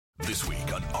This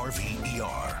week on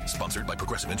RVER, sponsored by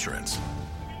Progressive Insurance.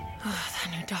 That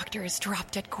new doctor is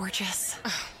drop-dead gorgeous.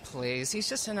 Please, he's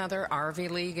just another RV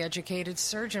League-educated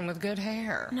surgeon with good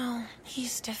hair. No,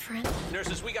 he's different.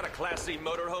 Nurses, we got a Class C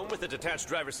motorhome with a detached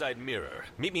driver's side mirror.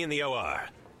 Meet me in the OR.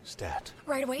 Stat.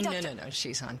 Right away, doctor. No,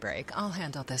 she's on break. I'll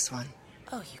handle this one.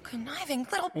 Oh, you conniving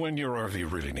little... When your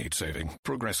RV really needs saving,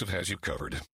 Progressive has you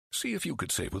covered. See if you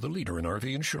could save with a leader in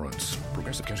RV insurance.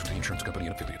 Progressive Casualty Insurance Company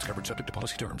and affiliates, covered subject to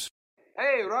policy terms.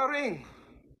 Hey, Roaring.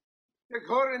 Ik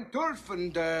hoor een turf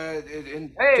en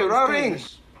hey, Roaring.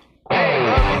 Hey,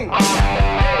 Roaring.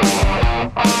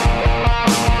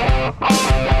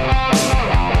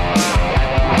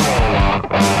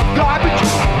 Garbage.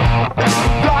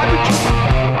 Garbage.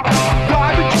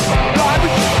 Garbage.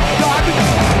 Garbage. Garbage.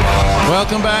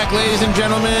 Welcome back, ladies and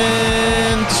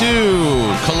gentlemen,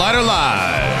 to Collider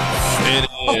Live.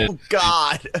 Oh,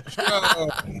 God.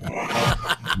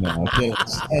 No,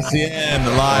 it's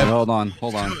SEN Live. Hold on.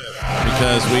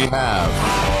 Because we have,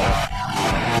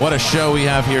 what a show we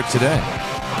have here today.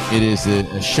 It is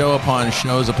a show upon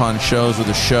shows with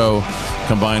a show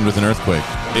combined with an earthquake.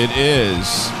 It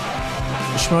is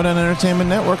the Schmodown Entertainment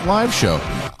Network live show.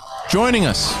 Joining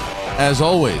us, as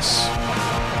always,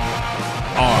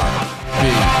 RB3.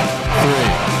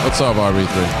 What's up,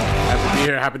 RB3?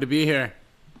 Happy to be here.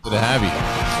 Good to have you.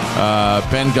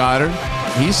 Ben Goddard,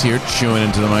 he's here chewing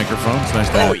into the microphone. It's nice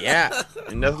to have you. Yeah.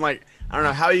 And nothing like, I don't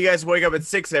know how you guys wake up at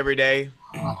 6 every day.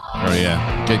 Oh,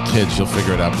 yeah. Get kids. You'll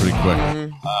figure it out pretty quick.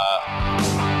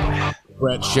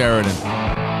 Brett Sheridan.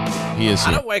 He is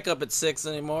here. I don't wake up at 6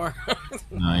 anymore.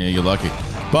 No, yeah, you're lucky.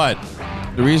 But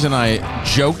the reason I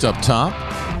joked up top,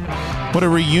 what a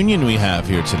reunion we have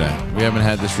here today. We haven't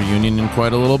had this reunion in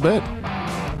quite a little bit.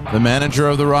 The manager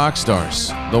of the rock stars,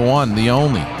 the one, the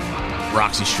only,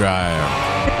 Roxy Stryer.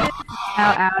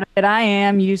 How out of it I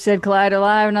am. You said Collider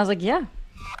Live, and I was like, yeah.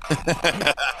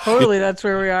 Totally, that's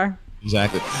where we are.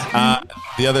 Exactly.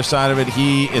 The other side of it,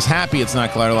 he is happy it's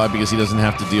not Collider Live because he doesn't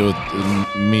have to deal with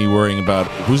me worrying about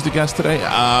who's the guest today.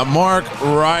 Mark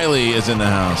Riley is in the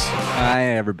house.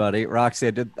 Hi, everybody. Roxy,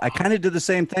 I kind of did the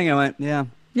same thing. I went, yeah.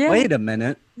 Wait a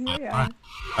minute. Yeah.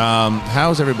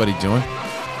 How's everybody doing?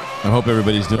 I hope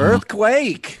everybody's doing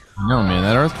Earthquake. No, man,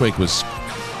 that earthquake was...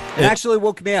 It actually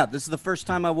woke me up. This is the first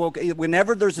time I woke...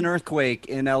 Whenever there's an earthquake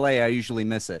in L.A., I usually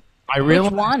miss it.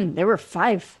 Which one? There were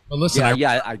 5. Well, listen,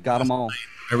 I got them all.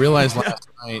 I realized last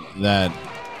night that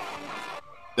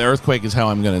the earthquake is how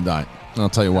I'm going to die. And I'll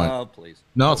tell you why. Oh, please.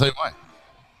 No, I'll tell you why.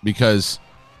 Because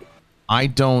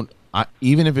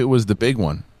even if it was the big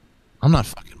one, I'm not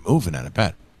fucking moving out of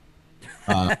bed.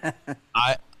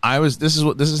 This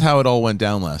is how it all went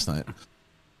down last night.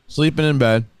 Sleeping in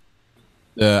bed.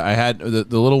 I had the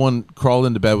little one crawled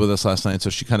into bed with us last night, so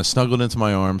she kind of snuggled into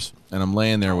my arms, and I'm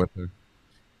laying there with her.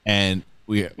 And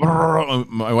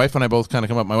my wife and I both kind of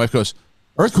come up. My wife goes,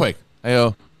 "Earthquake." I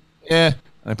go, "Yeah."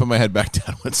 And I put my head back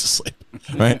down, went to sleep.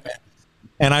 Right.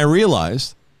 And I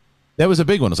realized that was a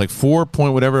big one. It was like 4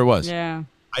 point whatever it was. Yeah.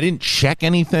 I didn't check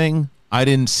anything. I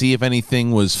didn't see if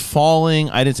anything was falling.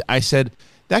 I said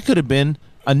that could have been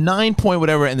a 9 point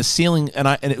whatever, and the ceiling, and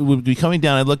it would be coming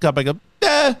down. I'd look up, I go,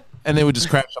 and they would just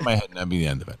crash on my head, and that'd be the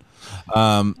end of it.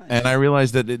 And I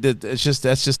realized that that's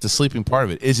just the sleeping part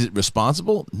of it. Is it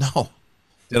responsible? No.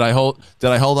 Did I hold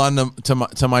on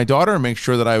to my daughter and make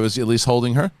sure that I was at least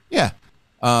holding her? Yeah.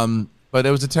 But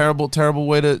it was a terrible, terrible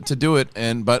way to do it.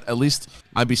 But at least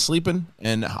I'd be sleeping,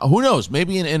 and who knows?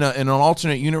 Maybe in an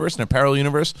alternate universe, in a parallel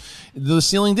universe, the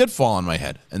ceiling did fall on my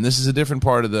head, and this is a different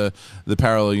part of the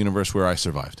parallel universe where I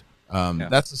survived.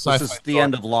 That's the sci-fi. This is the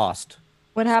end of Lost.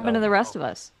 What happened to the rest of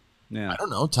us? Yeah. I don't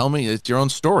know. Tell me. It's your own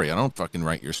story. I don't fucking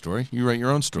write your story. You write your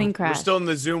own story. We're still in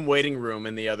the Zoom waiting room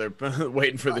in the other,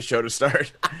 waiting for the show to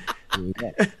start.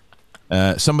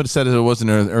 Somebody said it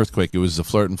wasn't an earthquake. It was a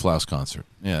Flirt and Flouse concert.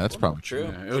 Yeah, that's probably true.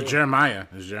 Yeah, it was Jeremiah.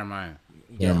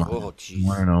 Yeah. Oh, jeez.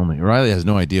 One and only. Riley has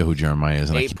no idea who Jeremiah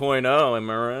is. 8.0, am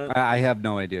I right? I have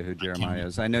no idea who Jeremiah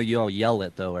is. I know you all yell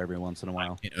it, though, every once in a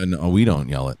while. No, we don't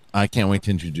yell it. I can't wait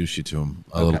to introduce you to him.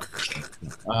 What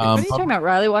are you talking about?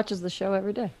 Riley watches the show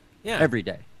every day. Yeah. Every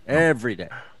day. Everybody?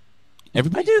 I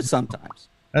do sometimes.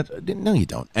 No, you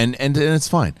don't, and it's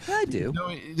fine. I do.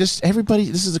 Just everybody.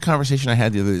 This is a conversation I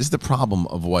had the other day. This is the problem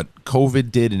of what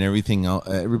COVID did and everything else,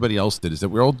 everybody else did, is that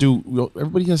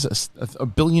everybody has a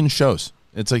billion shows.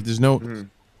 It's like there's no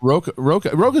Roka's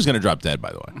going to drop dead.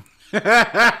 By the way,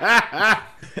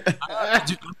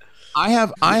 I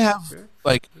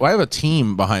have a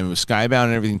team behind me with Skybound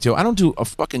and everything too. I don't do a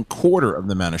fucking quarter of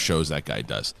the amount of shows that guy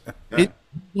does.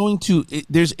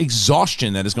 There's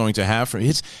exhaustion that is going to have from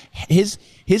his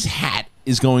hat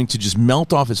is going to just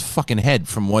melt off his fucking head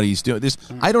from what he's doing.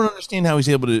 I don't understand how he's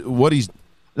able to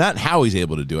not how he's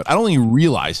able to do it. I don't think he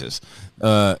realizes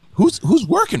who's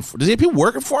working for. Does he have people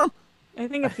working for him? I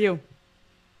think a few.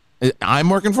 I'm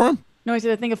working for him. No, I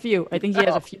said I think a few. I think he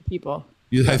has a few people.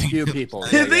 I think a few people.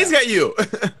 He's got you.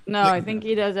 No, I think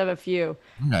he does have a few.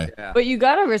 Okay. Yeah. But you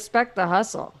gotta respect the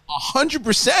hustle.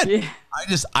 100%.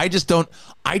 I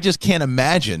just can't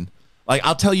imagine. Like,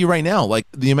 I'll tell you right now, like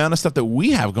the amount of stuff that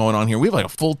we have going on here, we have like a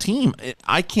full team.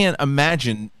 I can't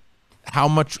imagine how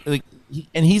much. Like, he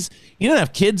doesn't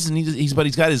have kids, and but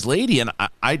he's got his lady, and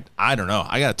I don't know.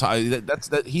 I gotta talk.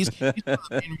 He's one of the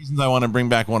main reasons I want to bring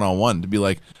back one-on-one to be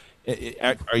like,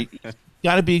 are you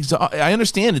gotta be exhausted. I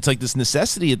understand it's like this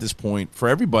necessity at this point for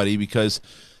everybody because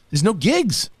there's no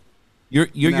gigs. You're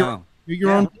your own.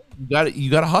 You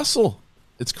gotta hustle.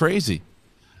 It's crazy.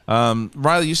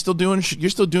 Riley, you're still doing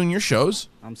your shows.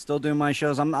 I'm still doing my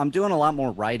shows. I'm doing a lot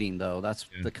more writing though. That's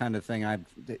the kind of thing I've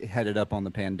headed up on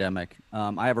the pandemic.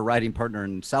 I have a writing partner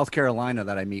in South Carolina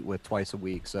that I meet with twice a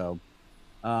week. So,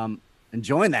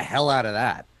 enjoying the hell out of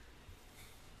that.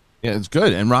 Yeah, it's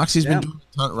good. And Roxy's been doing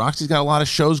a ton. Roxy's got a lot of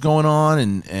shows going on,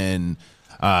 and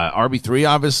RB3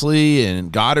 obviously,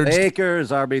 and Goddard.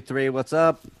 Bakers, RB3, what's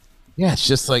up? Yeah, it's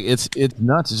just like it's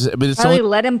nuts. Probably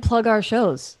let him plug our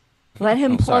shows. Let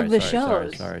him plug the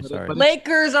shows. Sorry.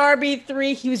 Lakers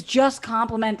RB3. He was just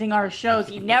complimenting our shows.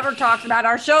 He never talks about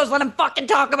our shows. Let him fucking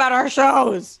talk about our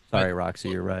shows. Sorry, Roxy,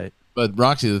 you're right. But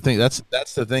Roxy, the thing that's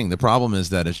the thing. The problem is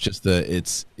that it's just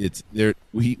it's there.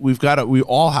 We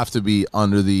all have to be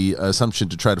under the assumption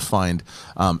to try to find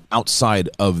outside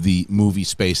of the movie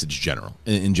space in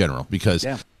general because.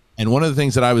 Yeah. And one of the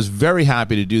things that I was very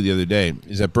happy to do the other day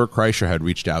is that Bert Kreischer had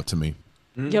reached out to me.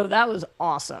 Yo, that was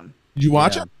awesome. Did you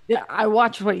watch it? Yeah, I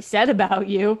watched what he said about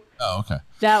you. Oh, okay.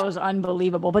 That was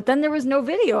unbelievable. But then there was no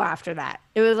video after that.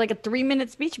 It was like a 3-minute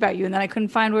speech about you, and then I couldn't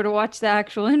find where to watch the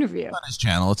actual interview. It's on his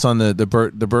channel. It's on the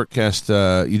Bertcast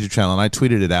YouTube channel, and I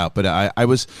tweeted it out. But I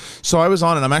was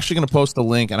on it. I'm actually going to post the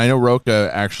link, and I know Roka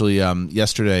actually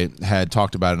yesterday had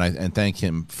talked about it, and thank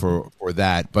him for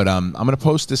that. But I'm going to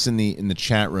post this in the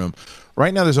chat room.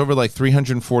 Right now, there's over like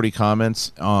 340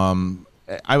 comments.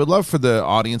 I would love for the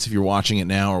audience, if you're watching it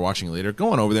now or watching it later,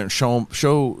 go on over there and show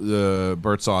the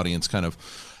Bert's audience kind of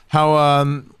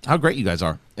how great you guys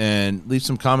are, and leave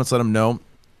some comments. Let them know.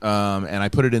 And I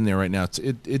put it in there right now.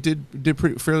 It did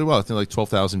fairly well. I think like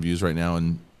 12,000 views right now,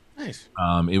 and nice.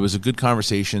 It was a good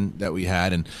conversation that we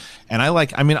had, and I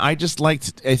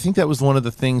think that was one of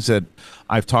the things that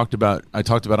I talked about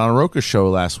on Roka's show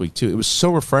last week too. It was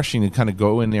so refreshing to kind of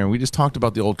go in there, and we just talked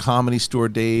about the old Comedy Store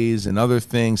days and other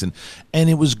things, and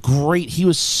it was great. He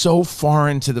was so far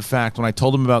into the fact when I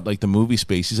told him about like the movie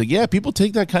space. He's like, "Yeah, people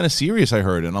take that kind of serious." I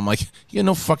heard, and I'm like, "You have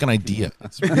no fucking idea."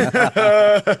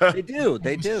 They do.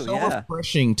 So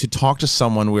refreshing to talk to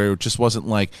someone where it just wasn't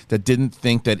like that. Didn't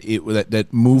think that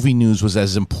that movie news was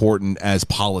as important as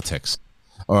politics,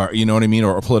 or you know what I mean,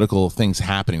 or political things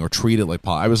happening, or treat it like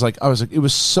I was like I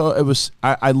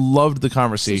loved the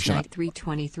conversation. Like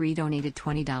 323 donated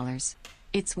 $20.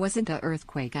 It wasn't an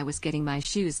earthquake. I was getting my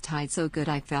shoes tied so good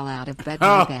I fell out of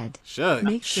my bed. Sure.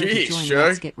 Make sure to join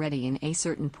Let's Get Ready in a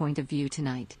certain point of view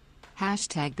tonight.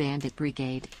 # Bandit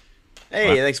Brigade.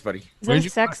 Hey, thanks, buddy. Is that a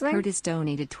sex thing? Curtis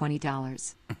donated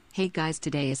 $20. Hey guys,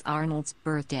 today is Arnold's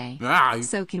birthday.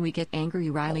 So can we get Angry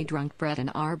Riley, Drunk Brett, and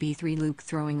RB3 Luke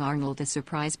throwing Arnold a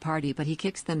surprise party, but he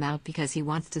kicks them out because he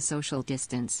wants to social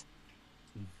distance?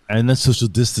 And that's social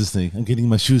distancing. I'm getting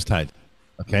my shoes tied.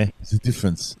 Okay, it's a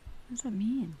difference. What does that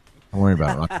mean? Don't worry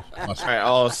about it. All right,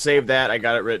 I'll save that. I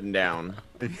got it written down.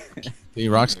 Hey,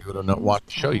 Roxy would know watch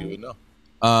the show. You would know.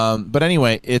 But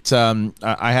anyway, it's I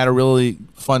had a really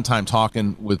fun time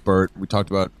talking with Bert. We talked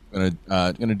about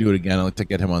gonna do it again. I'd like to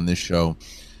get him on this show,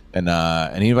 and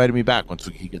he invited me back once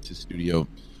he gets his studio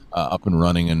up and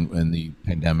running, and the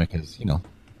pandemic has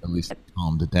at least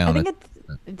calmed it down. I think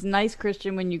it's nice,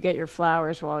 Christian, when you get your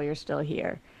flowers while you're still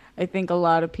here. I think a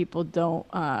lot of people don't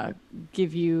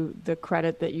give you the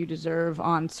credit that you deserve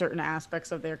on certain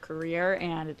aspects of their career,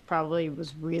 and it probably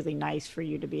was really nice for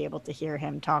you to be able to hear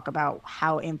him talk about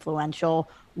how influential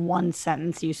one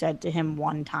sentence you said to him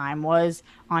one time was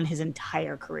on his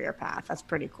entire career path. That's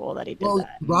pretty cool that he did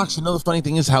that. Rox, the funny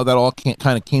thing is how that all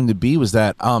kind of came to be was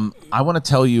that I want to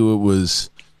tell you it was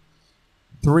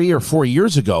 3 or 4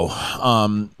 years ago.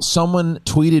 Someone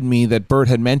tweeted me that Bert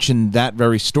had mentioned that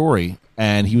very story,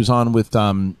 and he was on with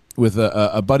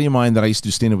a buddy of mine that I used to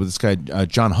do stand up with, this guy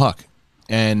John Huck,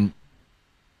 and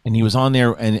and he was on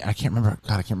there, and I can't remember.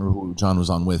 God, I can't remember who John was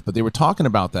on with, but they were talking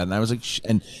about that, and I was like,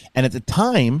 and at the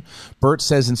time, Bert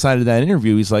says inside of that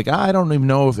interview, he's like, I don't even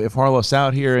know if Harlow's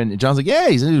out here, and John's like, yeah,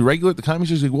 he's a regular at the comedy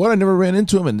show. He's like, what? I never ran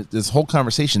into him, and this whole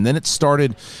conversation. Then it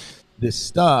started this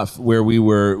stuff where we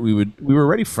were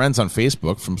already friends on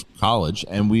Facebook from college,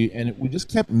 and we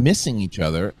just kept missing each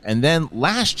other. And then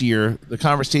last year, the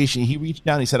conversation, he reached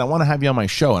out and he said, I want to have you on my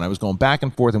show, and I was going back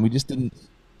and forth, and we just didn't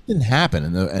happen,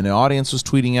 and the audience was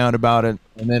tweeting out about it.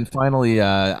 And then finally,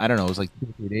 I don't know, it was like 2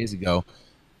 or 3 days ago,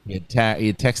 he had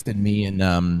texted me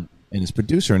and his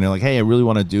producer, and they're like, hey, I really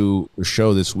want to do a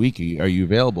show this week, are you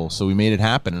available? So we made it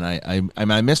happen. And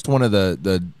I missed one of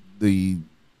the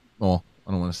well,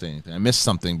 I don't want to say anything. I missed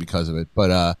something because of it, but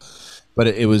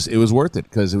it was worth it,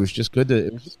 because it was just good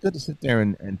to sit there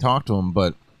and talk to him.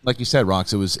 But like you said,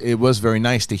 Rox, it was very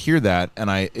nice to hear that, and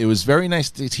it was very nice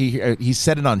to hear. He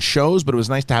said it on shows, but it was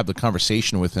nice to have the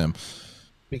conversation with him,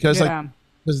 because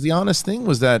because the honest thing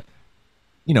was that,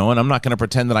 and I'm not going to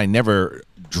pretend that I never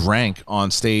drank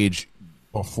on stage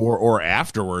before or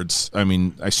afterwards. I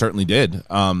mean, I certainly did,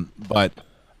 but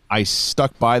I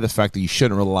stuck by the fact that you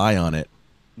shouldn't rely on it.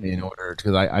 In order,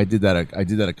 because I did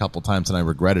that a couple times and I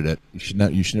regretted it.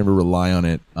 You should never rely on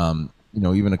it,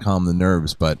 even to calm the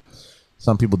nerves. But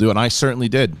some people do, and I certainly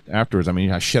did afterwards. I mean,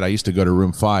 I used to go to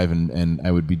room 5 and I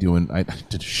would be I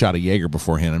did a shot of Jaeger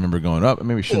beforehand. I remember going up,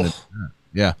 maybe I shouldn't have done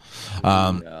that.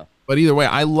 Yeah. But either way,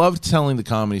 I loved telling the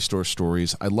Comedy Store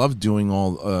stories. I loved doing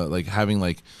all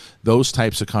having those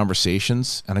types of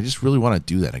conversations, and I just really want to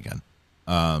do that again.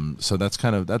 So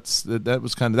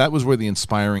that was where the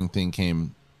inspiring thing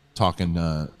came. Talking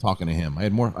to him, I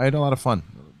had a lot of fun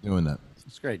doing that.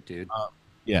 It's great, dude.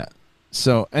 Yeah.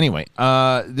 So anyway,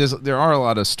 there are a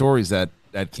lot of stories that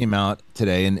came out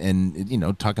today,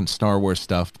 and talking Star Wars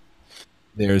stuff.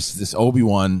 There's this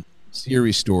Obi-Wan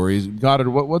series stories. Goddard,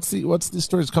 what's the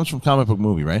story? It comes from Comic Book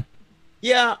Movie, right?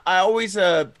 Yeah, I always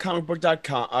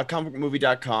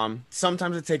comicbook.com.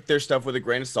 Sometimes I take their stuff with a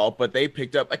grain of salt, but they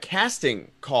picked up a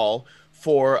casting call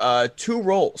for 2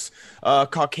 roles.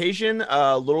 Caucasian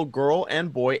little girl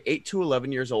and boy, 8 to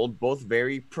 11 years old, both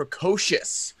very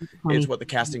precocious, is what the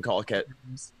casting call kept.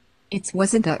 It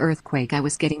wasn't an earthquake. I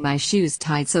was getting my shoes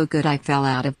tied so good I fell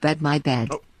out of my bed.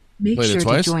 Oh. Make sure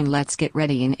to join Let's Get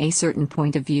Ready in a certain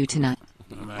point of view tonight.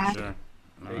 I'm not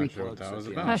sure what that was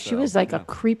about. She was like a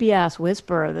creepy ass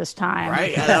whisperer this time.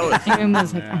 Right? Yeah, that was. Aaron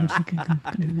was like,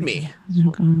 Me.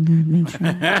 I'm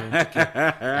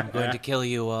going to kill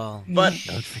you all. But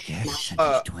don't forget,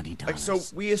 $20. So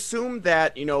we assumed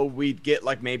that we'd get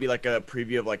maybe a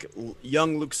preview of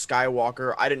young Luke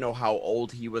Skywalker. I didn't know how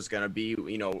old he was gonna be.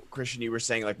 Christian, you were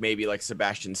saying maybe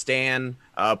Sebastian Stan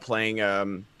playing.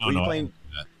 Playing?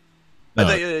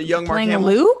 Young Mark playing Hamill?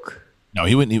 Luke. No,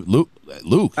 he wouldn't. Luke.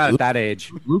 Not at that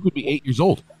age. Luke would be 8 years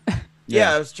old.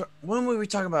 Yeah. When were we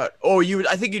talking about? Oh,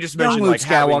 I think you just mentioned Luke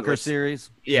having, Skywalker series.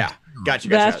 Yeah, gotcha.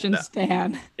 Sebastian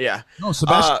Stan. Yeah. No,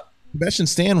 Sebastian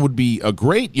Stan would be a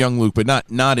great young Luke, but not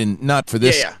for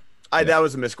this. Yeah. That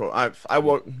was a misquote. I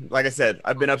woke, like I said,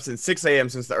 I've been up since 6 a.m.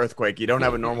 since the earthquake. You don't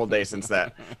have a normal day since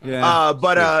that. Yeah.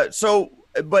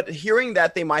 But hearing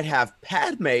that they might have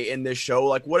Padme in this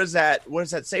show, what does that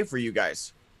say for you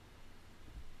guys?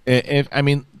 I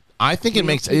think it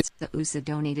makes it. The USA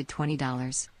donated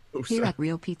 $20. Here at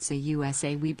Real Pizza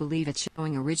USA, we believe it's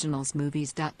showing originals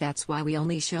movies. That's why we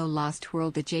only show Lost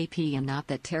World to JP and not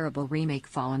that terrible remake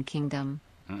Fallen Kingdom.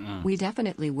 We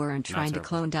definitely weren't trying to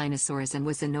clone dinosaurs and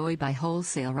was annoyed by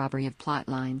wholesale robbery of plot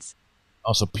lines.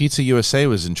 Also, Pizza USA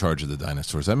was in charge of the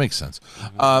dinosaurs. That makes sense.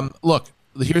 Look,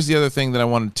 here's the other thing that I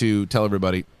wanted to tell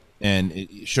everybody, and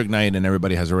Suge Knight and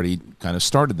everybody has already kind of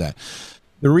started that.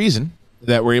 The reason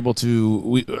that we're able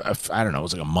to, I don't know, it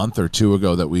was a month or 2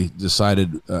 ago that we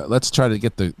decided, let's try to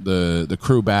get the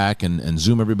crew back and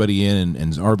Zoom everybody in,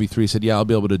 and RB3 said, yeah, I'll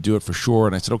be able to do it for sure.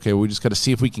 And I said, okay, we just got to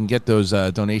see if we can get those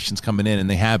donations coming in, and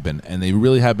they have been, and they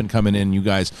really have been coming in. You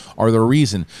guys are the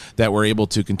reason that we're able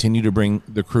to continue to bring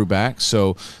the crew back.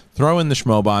 So throw in the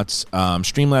Schmobots,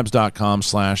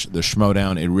 streamlabs.com/the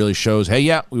Schmodown. It really shows, hey,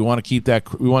 yeah, we want to keep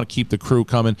the crew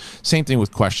coming. Same thing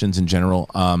with questions in general.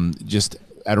 Just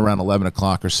at around 11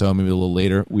 o'clock or so, maybe a little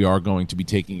later, we are going to be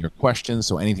taking your questions.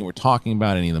 So anything we're talking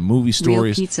about, any of the movie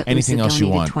stories, anything else you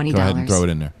want, $20. go ahead and throw it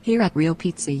in there. Here at Real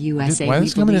Pizza USA, Why we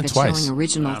is it coming in believe it's twice? showing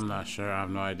originals. I'm not sure. I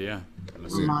have no idea.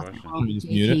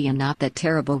 JP and not that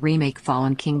terrible remake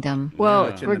Fallen Kingdom.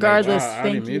 Well, regardless,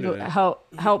 thank you.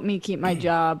 Help me keep my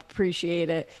job. Appreciate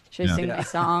it. Should I sing my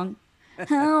song?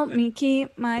 Help me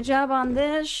keep my job on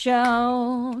this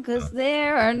show, because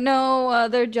there are no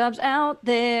other jobs out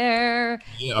there.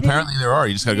 Yeah, apparently there are.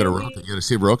 You just got to go to Roca. You got to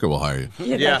see if Roca will hire you.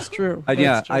 Yeah, that's true.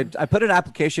 Yeah, That's true. I put an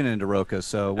application into Roca,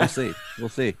 so we'll see. We'll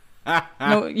see.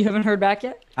 No, you haven't heard back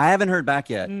yet? I haven't heard back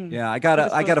yet. Yeah, I got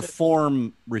a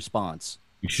form response.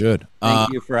 You should.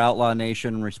 Thank you for Outlaw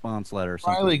Nation response letter.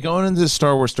 Riley, going into this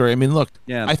Star Wars story, I mean, look,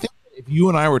 Yeah. I think if you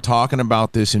and I were talking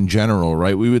about this in general,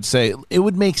 right, we would say it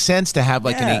would make sense to have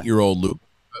like an 8-year-old Luke.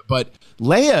 But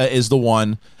Leia is the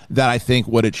one that I think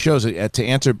what it shows, to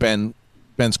answer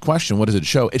Ben's question, what does it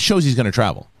show? It shows he's going to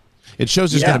travel. It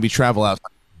shows there's going to be travel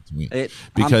outside. I'm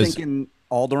Because thinking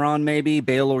Alderaan, maybe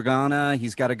Bail Organa.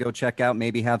 He's got to go check out,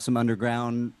 maybe have some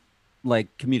underground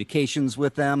like communications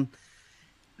with them.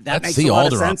 That Let's makes see a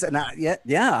lot of Alderaan. sense. And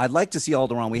I'd like to see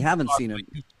Alderaan. We haven't seen him.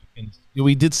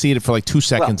 we did see it for like 2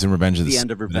 seconds in Revenge of the The Sith.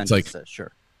 end of and Revenge it's like, of the Sith,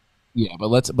 sure. Yeah, but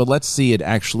let's see it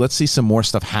actually. Let's see some more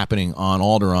stuff happening on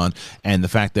Alderaan, and the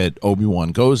fact that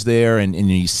Obi-Wan goes there, and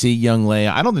you see young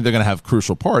Leia. I don't think they're going to have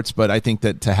crucial parts, but I think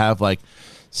that to have like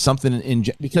something in,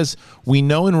 because we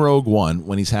know in Rogue One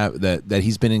when that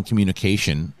he's been in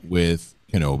communication with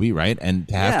Kenobi, right? And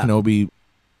to have Kenobi,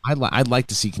 I'd like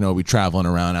to see Kenobi traveling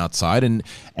around outside, and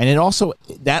it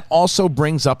also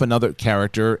brings up another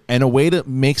character and a way to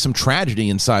make some tragedy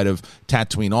inside of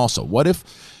Tatooine. Also, what if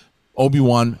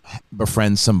Obi-Wan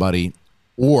befriends somebody,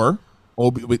 or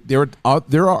there are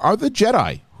the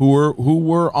Jedi who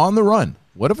were on the run.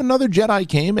 What if another Jedi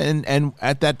came and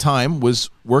at that time was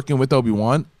working with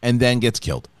Obi-Wan and then gets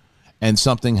killed, and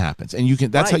something happens, and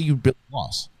that's how you build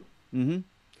loss. Mm-hmm.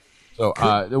 So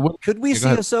could we see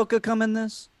Ahsoka come in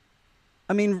this?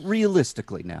 I mean,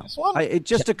 realistically now, it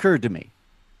just occurred to me.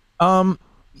 I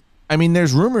mean,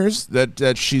 there's rumors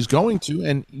that she's going to,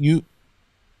 and you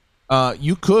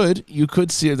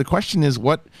could see her. The question is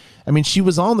what? I mean, she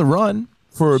was on the run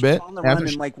for a bit. On the run,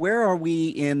 and like, where are we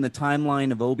in the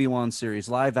timeline of Obi-Wan series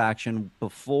live action?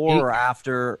 Before or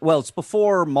after? Well, it's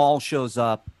before Maul shows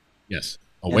up. Yes,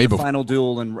 way before final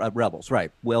duel and Rebels,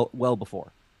 right? Well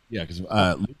before. Yeah, because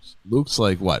Luke's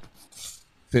like what?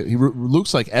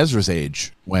 Luke's like Ezra's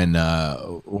age when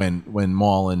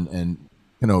Maul and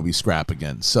Kenobi scrap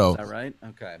again. So is that right?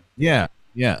 Okay. Yeah.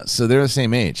 So they're the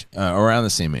same age, around the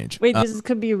same age. Wait, this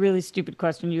could be a really stupid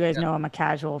question. You guys know I'm a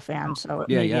casual fan, so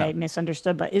maybe I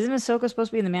misunderstood. But isn't Ahsoka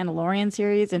supposed to be in the Mandalorian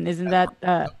series? And isn't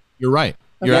that? You're right.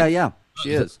 Yeah,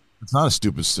 she is. It's not a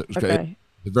stupid. Okay.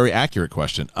 It's a very accurate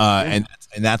question. And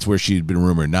that's where she'd been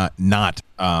rumored, not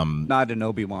in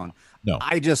Obi-Wan. No.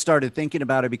 I just started thinking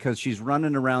about it because she's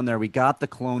running around there. We got the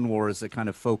Clone Wars that kind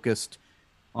of focused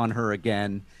on her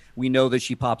again. We know that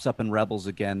she pops up in Rebels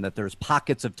again, that there's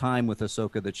pockets of time with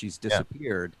Ahsoka that she's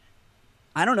disappeared.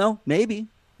 I don't know. Maybe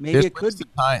it could be.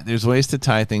 There's ways to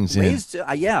tie things in.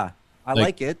 I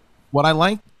like it.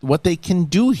 What they can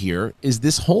do here is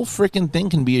this whole freaking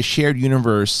thing can be a shared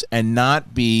universe and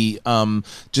not be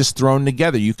just thrown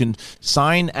together. You can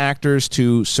sign actors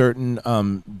to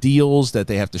certain deals that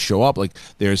they have to show up. Like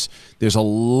there's a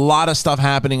lot of stuff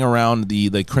happening around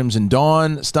the Crimson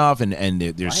Dawn stuff, and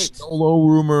there's Solo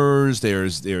rumors,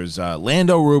 there's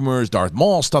Lando rumors, Darth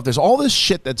Maul stuff. There's all this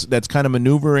shit that's kind of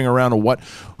maneuvering around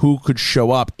who could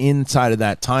show up inside of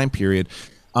that time period.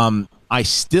 I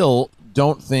still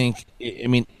don't think. I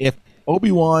mean, if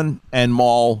Obi-Wan and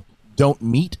Maul don't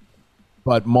meet,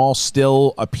 but Maul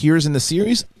still appears in the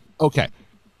series, okay.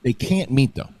 They can't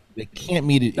meet though. They can't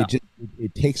meet it. No.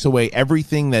 It takes away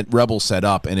everything that Rebels set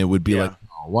up, and it would be like,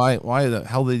 oh, why the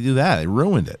hell did they do that? They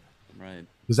ruined it. Right.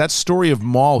 Because that story of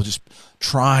Maul just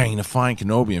trying to find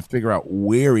Kenobi and figure out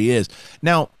where he is.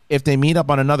 Now, if they meet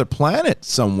up on another planet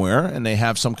somewhere and they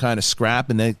have some kind of scrap,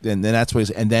 and then that's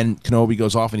what and then Kenobi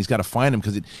goes off and he's got to find him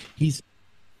because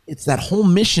it's that whole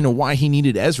mission of why he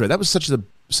needed Ezra. That was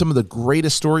some of the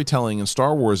greatest storytelling in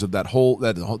Star Wars of that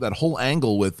whole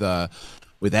angle with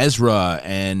Ezra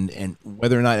and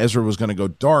whether or not Ezra was going to go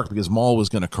dark because Maul was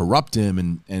going to corrupt him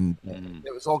and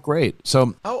it was all great.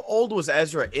 So how old was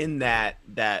Ezra in that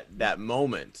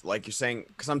moment? Like you're saying,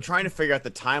 because I'm trying to figure out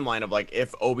the timeline of like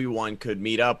if Obi-Wan could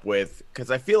meet up with, because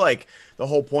I feel like the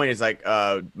whole point is like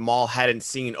Maul hadn't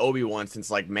seen Obi-Wan since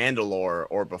like Mandalore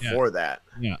or before that.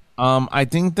 Yeah. I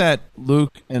think that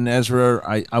Luke and Ezra,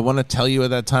 I want to tell you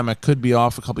at that time, I could be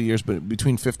off a couple of years, but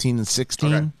between 15 and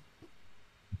 16, I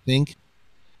think.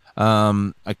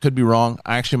 I could be wrong.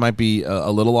 I actually might be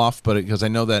a little off, but because I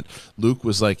know that Luke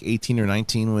was like 18 or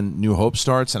 19 when New Hope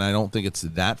starts, and I don't think it's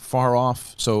that far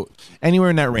off. So anywhere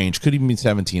in that range, could even be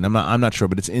 17. I'm not sure,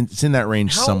 but it's in that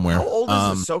range somewhere. How old is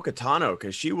Ahsoka Tano?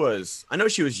 Because I know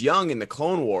she was young in the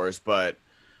Clone Wars, but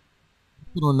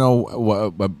don't know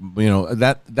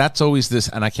what that's always this,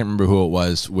 and I can't remember who it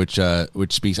was, which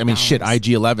speaks. I mean, shit,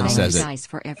 IG-11 says it. Guys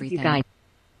for everything.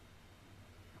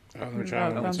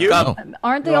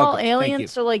 Aren't they all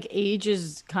aliens? So like age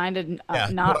is kind of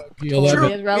not totally True.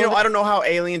 irrelevant. I don't know how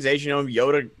aliens age.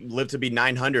 Yoda lived to be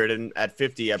 900, and at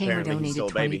 50, Taylor apparently he's still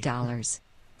a baby. $20.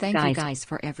 Thank you guys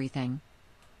for everything.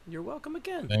 You're welcome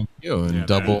again. Thank you, and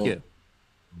double. Thank you.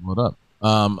 What up?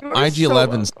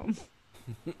 IG-11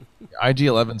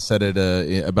 said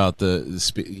it about the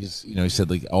species. He said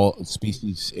like all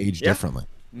species age differently.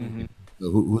 Mm-hmm. So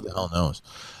who the hell knows?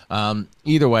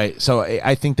 Either way, so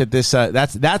I think that this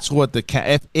that's what the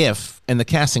if and the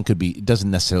casting could be. It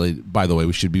doesn't necessarily. By the way,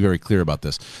 we should be very clear about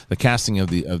this. The casting of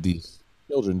these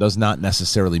children does not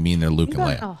necessarily mean they're Luke and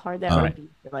Leia. How hard that would be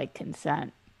to like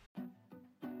consent.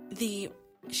 The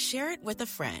share it with a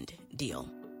friend deal.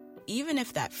 Even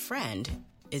if that friend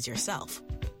is yourself.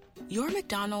 Your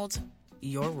McDonald's,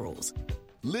 your rules.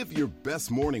 Live your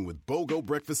best morning with BOGO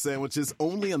breakfast sandwiches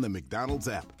only on the McDonald's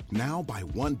app. Now buy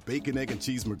one bacon, egg, and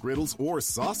cheese McGriddles or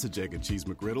sausage, egg, and cheese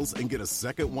McGriddles and get a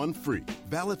second one free.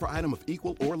 Valid for item of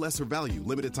equal or lesser value.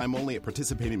 Limited time only at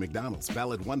participating McDonald's.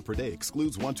 Valid one per day.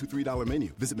 Excludes $1, $2, $3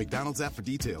 menu. Visit McDonald's app for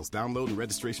details. Download and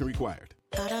registration required.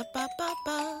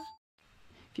 Ba-da-ba-ba-ba.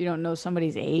 If you don't know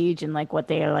somebody's age and like what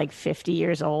they are like 50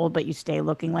 years old, but you stay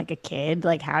looking like a kid,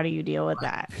 like how do you deal with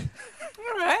that?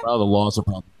 Well, the laws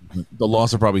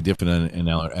are probably different in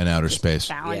outer space.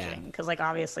 Challenging because like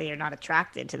obviously you're not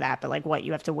attracted to that, but like what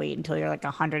you have to wait until you're like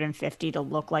 150 to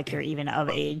look like you're even of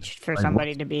age for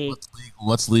somebody to be.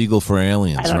 What's legal for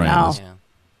aliens? I don't know. Yeah.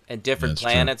 And different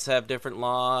planets have different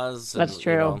laws. That's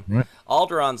true. Right.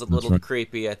 Alderaa's a little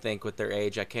creepy, I think, with their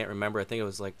age. I can't remember. I think it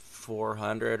was like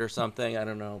 400 or something. I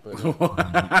don't know. But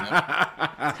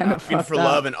Looking for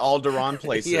love in Alderaan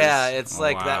places. Yeah, it's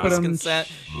that was consent.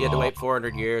 You had to wait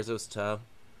 400 years. It was tough.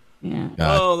 Yeah.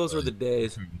 Oh, those were the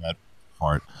days. That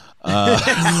part.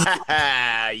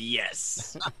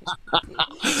 Yes.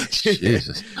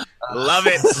 Jesus. Love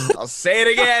it. I'll say it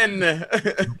again.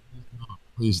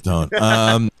 Please don't.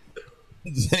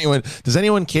 Does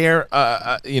anyone care?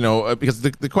 Because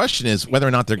the question is whether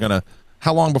or not they're gonna.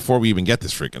 How long before we even get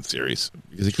this freaking series?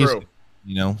 Because it keeps,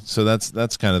 so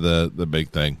that's kind of the big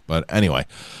thing. But anyway,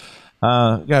 go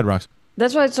ahead, Rox.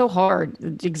 That's why it's so hard.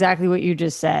 It's exactly what you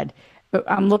just said. But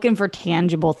I'm looking for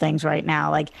tangible things right now.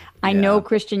 Like I know,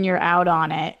 Christian, you're out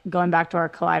on it. Going back to our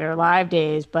Collider Live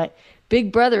days, but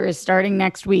Big Brother is starting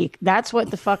next week. That's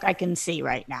what the fuck I can see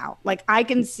right now. Like I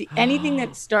can see anything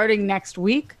that's starting next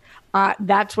week.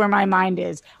 That's where my mind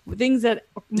is. Things that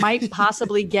might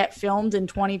possibly get filmed in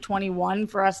 2021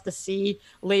 for us to see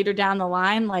later down the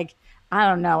line. Like, I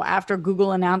don't know. After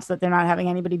Google announced that they're not having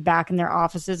anybody back in their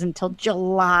offices until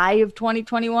July of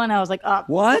 2021, I was like, oh,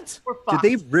 what? Did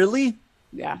they really?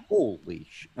 Yeah. Holy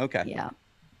okay. Yeah.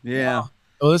 Yeah.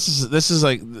 Well, this is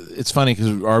like, it's funny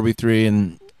because RB3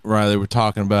 and Riley were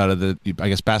talking about it. That I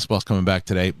guess basketball's coming back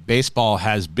today. Baseball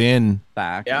has been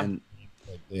back. Yeah. And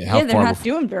they're not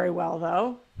doing very well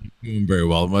though. Doing very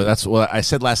well. That's what I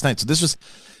said last night. So this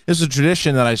was a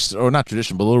tradition that or not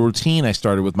tradition, but a little routine I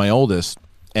started with my oldest.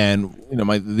 And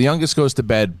the youngest goes to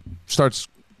bed, starts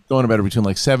going to bed between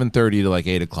like 7:30 to like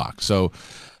 8 o'clock. So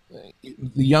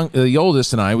the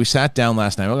oldest and I, we sat down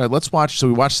last night. Okay, let's watch. So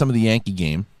we watched some of the Yankee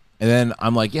game. And then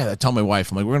I'm like, I tell my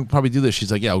wife, I'm like, we're going to probably do this.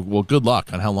 She's like, yeah, well, good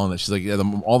luck on how long that. She's like,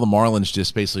 all the Marlins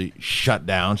just basically shut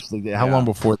down. She's like, how long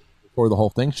before the whole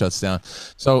thing shuts down?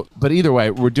 So, but either way,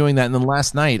 we're doing that. And then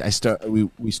last night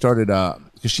we started,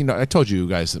 because I told you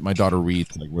guys that my daughter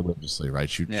reads like religiously, right?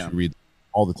 She reads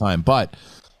all the time. But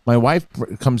my wife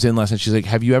comes in last night. She's like,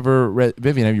 have you ever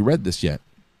Vivian, have you read this yet?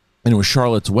 And it was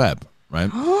Charlotte's Web, right?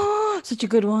 Such a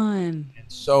good one.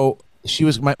 So she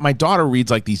was my daughter reads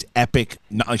like these epic,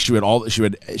 like she read all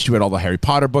the Harry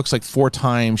Potter books like 4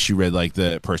 times. She read like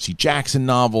the Percy Jackson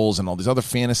novels and all these other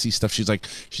fantasy stuff. She's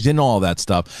into all that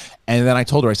stuff. And then I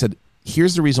told her, I said,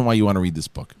 here's the reason why you want to read this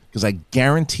book, because I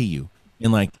guarantee you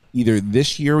in like either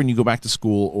this year when you go back to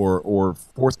school or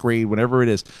 4th grade, whatever it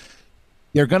is,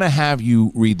 they're gonna have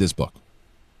you read this book,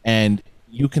 and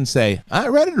you can say, I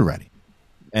read it already.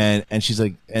 And she's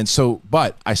like, and so,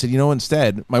 but I said,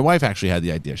 instead, my wife actually had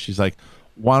the idea. She's like,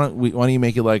 why don't you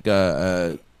make it like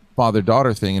a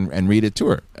father-daughter thing and read it to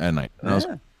her at night?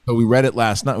 And so we read it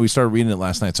last night. We started reading it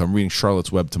last night. So I'm reading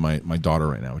Charlotte's Web to my daughter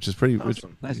right now, which is pretty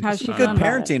awesome. How's she good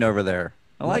parenting over there?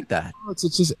 I like that. It's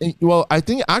just, well, I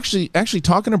think actually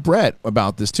talking to Brett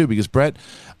about this too, because Brett,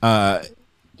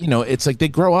 it's like they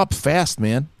grow up fast,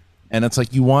 man. And it's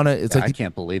like you want to, it's like I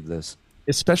can't believe this.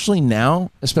 especially now,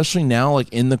 like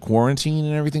in the quarantine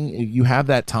and everything, you have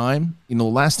that time. You know,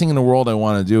 the last thing in the world I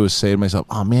want to do is say to myself,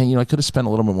 "Oh man, you know, I could have spent a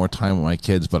little bit more time with my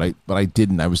kids, but I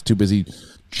didn't. I was too busy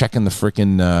checking the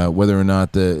freaking whether or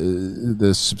not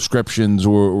the subscriptions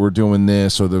were doing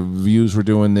this, or the views were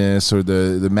doing this, or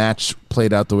the match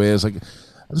played out the way I was like."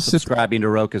 Subscribing to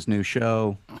Roka's new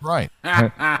show, right?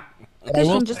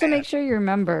 Christian, just to make sure you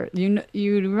remember, you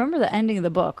remember the ending of the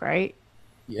book, right?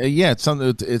 Yeah, it's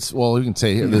something. It's well, you can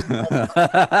say It's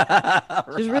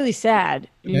really sad,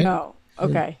 you know.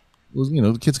 Okay. Well, you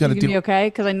know, the kid's got to You do. gonna be okay?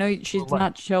 Because I know she's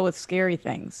not show with scary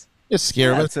things. It's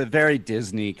scary. Yeah, it's a very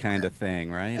Disney kind of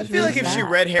thing, right? I feel like if she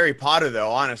read Harry Potter,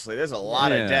 though, honestly, there's a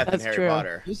lot of death in Harry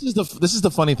Potter. This is the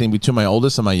funny thing between my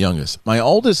oldest and my youngest. My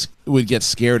oldest would get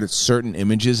scared at certain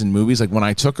images in movies. Like when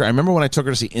I took her, I remember when I took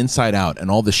her to see Inside Out,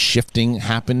 and all the shifting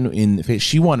happened in the face.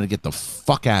 She wanted to get the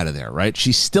fuck out of there. Right?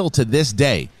 She still to this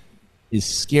day is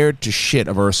scared to shit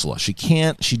of Ursula. She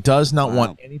can't. She does not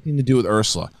want anything to do with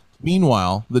Ursula.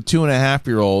 Meanwhile, the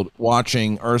 2.5-year-old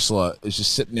watching Ursula is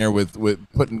just sitting there with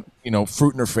putting, you know,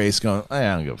 fruit in her face, going, I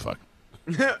don't give a fuck.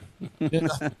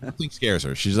 Nothing scares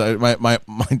her. She's like,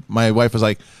 my wife was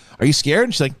like, "Are you scared?"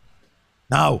 And she's like,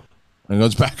 "No," and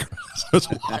goes back.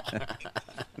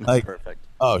 Like, perfect.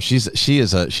 Oh, she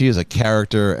is a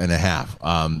character and a half.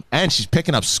 And she's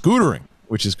picking up scootering,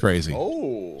 which is crazy.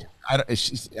 Oh,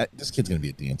 this kid's gonna be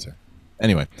a dancer.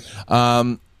 Anyway,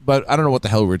 but I don't know what the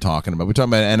hell we're talking about. We're talking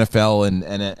about NFL and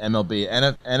MLB,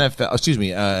 NFL. Excuse me,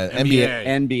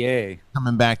 NBA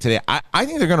coming back today. I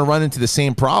think they're going to run into the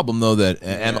same problem though that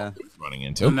MLB is running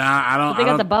into. Nah, I don't. They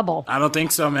got the bubble. I don't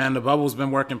think so, man. The bubble's been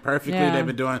working perfectly. Yeah. They've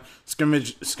been doing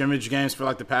scrimmage games for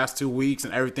like the past 2 weeks,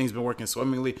 and everything's been working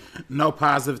swimmingly. No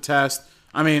positive test.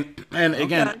 I mean, and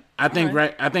again, I think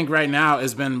right now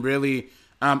it's been really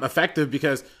effective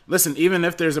because listen, even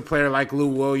if there's a player like Lou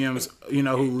Williams, you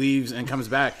know, who leaves and comes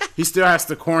back, he still has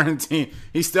to quarantine.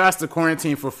 He still has to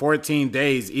quarantine for 14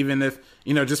 days, even if,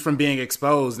 you know, just from being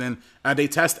exposed. And they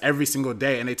test every single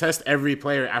day, and they test every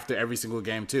player after every single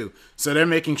game too. So they're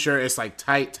making sure it's like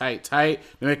tight. They're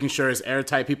making sure it's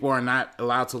airtight. People are not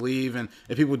allowed to leave, and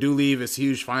if people do leave, it's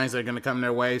huge fines that are going to come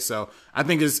their way. So I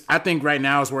think right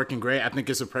now it's working great. I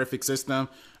think it's a perfect system.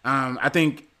 I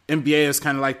think NBA is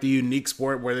kind of like the unique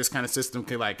sport where this kind of system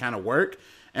can like kind of work.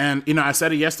 And, you know, I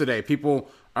said it yesterday, people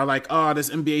are like, oh, this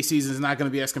NBA season is not going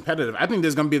to be as competitive. I think this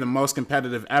is going to be the most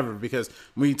competitive ever because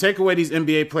when you take away these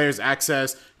NBA players'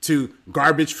 access to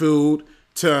garbage food,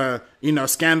 to, you know,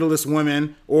 scandalous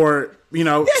women or, you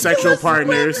know, sexual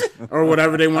partners or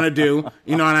whatever they want to do,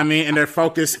 you know what I mean? And they're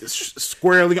focused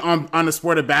squarely on the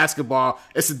sport of basketball.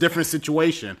 It's a different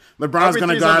situation. LeBron's going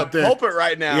to go out there. Pulpit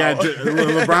right now. Yeah,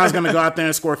 LeBron's going to go out there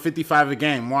and score 55 a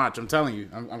game. Watch, I'm telling you.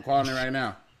 I'm calling it right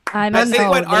now. I think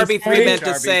what RB3 meant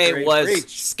to say RB3, was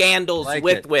preach. scandals Like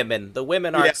with it. women. The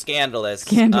women aren't scandalous.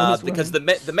 Because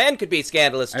the men could be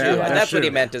scandalous too. Yeah, and that's what he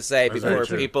true. meant to say That's before very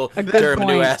true. people A good term him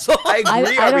new point. asshole. I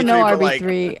agree. I don't know, but, like,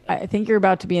 RB3. I think you're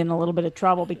about to be in a little bit of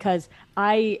trouble because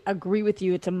I agree with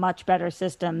you. It's a much better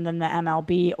system than the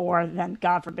MLB or than,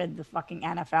 God forbid, the fucking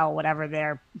NFL, whatever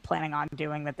they're planning on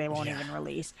doing that they won't even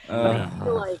release. But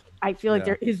I feel like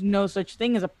there is no such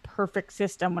thing as a perfect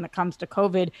system when it comes to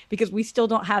COVID because we still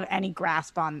don't have any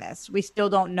grasp on this. We still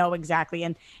don't know exactly.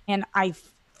 And I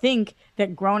think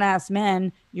that grown-ass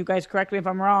men, you guys correct me if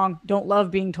I'm wrong, don't love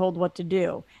being told what to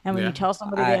do. And when you tell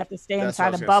somebody they have to stay that's what I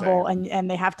inside was a gonna bubble say. and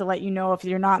they have to let you know if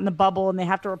you're not in the bubble and they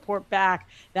have to report back,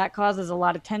 that causes a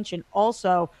lot of tension.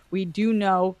 Also, we do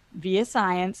know via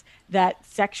science that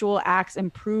sexual acts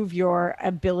improve your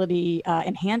ability,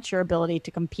 enhance your ability to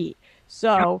compete.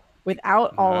 So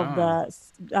without all of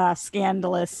the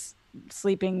scandalous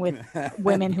sleeping with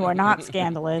women who are not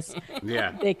scandalous,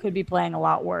 they could be playing a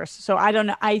lot worse. So I don't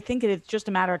know. I think it's just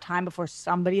a matter of time before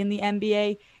somebody in the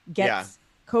NBA gets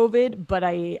COVID, but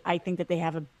I think that they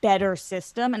have a better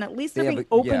system, and at least they're being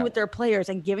open with their players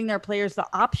and giving their players the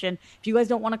option. If you guys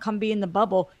don't want to come be in the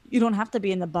bubble, you don't have to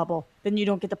be in the bubble. Then you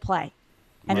don't get to play.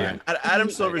 And Adam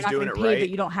Silver's doing it right. But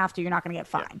you don't have to. You're not going to get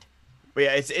fined. But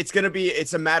yeah,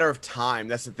 it's a matter of time.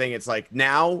 That's the thing. It's like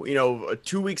now, you know,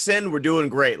 2 weeks in, we're doing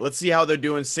great. Let's see how they're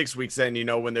doing 6 weeks in, you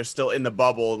know, when they're still in the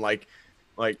bubble and like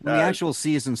when the actual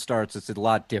season starts, it's a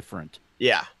lot different.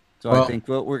 Yeah. So I think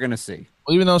we're going to see.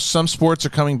 Well, even though some sports are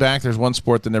coming back, there's one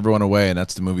sport that never went away, and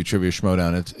that's the movie Trivia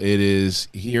Schmodown. It is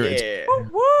here. Yeah.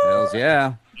 Hells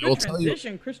yeah. I will tell you.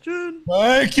 Christian.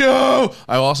 Thank you. I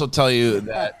will also tell you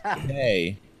that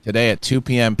today at 2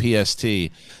 p.m. PST,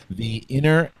 the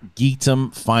Inner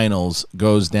Geekdom Finals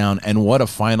goes down, and what a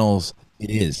finals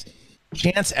it is.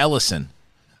 Chance Ellison,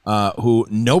 who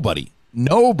nobody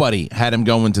nobody had him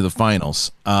going to the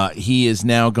finals. He is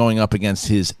now going up against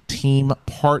his team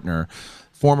partner,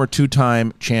 former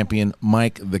two-time champion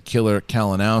Mike the Killer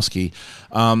Kalinowski.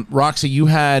 Roxy, you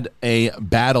had a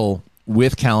battle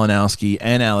with Kalinowski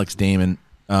and Alex Damon,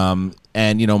 and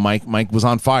Mike was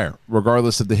on fire.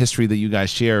 Regardless of the history that you guys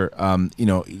share,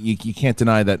 you can't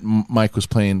deny that Mike was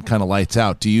playing kind of lights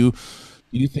out. Do you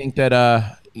think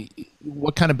that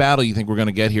what kind of battle you think we're going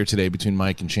to get here today between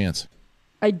Mike and Chance?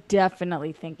 I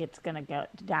definitely think it's going to go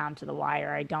down to the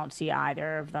wire. I don't see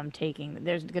either of them taking.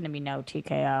 There's going to be no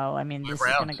TKO. I mean, this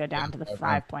is going to go down to the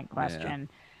 5-point question.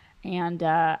 Yeah. And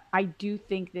I do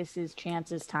think this is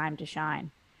Chance's time to shine.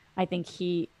 I think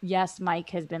yes, Mike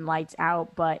has been lights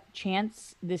out, but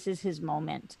Chance, this is his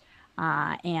moment.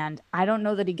 And I don't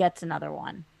know that he gets another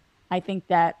one. I think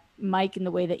that Mike, in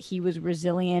the way that he was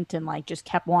resilient and just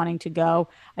kept wanting to go,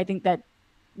 I think that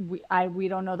we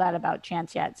don't know that about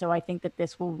Chance yet. So I think that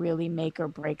this will really make or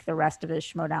break the rest of his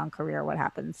Schmoedown career, what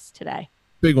happens today.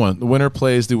 Big one. The winner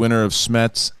plays the winner of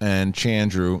Smets and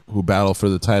Chandru, who battle for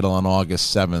the title on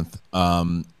August 7th.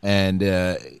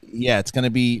 It's going to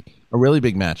be a really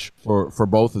big match for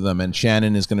both of them. And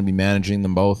Shannon is going to be managing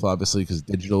them both, obviously, because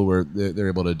digital, they're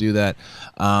able to do that.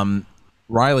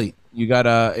 Riley, you got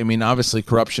obviously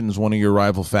corruption is one of your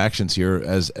rival factions here,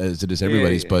 as it is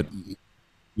everybody's, but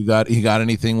you got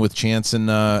anything with Chance and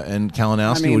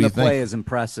Kalinowski? I mean, what do you the play think? is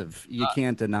impressive. You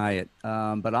can't deny it.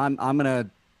 But I'm gonna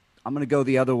go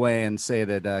the other way and say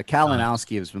that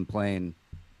Kalinowski has been playing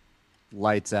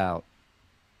lights out.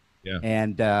 Yeah,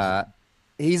 and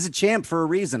he's a champ for a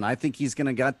reason. I think he's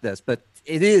gonna get this, but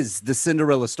it is the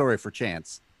Cinderella story for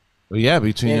Chance. Well, yeah,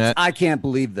 between that, I can't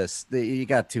believe this. You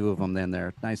got two of them in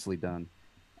there. Nicely done.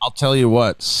 I'll tell you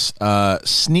what,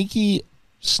 sneaky,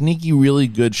 really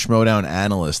good Schmoedown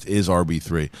analyst is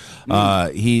RB3.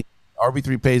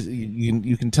 RB3 pays.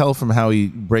 You can tell from how he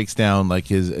breaks down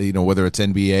his, whether it's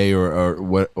NBA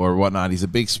or whatnot. He's a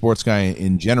big sports guy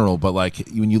in general, but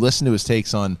when you listen to his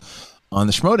takes on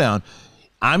the Schmoedown,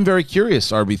 I'm very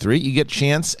curious. RB3, you get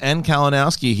Chance and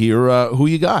Kalinowski here. Who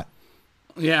you got?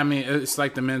 Yeah, I mean, it's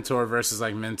like the mentor versus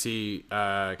mentee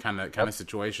kind of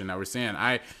situation that we're seeing.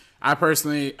 I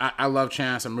personally, I love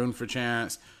Chance. I'm rooting for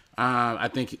Chance. I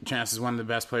think Chance is one of the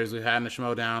best players we've had in the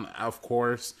Schmoedown, of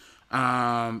course.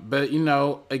 But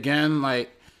again,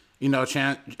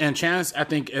 Chance, I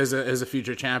think is a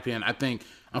future champion. I think,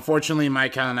 unfortunately,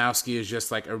 Mike Kalinowski is just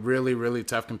a really, really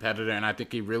tough competitor, and I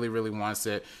think he really, really wants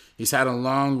it. He's had a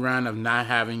long run of not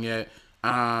having it.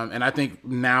 And I think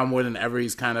now more than ever,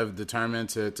 he's kind of determined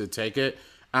to take it.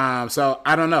 So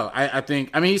I don't know. I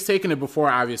think he's taken it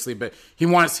before, obviously, but he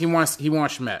wants Schmetz. He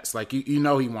wants Schmetz.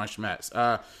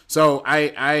 So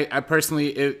I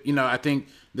personally, I think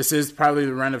this is probably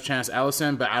the run of Chance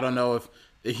Ellison, but I don't know if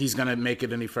he's gonna make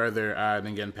it any further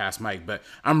than getting past Mike. But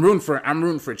I'm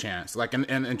rooting for Chance.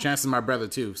 And Chance is my brother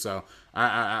too. So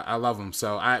I love him.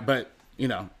 So I don't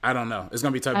know. It's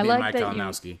gonna be tough beating Mike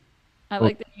Kalinowski. I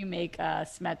like that you make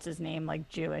Schmetz's name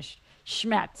Jewish.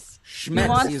 Schmetz.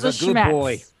 Schmetz. He's a good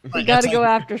boy. You got to go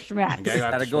after Schmetz.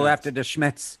 Got to go after the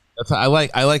Schmetz. I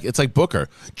like. It's like Booker.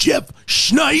 Jeff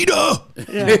Schneider.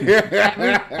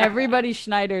 Yeah. Everybody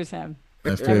Schneiders him.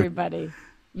 Everybody.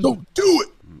 Don't do it,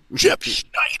 Jeff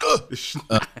Schneider.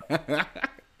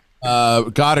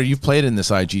 Goddard, you've played in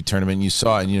this IG tournament. You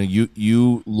saw it, and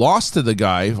you lost to the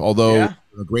guy, although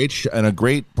a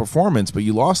great performance, but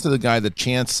you lost to the guy that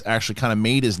Chance actually kind of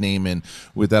made his name in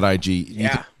with that IG. You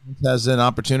think he has an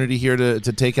opportunity here to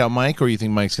take out Mike, or you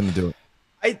think Mike's going to do it?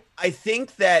 I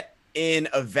think that in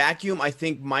a vacuum, I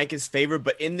think Mike is favored,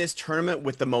 but in this tournament,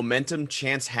 with the momentum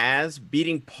Chance has,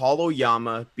 beating Paul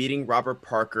Oyama, beating Robert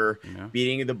Parker,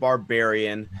 beating the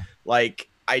Barbarian,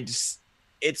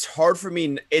 it's hard for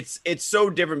me. It's so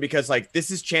different because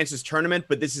this is Chance's tournament,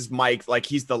 but this is Mike.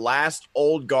 He's the last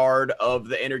old guard of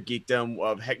the inner geekdom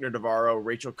of Hector Navarro,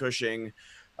 Rachel Cushing,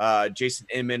 Jason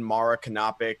Inman, Mara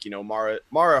Kanopik.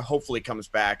 Mara hopefully comes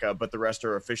back, but the rest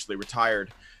are officially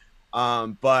retired.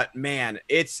 But man,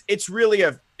 it's really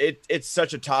it's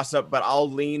such a toss up, but I'll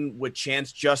lean with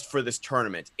Chance just for this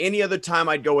tournament. Any other time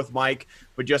I'd go with Mike,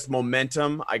 but just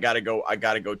momentum, I gotta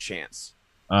go Chance.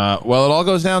 Well, it all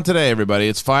goes down today, everybody.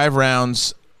 It's 5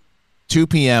 rounds, 2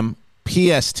 p.m.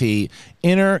 PST,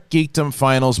 Inner Geekdom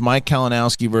Finals, Mike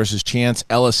Kalinowski versus Chance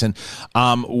Ellison.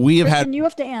 You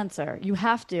have to answer. You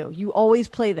have to. You always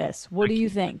play this. What do you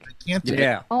think? I can't do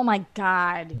it. Oh, my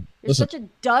God. You're such a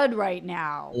dud right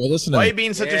now. Well, listen to Why me. are you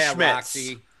being such a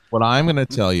Schmetz? What I'm going to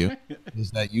tell you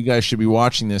is that you guys should be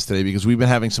watching this today because we've been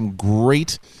having some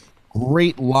great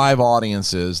great live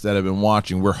audiences that have been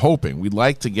watching. We're hoping we'd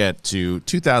like to get to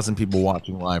 2,000 people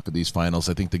watching live for these finals.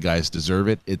 I think the guys deserve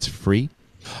it. It's free.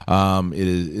 So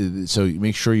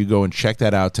make sure you go and check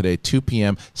that out today, 2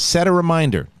 p.m. Set a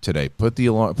reminder today.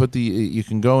 You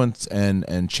can go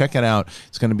and check it out.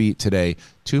 It's going to be today,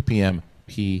 2 p.m.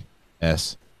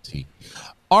 PST.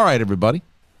 All right, everybody.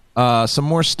 Some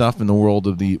more stuff in the world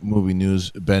of the movie news.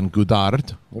 Ben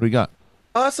Goddard, what do we got?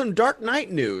 Some Dark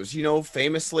Knight news.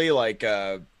 Famously,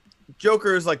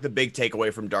 Joker is like the big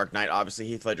takeaway from Dark Knight. Obviously,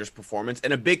 Heath Ledger's performance,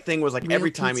 and a big thing was Real every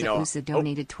time Usa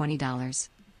donated $20.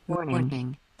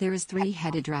 Warning. There is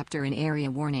 3-headed raptor in area.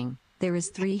 Warning. There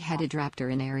is 3-headed raptor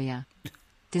in area.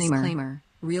 Disclaimer.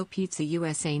 Real Pizza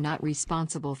USA not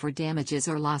responsible for damages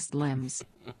or lost limbs.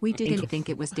 We didn't think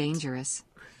it was dangerous.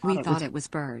 We thought it was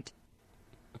bird.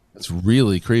 That's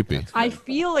really creepy. I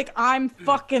feel like I'm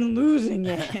fucking losing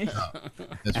it.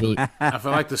 That's really. I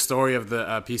feel like the story of the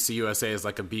PC USA is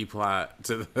like a B plot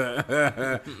to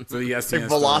the SEN. Like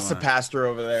Velocipaster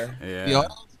over there. Yeah. The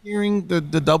audience hearing the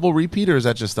double repeat, or is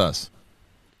that just us?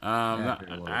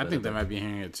 I think they might be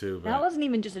hearing it too. But... That wasn't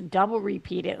even just a double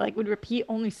repeat. It would repeat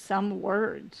only some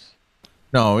words.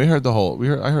 No, we heard the whole.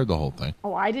 I heard the whole thing.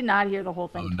 Oh, I did not hear the whole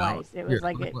thing twice. It was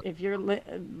if you're the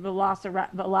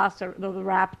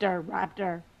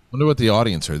raptor. Wonder what the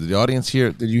audience heard. Did the audience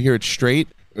hear? Did you hear it straight,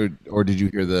 or did you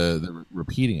hear the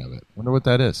repeating of it? Wonder what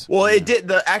that is. Well, it did.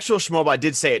 The actual Schmoba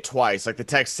did say it twice. Like the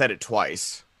text said it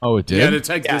twice. Oh, it did. Yeah, the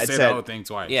text did say the whole thing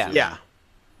twice. Yeah.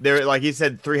 There, like he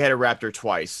said, 3-headed raptor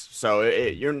twice. So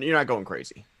you're not going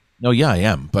crazy. No, yeah, I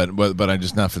am, but I'm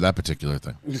just not for that particular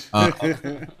thing.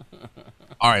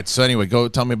 All right. So anyway, go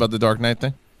tell me about the Dark Knight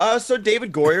thing. So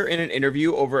David Goyer, in an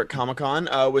interview over at Comic-Con,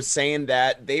 was saying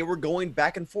that they were going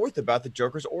back and forth about the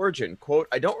Joker's origin. Quote,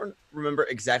 I don't remember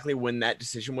exactly when that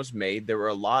decision was made. There were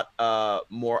a lot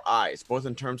more eyes, both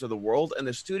in terms of the world and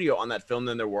the studio on that film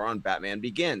than there were on Batman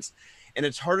Begins. And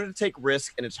it's harder to take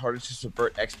risk, and it's harder to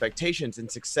subvert expectations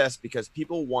and success because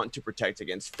people want to protect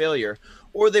against failure,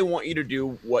 or they want you to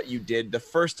do what you did the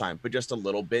first time, but just a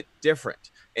little bit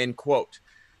different, end quote.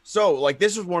 So, like,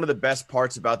 this was one of the best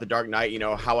parts about The Dark Knight,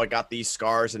 how I got these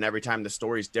scars and every time the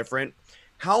story's different.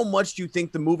 How much do you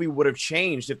think the movie would have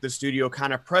changed if the studio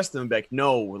kind of pressed them back?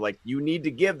 No, like, you need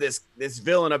to give this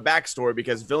villain a backstory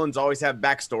because villains always have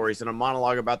backstories and a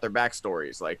monologue about their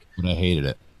backstories. Like, But I hated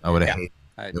it. I would have hated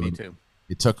it. Me too.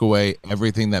 It took away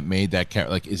everything that made that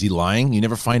character. Like, is he lying? You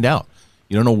never find out.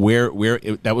 You don't know where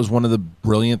that was one of the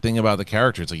brilliant thing about the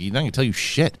character. It's like, he's not going to tell you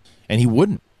shit. And he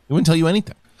wouldn't tell you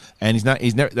anything. And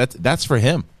he's never, that's for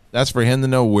him. That's for him to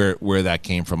know where that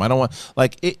came from. I don't want,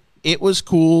 like, it was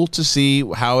cool to see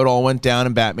how it all went down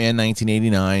in Batman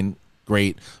 1989.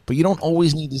 Great. But you don't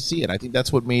always need to see it. I think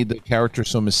that's what made the character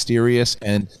so mysterious.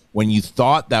 And when you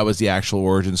thought that was the actual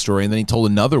origin story, and then he told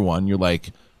another one, you're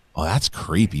like, oh, that's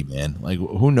creepy, man. Like,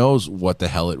 who knows what the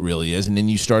hell it really is? And then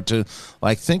you start to,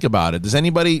 like, think about it. Does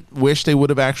anybody wish they would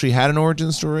have actually had an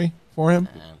origin story for him?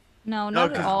 No,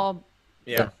 not at all.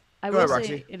 Yeah. I will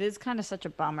say it is kind of such a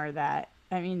bummer that,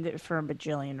 for a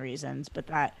bajillion reasons, but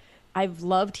that I've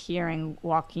loved hearing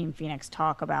Joaquin Phoenix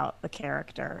talk about the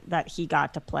character that he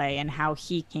got to play and how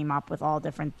he came up with all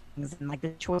different things and, like, the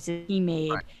choices he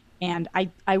made. Right. And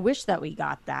I wish that we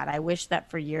got that. I wish that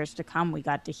for years to come we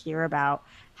got to hear about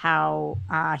how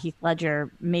Heath Ledger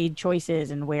made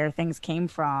choices and where things came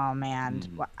from and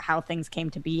how things came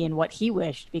to be and what he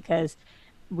wished, because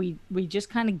we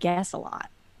just kind of guess a lot.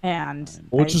 And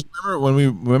just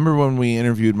remember when we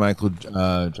interviewed Michael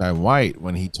Jai White,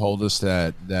 when he told us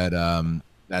that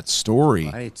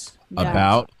story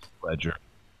about Ledger.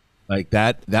 Like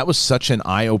that was such an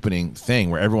eye-opening thing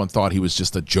where everyone thought he was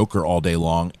just a Joker all day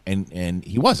long, and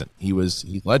he wasn't. He was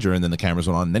Heath Ledger, and then the cameras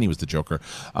went on, and then he was the Joker.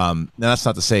 Now that's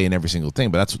not to say in every single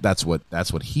thing, but that's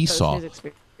what he saw. His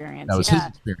experience. That was his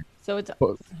experience. So it's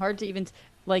hard to even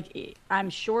like. I'm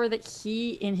sure that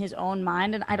he, in his own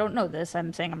mind, and I don't know this.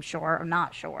 I'm saying I'm sure. I'm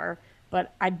not sure,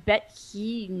 but I bet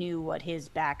he knew what his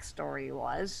backstory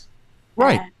was.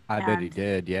 Right. I bet he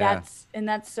did. Yeah.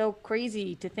 That's so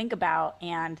crazy to think about,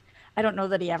 and I don't know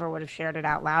that he ever would have shared it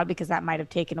out loud because that might have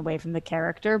taken away from the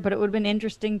character, but it would have been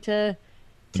interesting to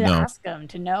ask him,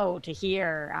 to know, to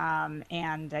hear.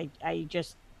 And I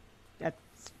just,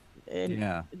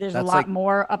 there's a lot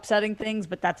more upsetting things,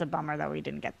 but that's a bummer that we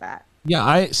didn't get that. Yeah,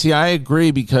 I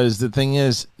agree, because the thing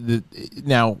is that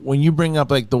now when you bring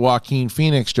up like the Joaquin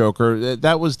Phoenix Joker,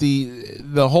 that was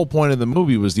the whole point of the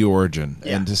movie was the origin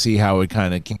and to see how it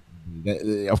kind of came.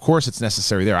 Of course, it's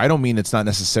necessary there. I don't mean it's not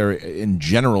necessary in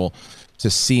general to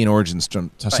see an origin story.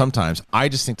 Sometimes I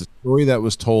just think the story that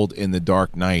was told in The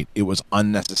Dark Knight, it was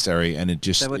unnecessary, and it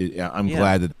just. I'm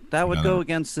glad that would go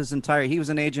against his entire. He was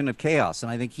an agent of chaos,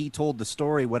 and I think he told the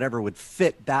story whatever would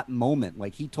fit that moment.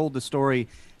 Like he told the story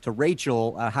to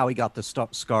Rachel how he got the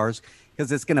scars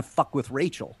because it's going to fuck with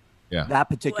Rachel. Yeah. That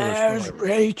particular story.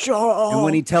 Rachel? And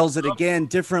when he tells it again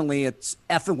differently, it's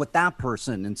effing with that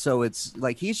person. And so it's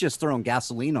like he's just throwing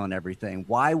gasoline on everything.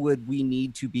 Why would we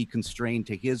need to be constrained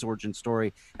to his origin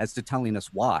story as to telling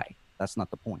us why? That's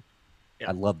not the point. Yeah.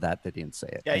 I love that they didn't say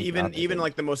it. Yeah, Thank even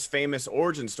like the most famous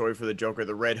origin story for the Joker,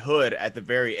 the Red Hood, at the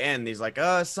very end, he's like,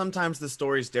 sometimes the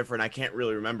story's different. I can't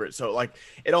really remember it. So like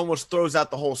it almost throws out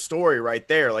the whole story right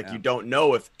there. Like you don't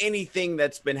know if anything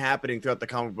that's been happening throughout the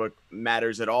comic book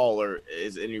matters at all or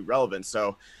is any relevant.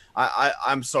 So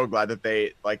I'm so glad that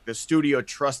they like the studio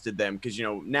trusted them because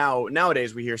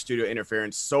nowadays we hear studio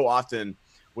interference so often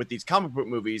with these comic book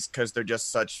movies because they're just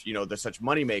such they're such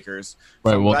money makers.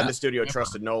 So I'm glad the studio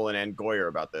trusted Nolan and Goyer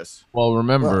about this. Well,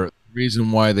 remember the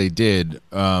reason why they did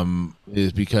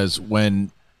is because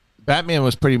when Batman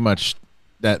was pretty much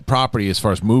that property as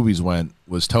far as movies went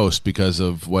was toast because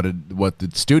of what the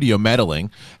studio meddling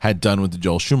had done with the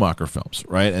Joel Schumacher films,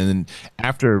 right? And then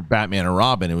after Batman and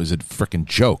Robin, it was a freaking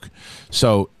joke.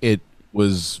 So it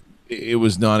was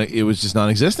just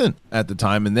non-existent at the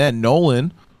time. And then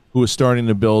Nolan, who was starting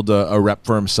to build a rep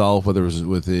for himself, whether it was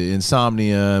with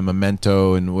Insomnia,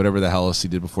 Memento, and whatever the hell else he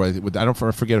did before. I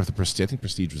forget if the Prestige. I think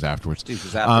Prestige was afterwards. Prestige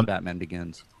was after Batman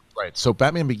Begins. Right. So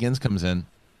Batman Begins comes in,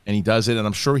 and he does it, and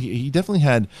I'm sure he definitely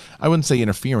had, I wouldn't say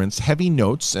interference, heavy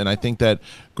notes, and I think that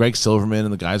Greg Silverman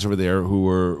and the guys over there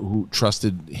who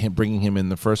trusted him, bringing him in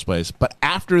the first place. But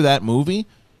after that movie,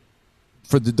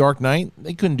 for The Dark Knight,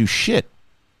 they couldn't do shit.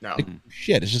 No.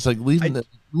 Shit. It's just like leaving the.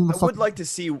 I would like to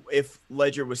see if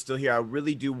Ledger was still here. I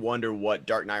really do wonder what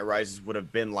Dark Knight Rises would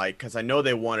have been like because I know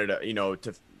they wanted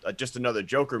just another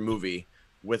Joker movie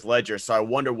with Ledger. So I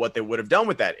wonder what they would have done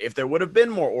with that. If there would have been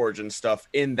more origin stuff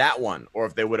in that one, or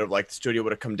if they would have the studio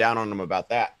would have come down on them about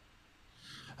that.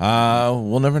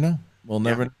 We'll never know. We'll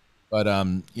never know.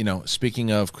 But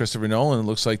speaking of Christopher Nolan, it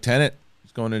looks like Tenet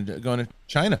is going to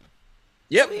China.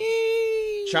 Yep.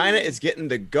 China is getting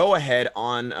the go-ahead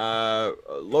on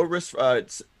low risk.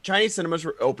 Chinese cinemas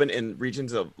were open in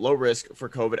regions of low risk for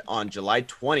COVID on July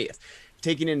 20th,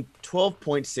 taking in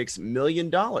 $12.6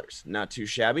 million. Not too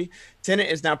shabby. Tenet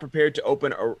is now prepared to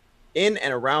open in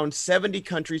and around 70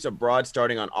 countries abroad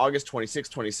starting on August 26th,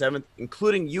 27th,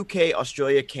 including UK,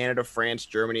 Australia, Canada, France,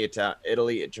 Germany,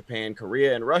 Italy, Japan,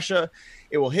 Korea, and Russia.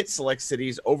 It will hit select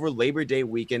cities over Labor Day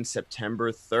weekend,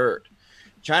 September 3rd.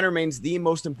 China remains the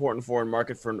most important foreign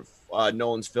market for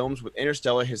Nolan's films, with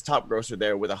Interstellar his top grosser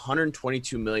there with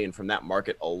 $122 million from that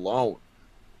market alone.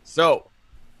 So,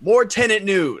 more Tenet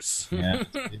news. Yeah,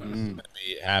 it's going to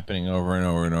be happening over and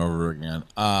over and over again.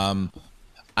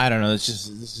 I don't know. This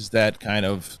is that kind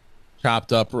of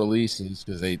chopped up releases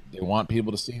because they want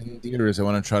people to see it in theaters. They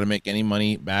want to try to make any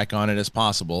money back on it as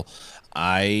possible.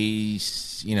 I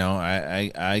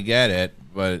get it,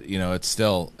 but it's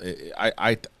still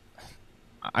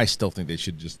I still think they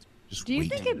should just Do you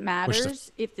wait. think it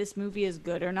matters if this movie is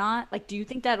good or not? Like, do you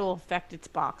think that'll affect its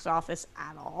box office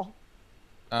at all?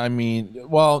 I mean,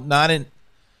 well, not in.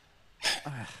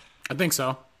 I think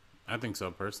so. I think so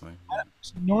personally.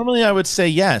 Normally, I would say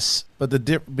yes, but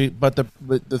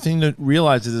the thing to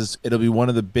realize is it'll be one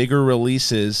of the bigger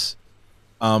releases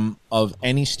of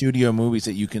any studio movies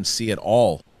that you can see at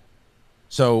all.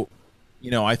 So,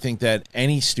 I think that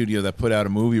any studio that put out a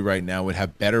movie right now would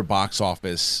have better box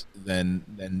office than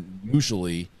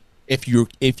usually if you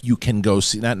can go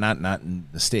see not in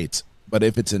the States, but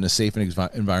if it's in a safe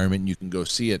environment and you can go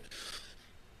see it,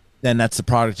 then that's the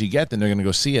product you get. Then they're going to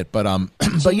go see it. But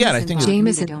but yeah, I think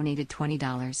Jameson donated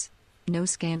 $20. No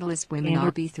scandalous women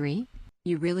RB3.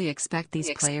 You really expect these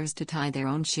players to tie their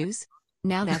own shoes?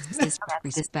 Now that's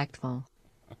disrespectful.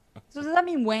 So does that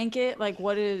mean wank it? Like,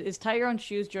 what is tie your own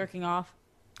shoes jerking off?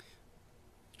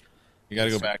 You got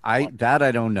to go back. I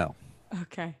don't know.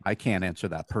 Okay. I can't answer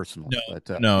that personally. No,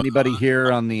 but no. Anybody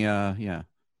here on the yeah?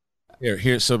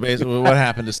 Here. So basically, what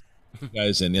happened to you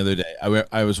guys in the other day?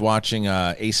 I was watching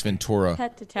Ace Ventura.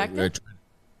 Pet Detective.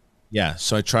 Yeah.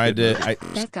 So I tried to.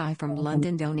 That guy from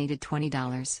London donated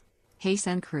 $20. Hey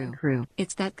SEN crew.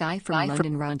 It's that guy from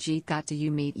London. Ranjit got to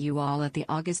meet you all at the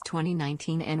August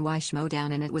 2019 NY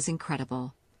Schmodown, and it was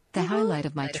incredible. The highlight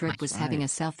of my trip was having a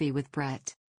selfie with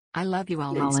Brett. I love you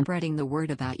all and spreading the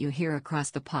word about you here across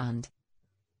the pond.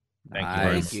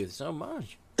 Thank you so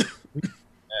much.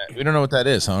 We don't know what that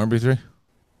is, huh, RB3?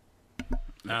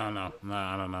 No,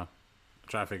 I don't know.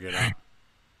 Try to figure it out.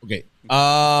 Okay.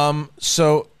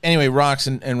 So anyway, Rox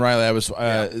and Riley, I was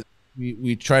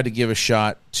we tried to give a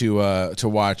shot to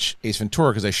watch Ace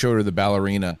Ventura because I showed her the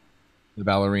ballerina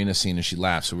scene and she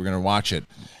laughed. So we're gonna watch it,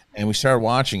 and we started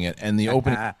watching it. And the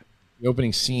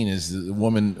opening scene is the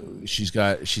woman. She's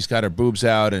got her boobs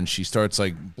out and she starts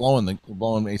like blowing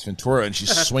Ace Ventura and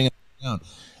she's swinging down.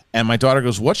 And my daughter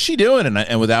goes, "What's she doing?"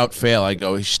 And without fail, I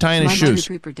go, "She's tying his shoes."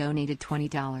 Trooper donated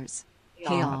 $20.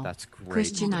 Hey all. That's great.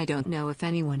 Christian, I don't know if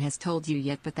anyone has told you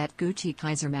yet, but that Gucci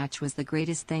Kaiser match was the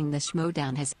greatest thing the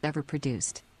Schmodown has ever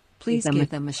produced. Please give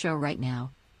them a show right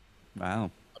now. Wow.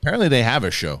 Apparently they have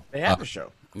a show. They have a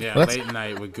show. Yeah, late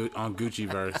night on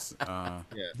Gucciverse. Yeah,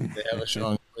 they have a show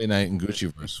on late night in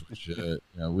Gucciverse, which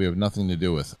we have nothing to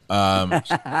do with.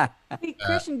 Hey,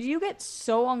 Christian, do you get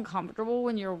so uncomfortable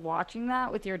when you're watching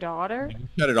that with your daughter?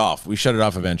 Shut it off. We shut it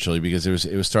off eventually because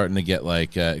it was starting to get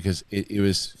like because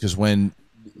because when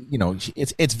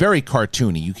it's very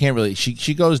cartoony. You can't really.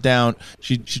 She goes down.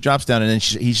 She drops down and then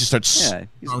he just starts. Yeah,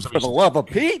 for the love of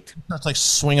Pete. Starts like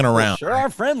swinging around. Sure are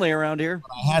friendly around here.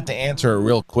 I had to answer it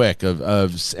real quick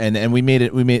and we made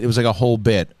it was like a whole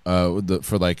bit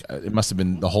for like it must have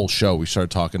been the whole show. We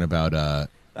started talking about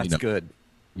that's good.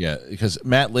 Yeah, because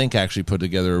Matt Link actually put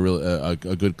together a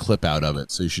good clip out of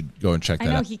it, so you should go and check that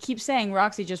out. I know he keeps saying,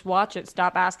 "Roxy, just watch it.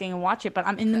 Stop asking and watch it." But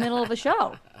I'm in the middle of a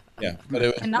show. Yeah, but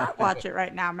it cannot watch it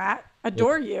right now, Matt.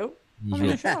 Adore you. I'm in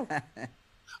the show.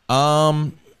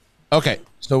 Okay,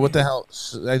 so what the hell?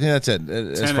 I think that's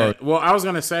it. Well, I was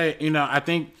gonna say, I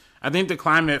think the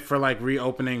climate for like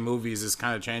reopening movies is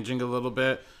kind of changing a little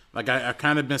bit. Like I've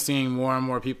kind of been seeing more and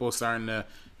more people starting to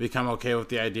become okay with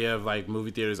the idea of like movie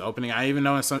theaters opening. I even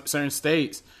know in certain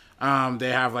states,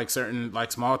 they have like certain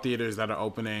like small theaters that are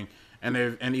opening, and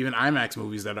even IMAX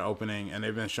movies that are opening, and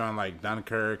they've been showing like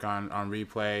Dunkirk on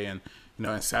replay and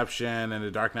Inception and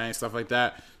The Dark Knight and stuff like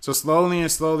that. So slowly,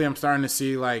 I'm starting to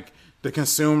see like the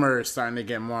consumer starting to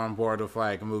get more on board with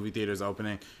like movie theaters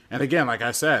opening. And again, like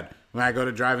I said, when I go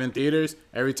to drive-in theaters,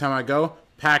 every time I go,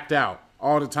 packed out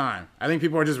all the time. I think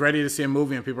people are just ready to see a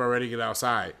movie and people are ready to get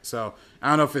outside. So I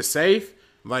don't know if it's safe.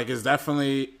 Like it's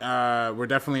definitely, we're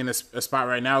definitely in a spot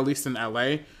right now, at least in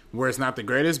LA, where it's not the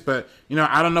greatest. But,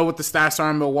 I don't know what the stats are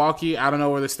in Milwaukee. I don't know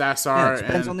where the stats are. Yeah, it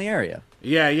depends on the area.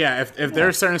 Yeah. If there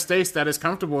are certain states that it's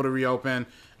comfortable to reopen,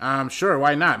 sure,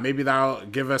 why not? Maybe that'll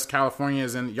give us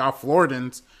Californians and y'all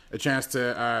Floridans a chance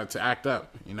to act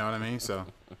up. You know what I mean? So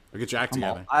we'll get your act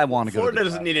together. I want to go. Florida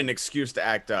doesn't need an excuse to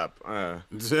act up. But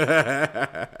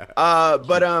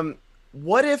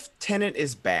what if Tenet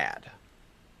is bad?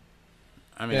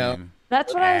 I mean,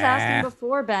 that's what I was asking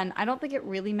before, Ben. I don't think it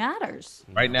really matters.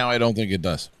 Right now, I don't think it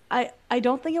does. I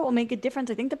don't think it will make a difference.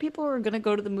 I think the people who are going to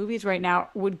go to the movies right now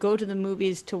would go to the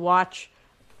movies to watch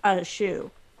a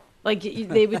shoe. Like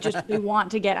they would they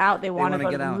want to get out. They want to go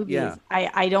to the movies. Yeah.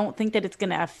 I don't think that it's going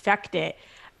to affect it.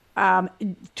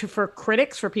 For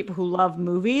critics, for people who love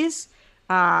movies,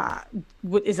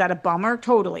 is that a bummer?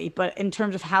 Totally. But in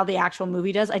terms of how the actual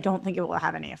movie does, I don't think it will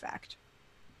have any effect.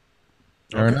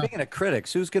 Speaking of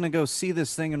critics, who's going to go see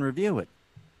this thing and review it?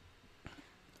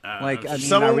 If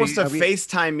someone wants to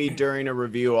FaceTime me during a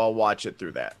review, I'll watch it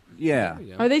through that. Yeah.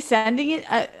 Are they sending it?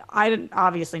 I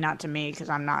obviously not to me because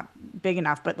I'm not big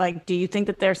enough. But do you think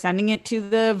that they're sending it to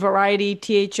the Variety,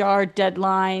 THR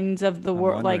deadlines of the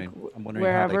world, I'm wondering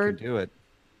wherever? how they can do it.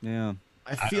 Yeah.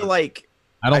 I feel like.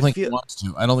 I don't think he wants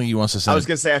to. I don't think he wants to send. I was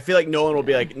gonna say. I feel like Nolan will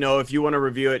be like, no, if you want to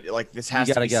review it, like this has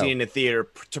to be seen in the theater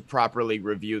to properly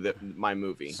review my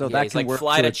movie. So that he's can like work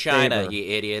fly to its China, favor. you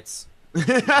idiots.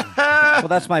 Well,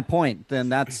 that's my point. Then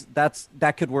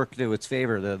that could work to its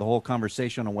favor. The whole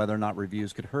conversation on whether or not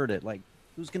reviews could hurt it. Like,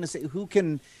 who's going to say? Who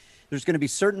can? There's going to be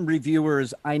certain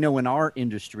reviewers I know in our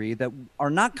industry that are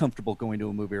not comfortable going to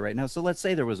a movie right now. So let's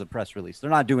say there was a press release.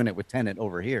 They're not doing it with Tenet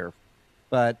over here,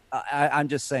 but I'm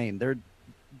just saying the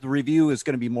review is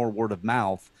going to be more word of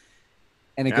mouth,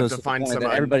 and it goes to the point that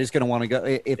everybody's going to want to go.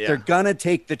 If they're going to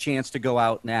take the chance to go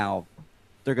out now,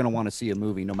 they're going to want to see a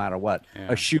movie no matter what,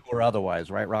 a shoe or otherwise,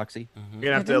 right, Roxy? You're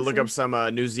going to have to look up some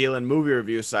New Zealand movie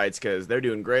review sites because they're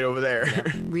doing great over there.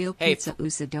 Yeah. Real Pizza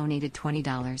USA donated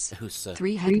 $20.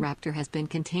 Three-head raptor has been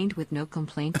contained with no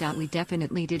complaint. We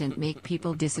definitely didn't make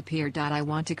people disappear. I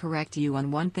want to correct you on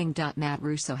one thing. Matt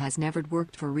Russo has never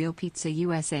worked for Real Pizza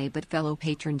USA, but fellow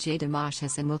patron Jay Dimash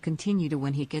has and will continue to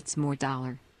when he gets more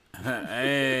dollar.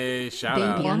 Hey, shout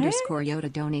out.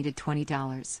 Baby_Yoda donated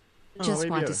 $20. Just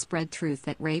want to spread truth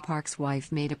that Ray Park's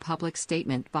wife made a public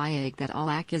statement via Egg that all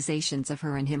accusations of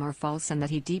her and him are false and that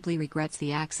he deeply regrets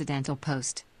the accidental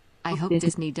post. I hope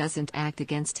Disney doesn't act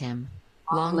against him.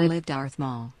 Long live Darth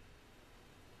Maul.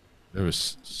 There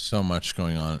was so much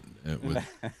going on with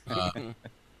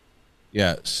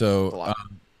Yeah. So,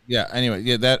 yeah. Anyway,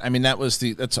 yeah. That was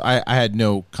that's. I had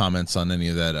no comments on any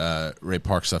of that Ray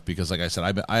Park stuff because, like I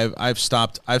said, I've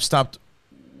stopped.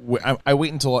 I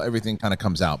wait until everything kind of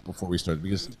comes out before we start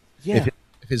because if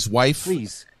his wife,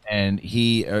 please, and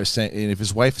he are saying, and if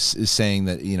his wife is saying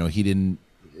that he didn't,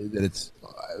 that it's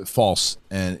false,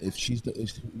 and if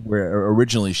where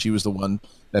originally she was the one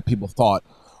that people thought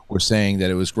were saying that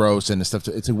it was gross and stuff,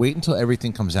 it's a wait until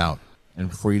everything comes out and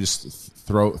before you just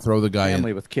throw the guy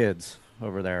family in. With kids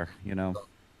over there,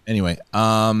 Anyway,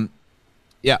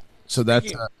 yeah. So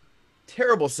that's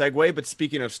terrible segue. But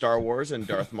speaking of Star Wars and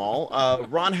Darth Maul,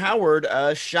 Ron Howard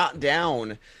shot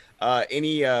down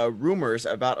any rumors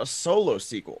about a Solo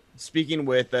sequel. Speaking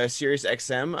with Sirius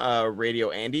XM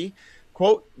Radio Andy,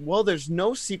 quote, "Well, there's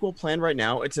no sequel planned right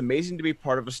now. It's amazing to be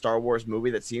part of a Star Wars movie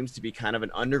that seems to be kind of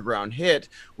an underground hit,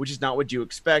 which is not what you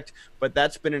expect, but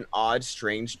that's been an odd,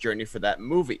 strange journey for that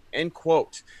movie," end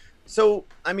quote. So,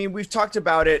 I mean, we've talked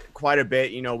about it quite a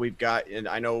bit. We've got, and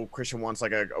I know Christian wants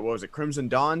like what was it, Crimson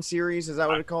Dawn series? Is that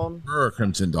what it's called?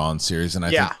 Crimson Dawn series, and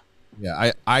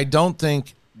I don't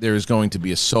think there is going to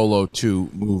be a Solo 2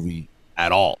 movie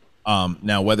at all.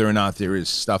 Now, whether or not there is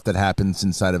stuff that happens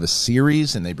inside of a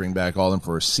series and they bring back all of them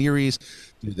for a series,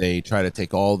 do they try to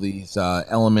take all these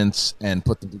elements and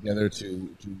put them together to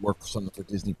work for something for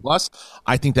Disney Plus?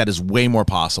 I think that is way more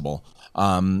possible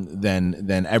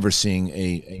than ever seeing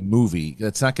a movie.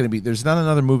 That's not going to be. There's not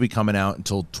another movie coming out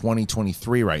until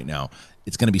 2023 right now.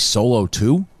 It's going to be Solo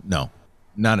 2? No,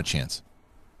 not a chance.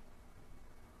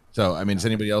 So, I mean, does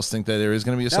anybody else think that there is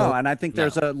going to be a Solo? No, and I think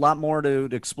there's a lot more to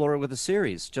explore with the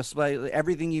series, just by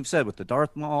everything you've said with the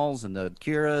Darth Mauls and the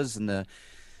Kiras and the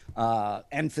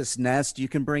Enfys Nest you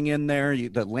can bring in there,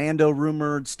 the Lando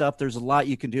rumored stuff. There's a lot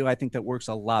you can do. I think that works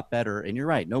a lot better. And you're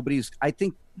right. I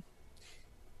think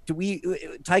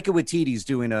Taika Waititi's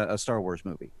doing a Star Wars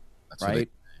movie, right?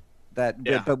 But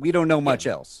we don't know much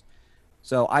else.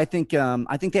 So I think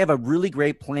they have a really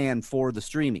great plan for the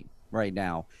streaming right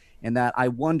now. And that I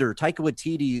wonder, Taika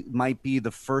Waititi might be the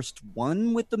first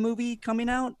one with the movie coming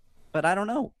out, but I don't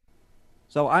know.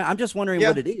 So I'm just wondering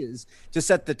what it is to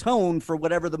set the tone for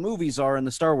whatever the movies are in the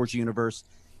Star Wars universe.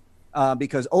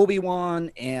 Because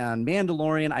Obi-Wan and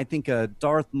Mandalorian, I think a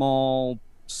Darth Maul,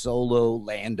 Solo,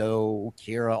 Lando,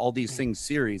 Kira, all these things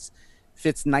series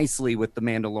fits nicely with the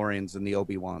Mandalorians and the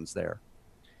Obi-Wans there.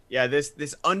 Yeah,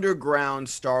 this underground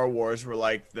Star Wars where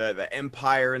like the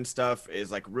Empire and stuff is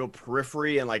like real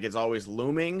periphery and like it's always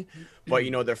looming, but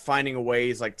they're finding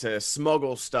ways like to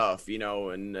smuggle stuff,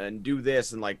 and do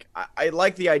this, and like I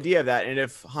like the idea of that. And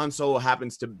if Han Solo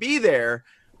happens to be there,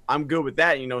 I'm good with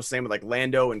that. Same with like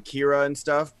Lando and Kira and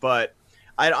stuff. But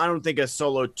I don't think a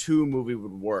Solo 2 movie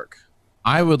would work.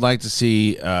 I would like to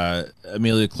see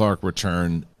Emilia Clarke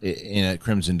return in a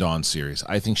Crimson Dawn series.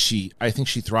 I think she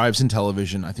thrives in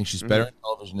television. I think she's better in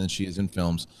television than she is in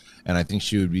films, and I think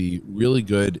she would be really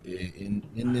good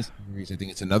in this series. I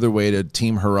think it's another way to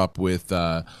team her up with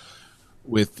Donald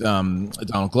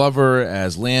Glover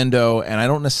as Lando, and I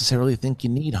don't necessarily think you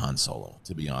need Han Solo,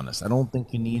 to be honest. I don't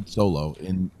think you need Solo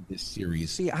in this series.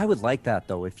 See, I would like that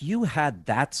though. If you had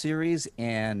that series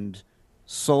and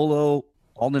Solo,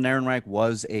 Alden Ehrenreich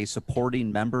was a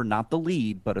supporting member, not the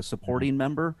lead, but a supporting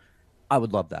member, I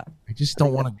would love that. I just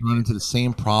don't want to run into the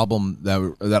same problem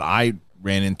that I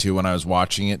ran into when I was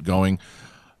watching it, going,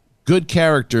 good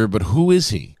character, but who is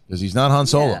he? Because he's not Han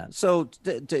Solo. Yeah, so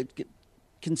to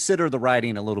consider the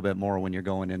writing a little bit more when you're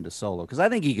going into Solo, because I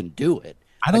think he can do it.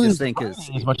 I don't think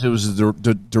as much as it was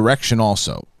the direction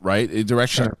also, right?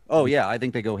 Direction. Sure. Oh, yeah. I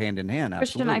think they go hand in hand.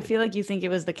 Christian, Absolutely. I feel like you think it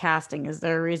was the casting. Is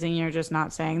there a reason you're just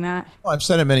not saying that? Well, I've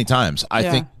said it many times. I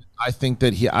think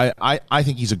that I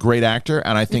think he's a great actor,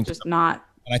 and I think just not.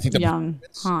 And I think young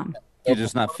Han. You're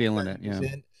just not feeling it. Yeah.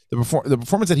 The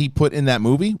performance that he put in that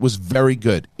movie was very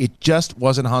good. It just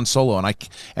wasn't Han Solo,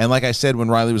 and like I said when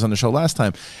Riley was on the show last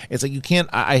time, it's like you can't.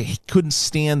 I couldn't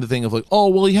stand the thing of like, oh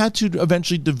well, he had to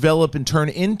eventually develop and turn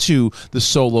into the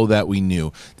Solo that we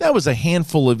knew. That was a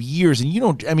handful of years, and you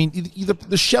don't. I mean,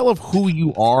 the shell of who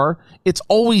you are, it's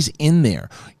always in there.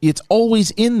 It's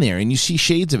always in there, and you see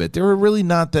shades of it. There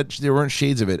weren't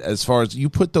shades of it as far as you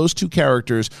put those two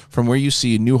characters from where you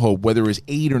see A New Hope, whether it was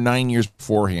 8 or 9 years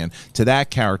beforehand, to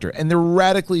that character. And they're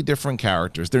radically different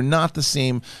characters. They're not the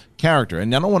same character.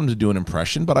 And I don't want him to do an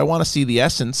impression, but I want to see the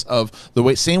essence of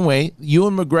same way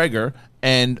Ewan McGregor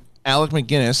and Alec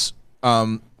McGuinness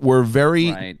were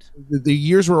very, right. The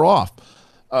years were off.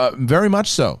 Very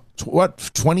much so.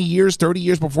 20 years, 30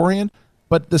 years beforehand?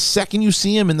 But the second you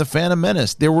see him in The Phantom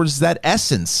Menace, there was that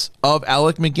essence of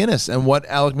Alec McGuinness and what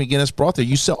Alec McGuinness brought there.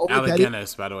 You saw Alec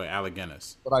Guinness, by the way, Alec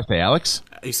Guinness. What did I say, Alex?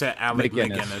 You said Alec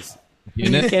McGuinness.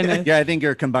 McGinnis. Yeah, I think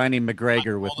you're combining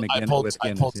McGregor with McGinnis.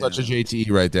 I pulled such a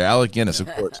JTE right there. Alec Guinness, of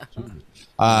course.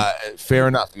 Fair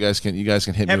enough. You guys can hit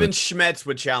me. Kevin with Schmetz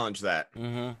would challenge that.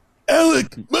 Alec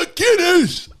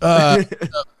McGinnis.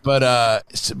 But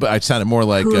I sounded more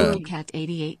like Cat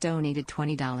 88 donated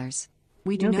 $20.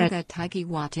 We do Okay. know that Taika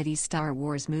Waititi's Star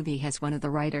Wars movie has one of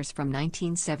the writers from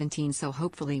 1917, so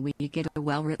hopefully we get a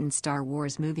well-written Star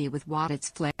Wars movie with Waititi's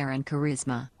flair and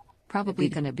charisma. Probably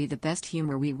gonna be the best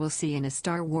humor we will see in a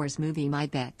Star Wars movie, my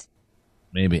bet.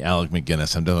 maybe Alec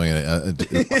McGinnis. I'm definitely gonna.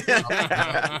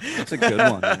 It's a good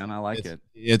one, man. I like it.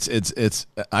 It's.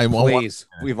 Please,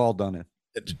 we've all done it.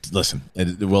 Listen,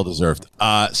 well deserved.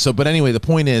 But anyway, the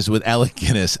point is with Alec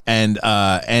Guinness and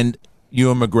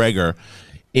Ewan McGregor,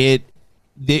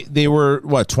 they were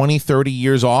what 20, 30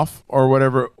 years off or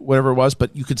whatever it was,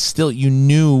 but you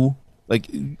knew like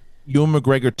Ewan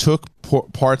McGregor took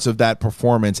parts of that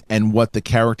performance and what the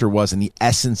character was and the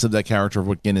essence of that character of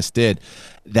what Guinness did,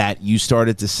 that you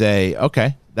started to say,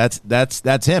 okay, that's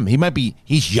him.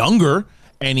 He's younger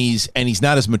and he's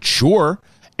not as mature.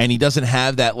 And he doesn't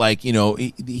have that, like,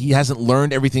 he hasn't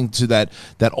learned everything to that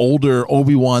older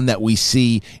Obi-Wan that we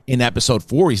see in episode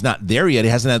 4. He's not there yet. He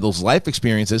hasn't had those life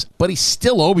experiences, but he's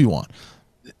still Obi-Wan.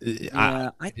 Yeah,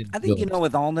 I think,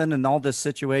 with Alden and all this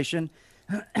situation,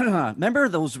 remember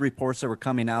those reports that were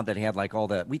coming out that he had like all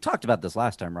that? We talked about this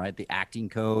last time, right? The acting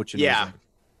coach. And Yeah.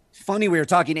 Funny, we were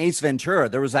talking Ace Ventura.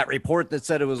 There was that report that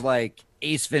said it was like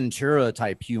Ace Ventura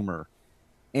type humor.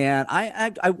 And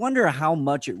I wonder how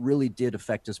much it really did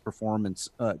affect his performance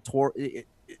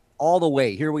all the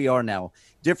way. Here we are now.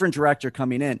 Different director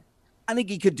coming in. I think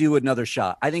he could do another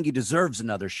shot. I think he deserves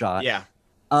another shot. Yeah.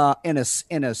 In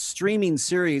a streaming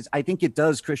series, I think it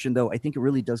does, Christian, though. I think it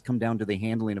really does come down to the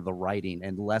handling of the writing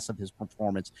and less of his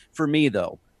performance. For me,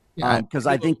 though. Because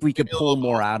I think we could pull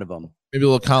more out of him. Maybe a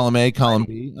little column A, column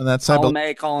B on that side. Column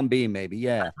A, column B, maybe.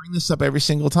 Yeah. I bring this up every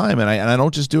single time, and I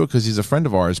don't just do it because he's a friend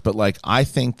of ours, but like I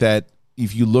think that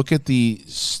if you look at the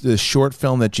short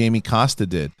film that Jamie Costa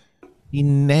did, he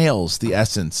nails the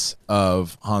essence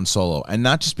of Han Solo, and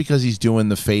not just because he's doing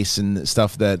the face and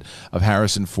stuff of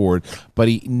Harrison Ford, but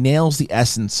he nails the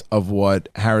essence of what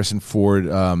Harrison Ford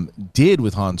did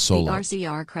with Han Solo. The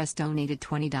RCR Crest donated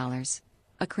 $20.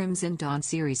 A Crimson Dawn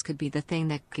series could be the thing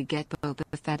that could get Boba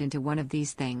Fett into one of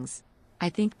these things. I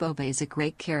think Boba is a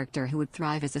great character who would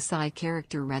thrive as a side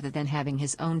character rather than having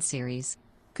his own series.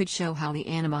 Could show how the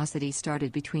animosity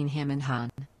started between him and Han.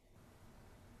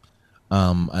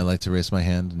 I like to raise my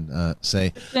hand and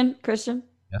say, Christian.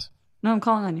 Yes. No, I'm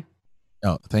calling on you.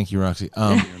 Oh, thank you, Roxy.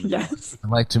 Yes.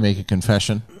 I'd like to make a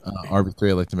confession.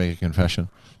 RB3, I'd like to make a confession.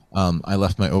 I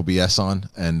left my OBS on,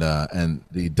 and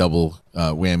the double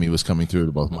whammy was coming through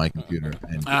to both my computer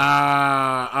and.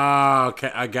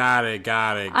 Okay, I got it.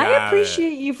 I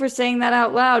appreciate you for saying that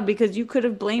out loud because you could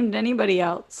have blamed anybody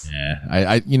else. Yeah,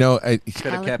 I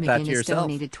could have kept that to yourself.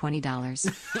 Donated $20.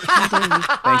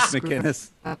 Thanks,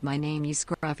 McGinnis. Up my name, you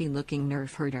scruffy-looking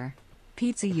nerf herder.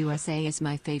 Pizza USA is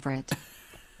my favorite.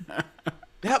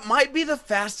 That might be the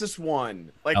fastest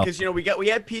one. Like, because, we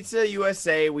had Pizza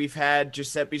USA, we've had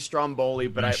Giuseppe Stromboli,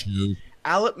 but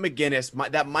Alec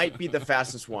McGinnis, that might be the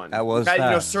fastest one. That was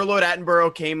Sir Lord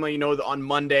Attenborough came, on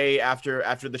Monday after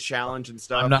the challenge and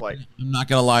stuff. I'm not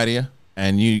gonna lie to you,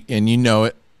 and you know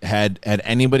it. Had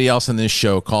anybody else in this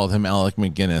show called him Alec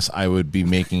McGinnis, I would be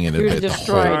making it a bit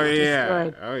destroyed.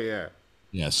 Oh yeah.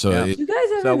 Yeah. So you guys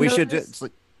ever so we noticed...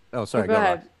 should. Sorry. Go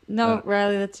ahead. No,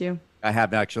 Riley, that's you. I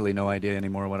have actually no idea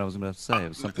anymore what I was about to say. It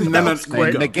was something No,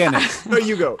 McGinnis. No,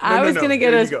 you go. I was going to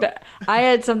get us. I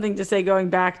had something to say going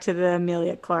back to the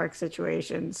Amelia Clark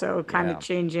situation. So kind of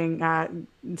changing,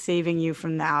 saving you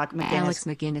from the Alec McGinnis. Alex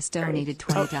McGinnis donated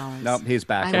 $20. Nope, he's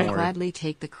back. I will gladly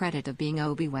take the credit of being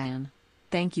Obi-Wan.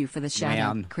 Thank you for the shout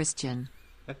out, Christian.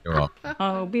 You're welcome.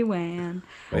 Obi-Wan.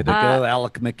 Way to go,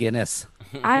 Alec McGinnis.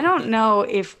 I don't know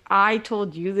if I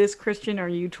told you this, Christian, or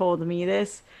you told me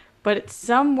this. But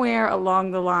somewhere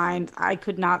along the lines, I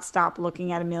could not stop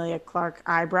looking at Amelia Clark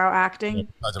eyebrow acting. We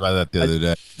talked about that the other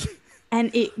day.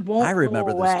 And it won't I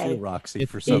remember go this away. too, Roxy,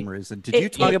 for some reason. Did you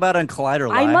talk about it on Collider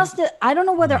Live? I must have. I don't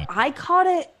know whether I caught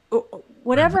it.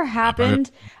 Whatever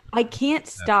happened, I can't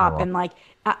stop. And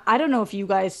I don't know if you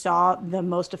guys saw the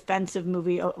most offensive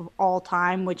movie of all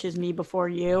time, which is Me Before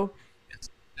You.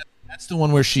 That's the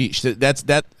one where she's not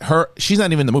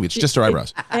even in the movie. It's just her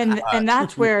eyebrows. And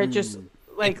that's where it just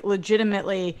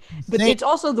legitimately, but it's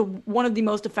also one of the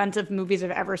most offensive movies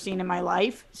I've ever seen in my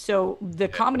life. So the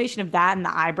combination of that and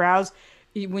the eyebrows,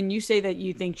 when you say that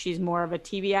you think she's more of a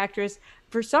TV actress,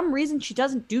 for some reason she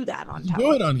doesn't do that on television.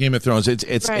 Do it on Game of Thrones.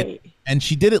 It's right. And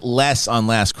she did it less on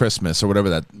Last Christmas or whatever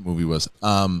that movie was.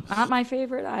 Not my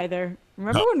favorite either.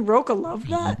 Remember when Roka loved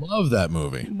that? I love that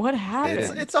movie. What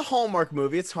happened? It's a Hallmark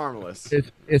movie. It's harmless.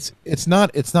 It's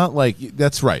not like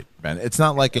that's right, man. It's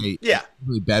not like a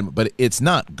really bad, but it's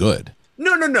not good.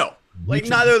 No. Like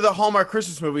neither of the Hallmark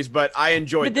Christmas movies, but I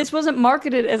enjoyed. But this wasn't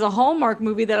marketed as a Hallmark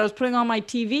movie that I was putting on my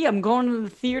TV. I'm going to the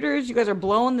theaters. You guys are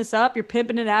blowing this up. You're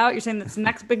pimping it out. You're saying that's the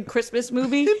next big Christmas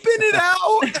movie. Pimping it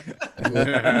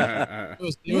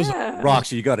out.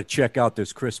 Roxy, you got to check out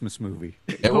this Christmas movie.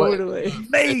 Totally.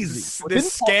 Amazing.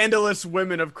 This scandalous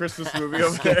women of Christmas movie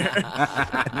over there.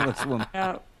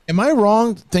 Yeah. Am I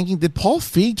wrong thinking, did Paul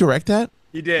Feig direct that?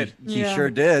 He did. He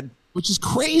sure did. Which is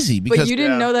crazy because But you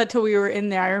didn't know that till we were in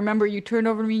there. I remember you turned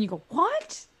over to me and you go,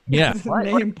 "What?" Yeah. His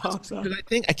name pops up.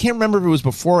 I can't remember if it was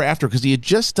before or after because he had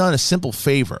just done A Simple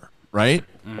Favor, right?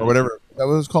 Or whatever. That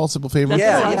was called Simple Favor.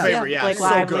 Yeah. Favor, yeah. Like So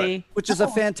Lively. good. Which is a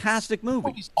fantastic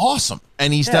movie. He's awesome,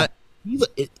 and he's not.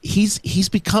 He's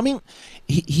becoming.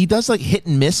 He does like hit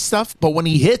and miss stuff, but when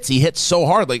he hits so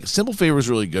hard. Like Simple Favor is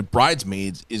really good.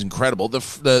 Bridesmaids is incredible.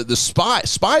 The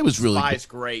Spy was really Spy's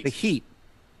good. great. The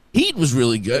Heat was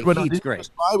really good. Heat's great.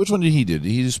 Spy? Which one did he do? Did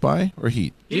he do Spy or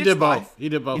Heat? He did both. He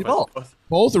did both.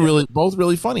 Both are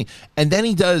really funny. And then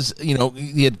he does. He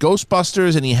had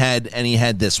Ghostbusters, and he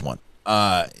had this one.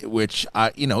 Which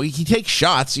he takes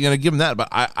shots. You're gonna give him that,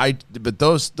 but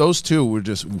those two were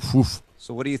just. Oof.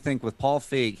 So what do you think with Paul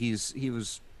Feig? He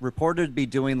was reported to be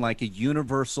doing like a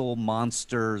Universal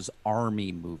Monsters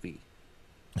Army movie.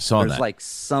 I saw There's that. like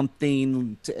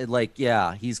something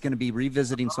he's going to be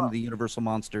revisiting some of the Universal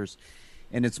monsters,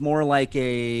 and it's more like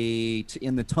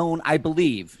in the tone, I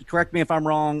believe. Correct me if I'm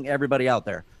wrong, everybody out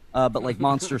there, but like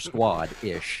Monster Squad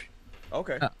ish.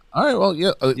 Okay. All right. Well,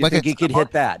 yeah. Do you think he could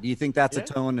hit that? Do you think that's a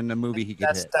tone in the movie he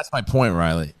could hit? That's my point,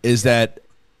 Riley. Is that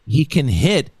he can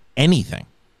hit anything.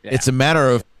 Yeah. It's a matter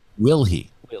of will he?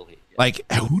 Yeah.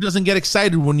 Like who doesn't get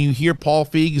excited when you hear Paul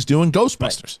Feig is doing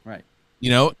Ghostbusters? Right.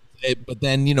 But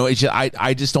then it's just,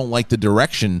 I just don't like the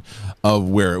direction of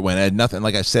where it went. It had nothing,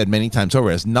 like I said many times over,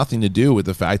 it has nothing to do with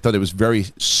the fact. I thought it was very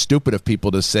stupid of people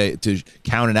to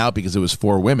count it out because it was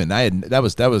 4 women. That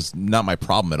was not my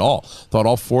problem at all. Thought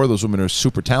all 4 of those women are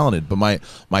super talented. But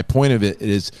my point of it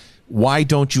is, why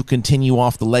don't you continue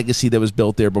off the legacy that was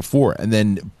built there before? And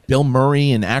then Bill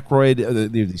Murray and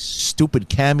Aykroyd, these stupid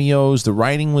cameos. The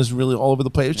writing was really all over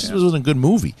the place. It just wasn't a good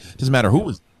movie. Doesn't matter who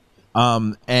was.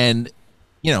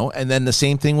 And then the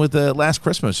same thing with Last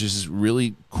Christmas, which is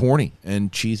really corny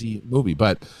and cheesy movie.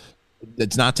 But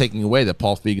it's not taking away that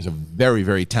Paul Feig is a very,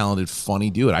 very talented, funny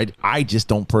dude. I just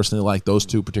don't personally like those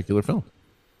 2 particular films.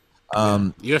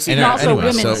 And also,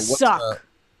 women suck.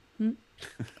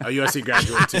 USC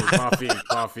graduate too.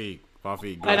 Coffee.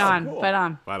 Right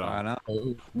on.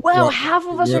 Well, half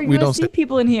of us are USC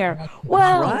people in here.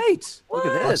 Well, right. Look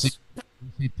at this.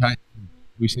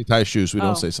 We say tie shoes. We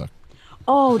don't say suck.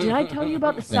 Oh, did I tell you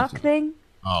about the suck thing?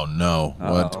 Oh no!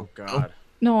 What? Oh God!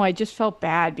 No, I just felt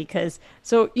bad because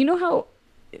you know how.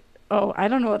 Oh, I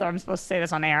don't know whether I'm supposed to say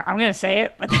this on air. I'm gonna say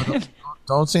it, but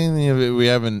don't say anything if we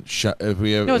haven't. If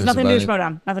we have. No, it's nothing to do with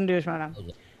Schmodown. Nothing to do with Schmodown.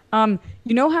 Okay.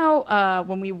 You know how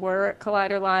when we were at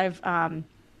Collider Live,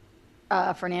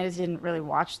 Fernandez didn't really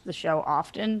watch the show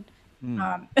often.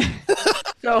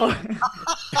 So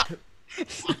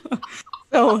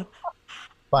the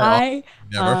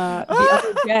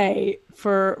other day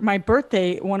for my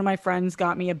birthday, one of my friends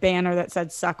got me a banner that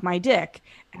said "Suck my dick,"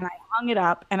 and I hung it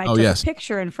up and I took a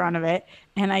picture in front of it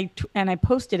and I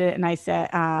posted it and I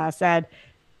said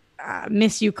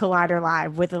 "Miss you, Collider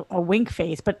Live" with a wink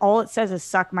face, but all it says is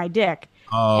 "Suck my dick."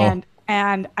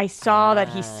 And I saw that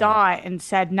he saw it and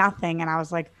said nothing, and I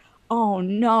was like, oh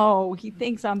no, he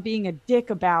thinks I'm being a dick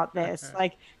about this.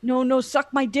 Like, no,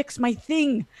 suck my dick's my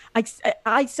thing. I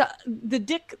suck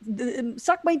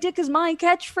my dick is my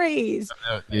catchphrase.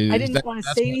 I didn't want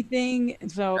to say anything,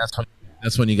 and so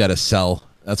that's when you got to sell.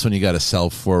 That's when you got to sell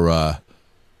for.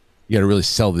 You got to really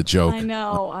sell the joke. I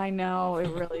know, it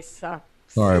really sucks.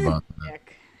 Sorry about that.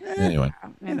 Anyway.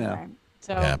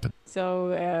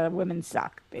 So women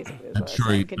suck, basically. I'm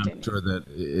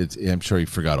sure he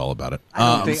forgot all about it.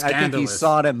 I think he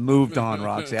saw it and moved on,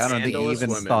 Roxy. I don't think he even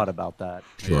thought about that.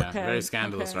 Sure. Yeah, very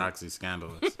scandalous, Roxy.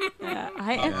 Scandalous.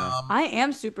 I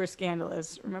am super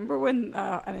scandalous. Remember when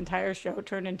an entire show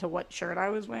turned into what shirt I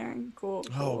was wearing? Cool.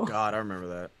 Oh God, I remember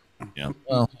that. Yeah.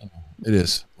 Well, it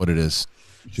is what it is.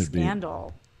 It should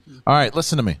Scandal. be. All right,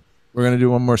 listen to me. We're going to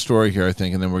do one more story here, I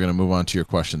think, and then we're going to move on to your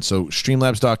question. So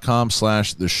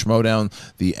streamlabs.com/the Schmodown.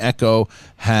 The echo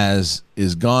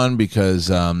is gone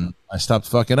because I stopped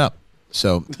fucking up.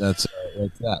 So that's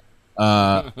that.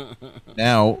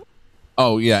 Now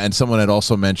Oh yeah, and someone had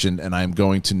also mentioned, and I'm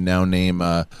going to now name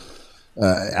Alec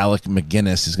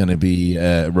McGinnis is going to be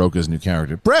Roka's new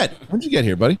character. Brett, when'd you get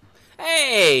here, buddy?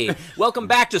 Hey, welcome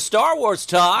back to Star Wars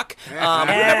Talk.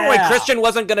 Remember when Christian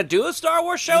wasn't going to do a Star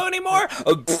Wars show anymore?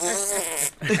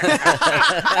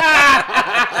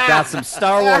 Got some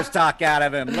Star Wars talk out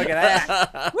of him. Look at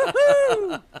that.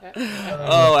 Woohoo!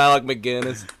 Oh, Alec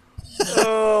McGinnis.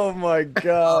 Oh my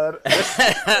god,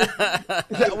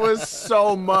 that was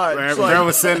so much. Brett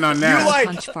was sitting on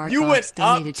that. You went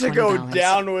up to go $20.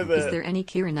 down with it. Is there any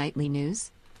Keira Knightley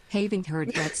news? Haven't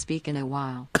heard Brett speak in a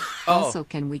while. Oh. Also,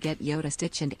 can we get Yoda,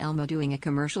 Stitch, and Elmo doing a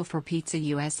commercial for Pizza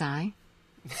USI?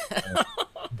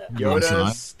 Yoda,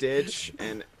 Stitch,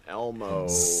 and Elmo.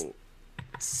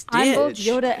 I'm both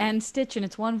Yoda and Stitch, and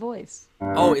it's one voice.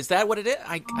 Oh, is that what it is?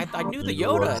 I knew the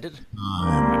Yoda. I didn't.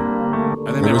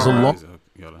 There was a long ago.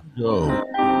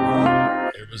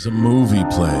 There was a movie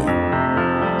play,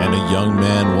 and a young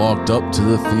man walked up to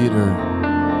the theater.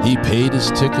 He paid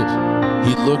his ticket.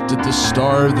 He looked at the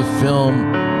star of the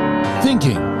film,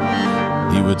 thinking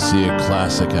he would see a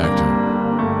classic actor,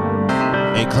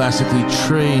 a classically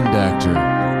trained actor.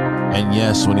 And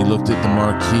yes, when he looked at the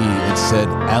marquee, it said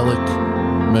Alec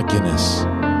McGinnis.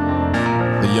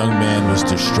 The young man was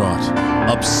distraught,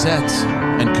 upset,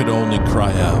 and could only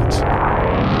cry out,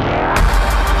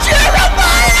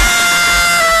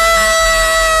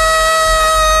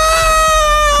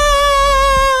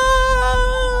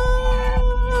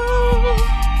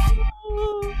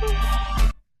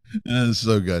 That's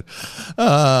so good.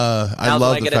 I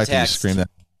love the fact that you screamed that.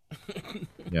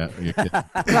 Yeah, you're kidding.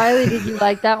 Riley, did you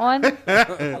like that one?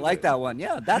 I like that one.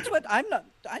 Yeah, that's what I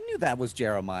knew that was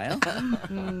Jeremiah.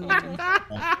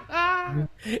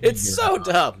 It's so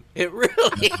dumb. It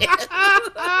really is.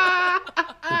 The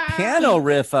piano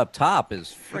riff up top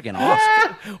is friggin'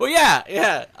 awesome. Well,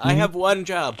 yeah. I have one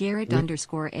job.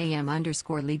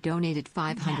 Garrett_AM_Lee donated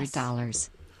 $500.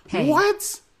 Hey.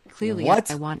 What? Clearly, What?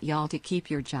 I want y'all to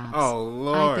keep your jobs. Oh,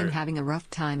 Lord. I've been having a rough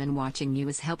time, and watching you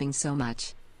is helping so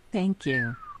much. Thank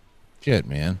you. Shit,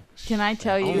 man. Can I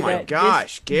tell you Oh my that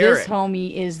gosh, this Garrett.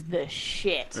 homie is the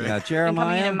shit. Yeah, And coming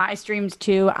Jeremiah. into my streams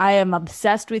too, I am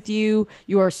obsessed with you.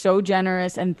 You are so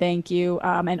generous, and thank you.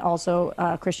 And also,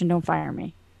 Christian, don't fire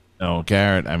me. No,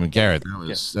 Garrett. Garrett,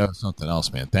 that was something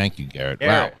else, man. Thank you, Garrett.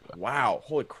 Garrett, wow,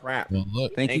 holy crap. Well,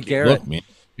 look, Thank you, Thank you. Garrett. look, man.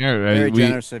 Garrett, Very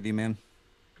generous of you, man.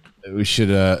 we should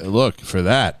look for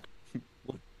that.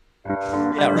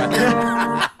 Yeah,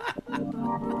 right.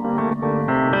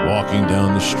 Walking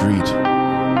down the street,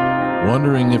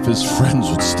 wondering if his friends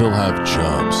would still have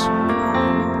jobs.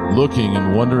 Looking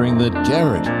and wondering that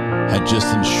Garrett had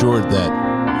just ensured that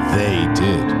they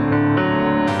did.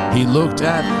 He looked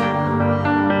at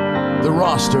the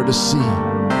roster to see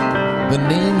the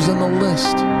names on the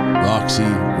list. Roxy,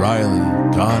 Riley,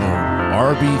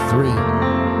 Goddard,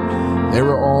 RB3. They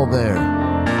were all there.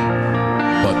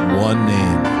 But one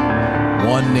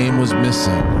name was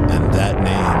missing, and that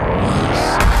name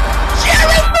was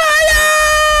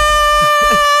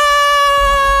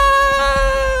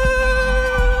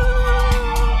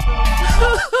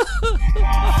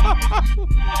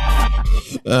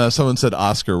someone said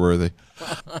Oscar worthy.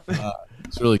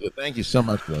 It's really good. Thank you so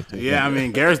much for that. Yeah,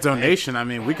 Garrett's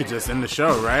donation. we could just end the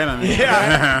show, right?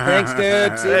 Yeah. Thanks,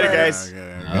 dude. See you later, guys.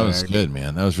 That was good,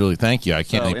 man. That was really. Thank you. I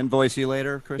can't So, invoice you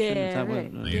later, Christian. Is that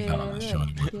what? You're not on the show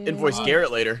anymore. Invoice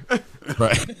Garrett later.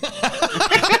 Right.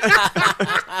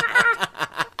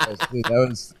 That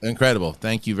was incredible.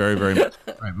 Thank you very, very much.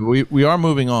 Right, but we are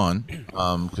moving on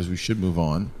because we should move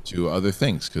on to other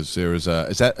things because there is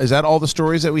is that all the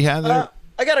stories that we had there?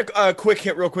 I got a quick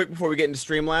hit real quick before we get into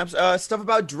Streamlabs. Stuff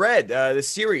about Dread, the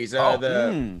series.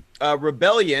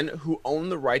 Rebellion, who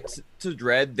owned the rights to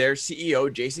Dread, their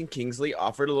CEO, Jason Kingsley,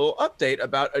 offered a little update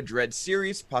about a Dread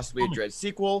series, possibly a Dread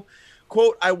sequel.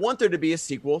 Quote, I want there to be a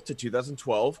sequel to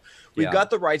 2012. We've got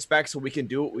the rights back so we can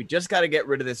do it. We just got to get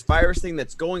rid of this virus thing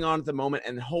that's going on at the moment,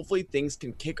 and hopefully things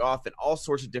can kick off in all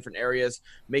sorts of different areas,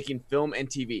 making film and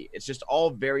TV. It's just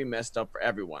all very messed up for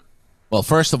everyone. Well,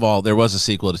 first of all, there was a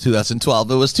sequel to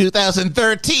 2012. It was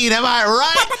 2013. Am I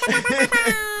right?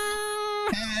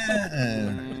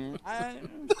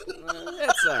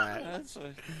 That's all right.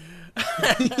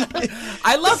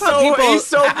 I love how he's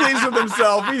so pleased with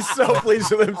himself. He's so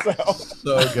pleased with himself.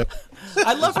 So good.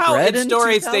 I love how Dread in in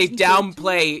stories they 2013?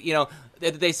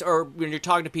 downplay, or when you're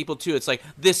talking to people too, it's like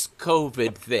this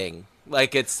COVID thing.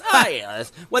 Like it's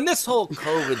when this whole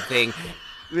COVID thing.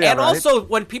 Yeah, and right. also,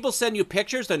 when people send you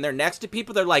pictures and they're next to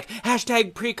people, they're like,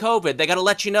 hashtag pre-COVID. They got to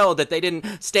let you know that they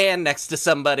didn't stand next to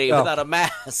somebody without a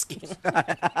mask.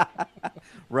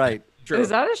 Right. True. Is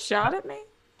that a shot at me?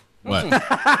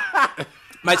 What?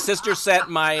 My sister sent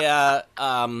my.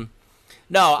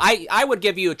 No, I would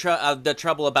give you the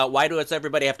trouble about why does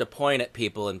everybody have to point at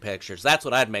people in pictures? That's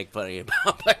what I'd make fun of you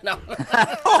about. But no.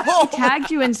 I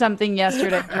tagged you in something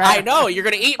yesterday. Right? I know you're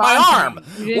gonna eat my arm.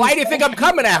 Why do you think I'm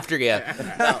coming after you?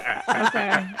 No.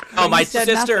 Okay. Oh, my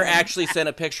sister actually sent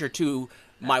a picture to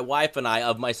my wife and I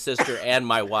of my sister and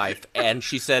my wife, and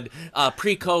she said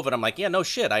pre-COVID. I'm like, yeah, no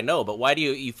shit, I know, but why do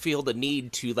you feel the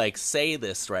need to like say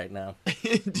this right now?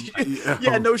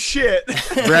 Yeah, no shit.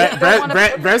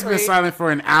 Brett's been silent for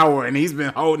an hour, and he's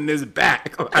been holding his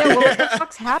back. Yeah, well, what the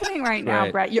fuck's happening right now,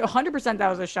 Right. Brett? You 100% that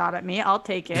was a shot at me. I'll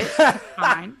take it.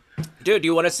 Fine. Dude, do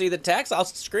you want to see the text? I'll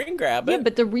screen grab it. Yeah,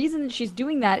 but the reason that she's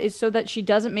doing that is so that she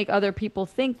doesn't make other people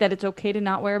think that it's okay to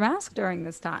not wear a mask during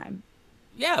this time.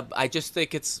 Yeah, I just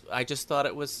thought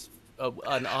it was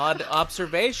an odd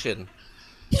observation.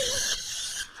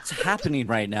 What's happening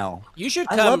right now? You should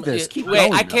I come. love this. Keep wait,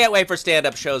 going, I though. can't wait for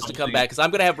stand-up shows to come back because I'm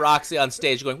going to have Roxy on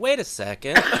stage going, wait a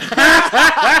second.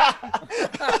 I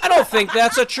don't think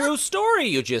that's a true story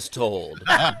you just told.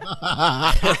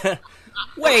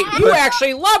 Wait, you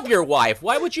actually love your wife.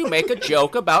 Why would you make a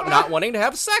joke about not wanting to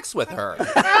have sex with her?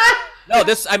 No,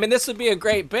 this would be a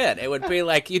great bit. It would be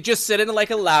like you just sit in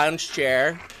like a lounge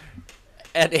chair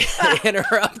and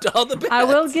interrupt all the bits. I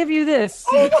will give you this.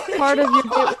 Part of your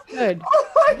bit was good. Oh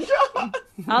my God.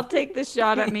 I'll take the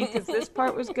shot at me because this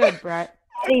part was good, Brett.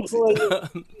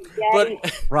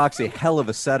 But Roxy, hell of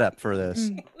a setup for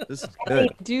this. This is good.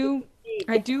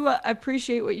 I do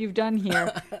appreciate what you've done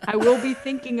here. I will be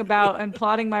thinking about and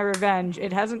plotting my revenge.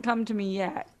 It hasn't come to me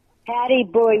yet. Daddy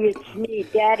boy, it's me.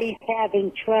 Daddy's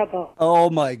having trouble.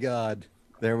 Oh my God.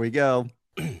 There we go.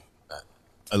 I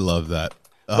love that.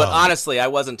 But honestly, I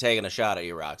wasn't taking a shot at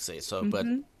you, Roxy. So, but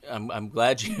I'm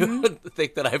glad you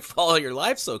think that I follow your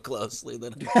life so closely.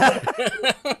 That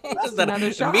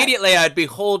immediately I'd be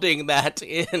holding that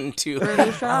into.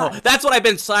 Oh, that's what I've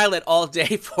been silent all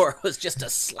day for. Was just to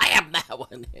slam that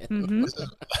one in.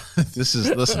 This is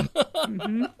listen.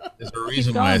 There's a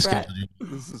reason why I scheduled you.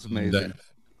 This is amazing.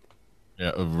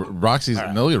 Yeah, Roxy's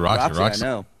Roxy. I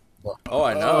know. Oh,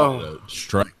 I know.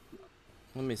 Strike.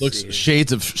 Let me Looks see.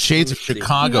 shades of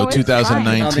Chicago, it's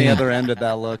 2019. On the other end of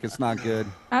that look, it's not good.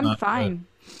 I'm fine.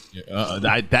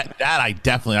 I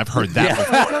definitely I've heard that. It's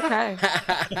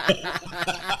okay.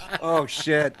 Oh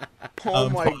shit. Oh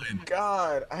my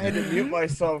God. I had to mute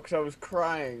myself because I was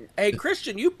crying. Hey,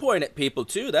 Christian, you point at people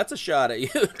too. That's a shot at you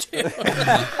too.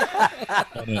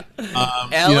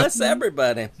 Ellis,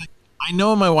 everybody. I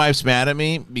know my wife's mad at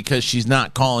me because she's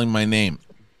not calling my name.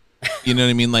 You know what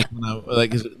I mean? Like,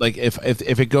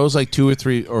 if it goes like 2 or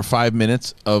 3 or 5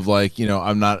 minutes of like,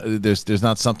 I'm not there's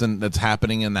not something that's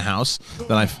happening in the house,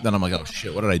 then I'm like, oh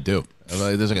shit, what did I do?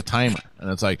 There's like a timer,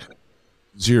 and it's like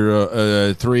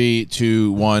 0, 3,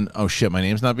 2, 1. Oh shit, my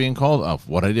name's not being called. Oh,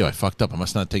 what did I do? I fucked up. I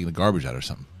must not have taken the garbage out or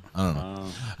something. I don't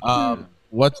know.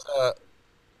 What's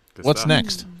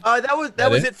next? That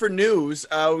was it for news.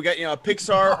 We got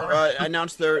Pixar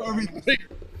announced their. Everything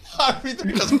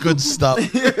is good stuff.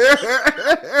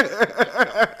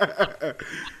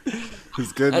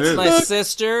 It's good That's news. my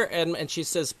sister, and she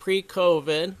says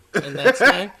pre-COVID, and that's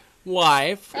my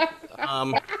wife.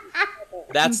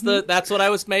 That's what I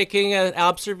was making an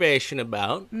observation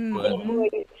about. Boy,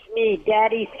 it's me.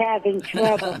 Daddy's having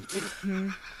trouble.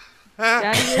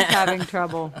 Daddy is having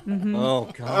trouble. Oh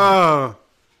God.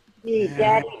 Me,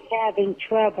 Daddy's having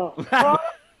trouble. Oh,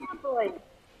 boy.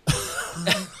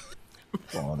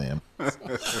 Oh, man.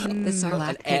 The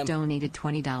Sarlacc Kid donated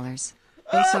 $20.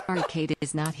 I'm sorry Kate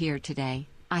is not here today.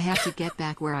 I have to get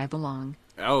back where I belong.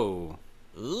 Oh.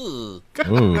 Ooh.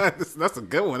 That's a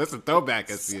good one. That's a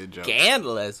throwback. I see a joke.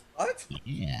 Scandalous. What?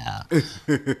 Yeah.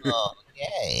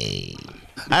 Okay.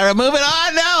 All right, moving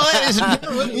on now, ladies and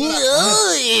gentlemen.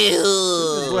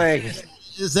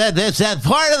 Is that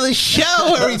part of the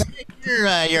show where we take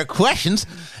your questions,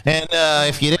 and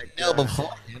if you didn't know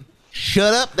before,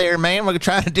 shut up there, man. We're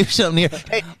trying to do something here.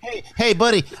 Hey,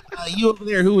 buddy, you over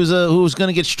there who was going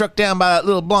to get struck down by that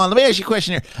little blonde. Let me ask you a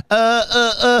question here.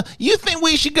 You think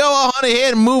we should go on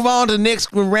ahead and move on to the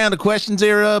next round of questions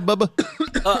here, Bubba?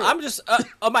 I'm just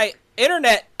on my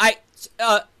internet.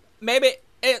 Maybe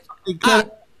it.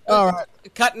 All right,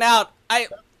 cutting out.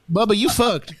 Bubba, you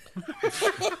fucked.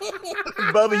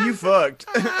 Bubba, you fucked.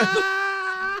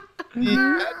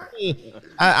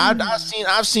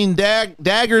 I've seen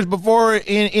daggers before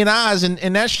in eyes,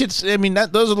 and that shit's. I mean,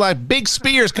 those are like big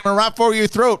spears coming right for your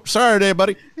throat. Sorry, there,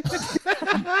 buddy.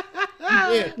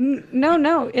 Yeah.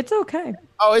 No, it's okay.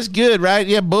 Oh, it's good, right?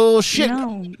 Yeah, bullshit.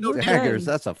 No, Daggers,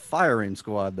 that's a firing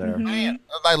squad there. Man,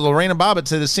 like Lorena Bobbitt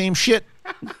said the same shit.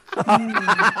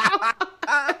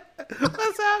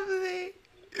 What's happening?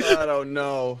 I don't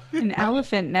know. An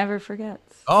elephant never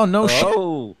forgets. Oh no shit.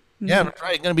 Oh. Yeah, that's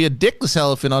right. Going to be a dickless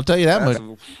elephant. I'll tell you that much.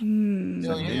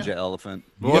 Ninja elephant.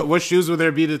 What shoes would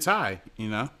there be to tie? You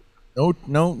know. No.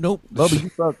 Bubba, you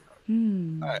fuck.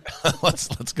 All right,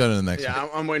 let's go to the next one. Yeah,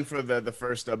 I'm waiting for the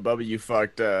first Bubba You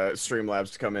Fucked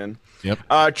Streamlabs to come in.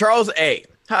 Yep. Charles A.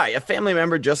 Hi, a family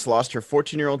member just lost her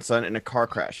 14-year-old son in a car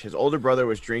crash. His older brother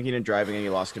was drinking and driving and he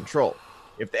lost control.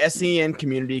 If the SEN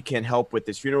community can help with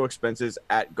his funeral expenses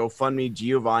at GoFundMe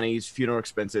Giovanni's Funeral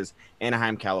Expenses,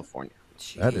 Anaheim, California.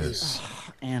 That is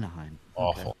Anaheim.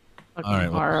 Awful.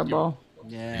 Fucking horrible.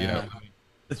 Yeah.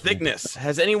 The Thickness.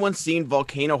 Has anyone seen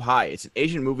Volcano High? It's an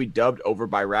Asian movie dubbed over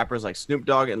by rappers like Snoop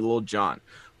Dogg and Lil Jon.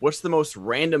 What's the most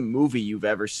random movie you've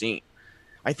ever seen?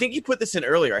 I think you put this in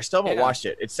earlier. I still haven't watched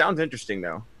it. It sounds interesting,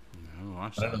 though. I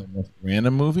don't know, the most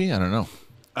random movie? I don't know.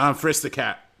 Frisk the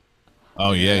Cat.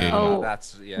 Oh, yeah. Oh,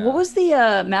 what was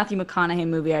the Matthew McConaughey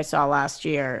movie I saw last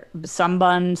year? Bum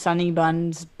in the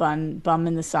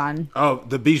Sun. Oh,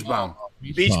 The Beach Bum.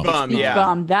 Beach Bum, yeah.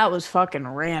 Bum. That was fucking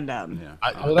random. Yeah.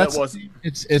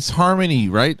 It's Harmony,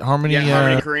 right? Harmony.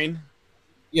 Harmony Korine.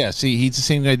 Yeah. See, he's the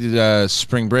same guy who did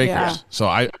Spring Breakers. Yeah. So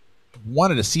I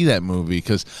wanted to see that movie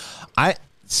because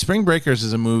Spring Breakers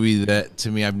is a movie that, to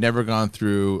me, I've never gone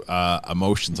through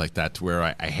emotions like that to where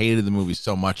I hated the movie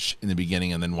so much in the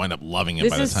beginning and then wind up loving it.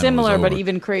 This by the is time similar, it was but over.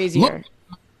 even crazier.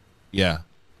 Yeah.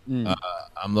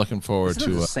 I'm looking forward Isn't it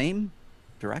to the same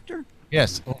director?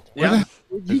 Yes. Yeah.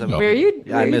 Where are you?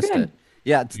 Yeah, I missed it.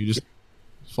 Yeah, You just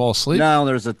fall asleep? no,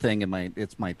 there's a thing in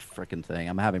it's my freaking thing.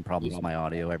 I'm having problems with my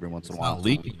audio every once in a while. Not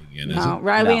leaking again, is No, it?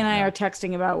 Riley No, and I no. are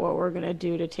texting about what we're gonna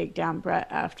do to take down Brett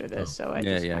after this. So I Yeah,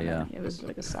 just yeah, wanna- yeah. It was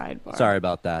like a sidebar. Sorry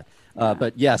about that.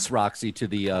 But yes, Roxy, to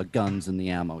the guns and the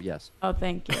ammo. Yes. Oh,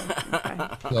 thank you. Okay.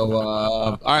 So,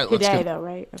 all right, let's Today, get though,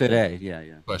 right? Okay. Today, yeah.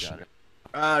 question.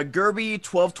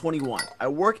 Gerby1221. I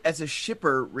work as a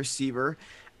shipper receiver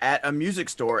at a music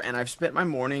store, and I've spent my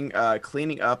morning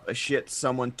cleaning up a shit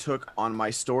someone took on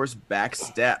my store's back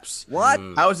steps. What?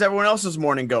 How is everyone else's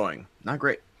morning going? Not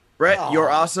great. Brett, you're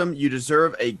awesome. You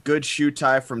deserve a good shoe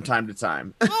tie from time to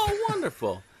time. Oh,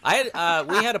 wonderful.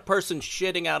 We had a person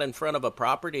shitting out in front of a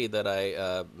property that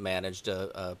I managed,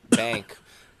 a bank,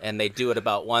 and they do it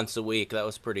about once a week. That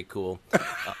was pretty cool.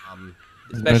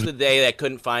 Especially the day I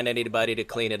couldn't find anybody to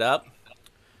clean it up.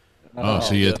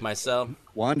 So you do it myself.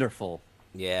 Wonderful.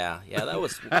 Yeah, that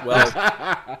was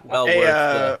well Hey,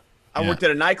 worth. I worked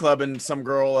at a nightclub, and some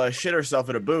girl shit herself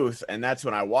at a booth, and that's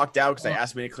when I walked out because they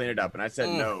asked me to clean it up, and I said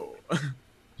no. Did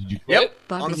you Yep,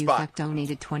 Bubba on the You spot. Fuck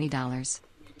donated $20.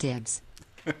 Dibs.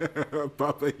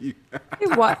 Bubba, you. Hey,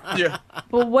 what? Yeah.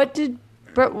 Well, what did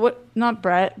Brett? What? Not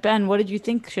Brett. Ben. What did you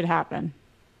think should happen?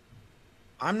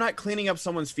 I'm not cleaning up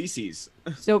someone's feces.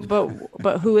 So,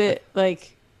 but who it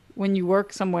like? When you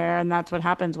work somewhere and that's what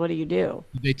happens, what do you do?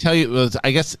 Did they tell you?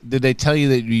 I guess did they tell you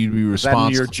that you'd be Is that in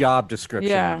responsible? your job description?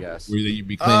 Yeah. I guess. Or that you'd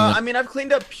be cleaning up? I mean, I've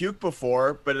cleaned up puke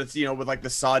before, but it's with like the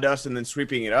sawdust and then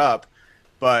sweeping it up.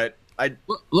 But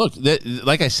Look,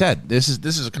 like I said, this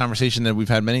is a conversation that we've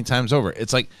had many times over.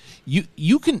 It's like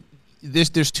you can. There's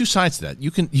two sides to that.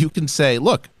 You can say,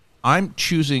 look, I'm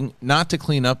choosing not to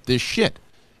clean up this shit,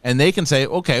 and they can say,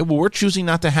 okay, well, we're choosing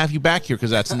not to have you back here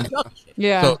because that's in the job.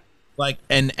 Yeah. So, like,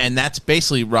 and that's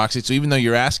basically Roxy. So even though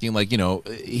you're asking, like,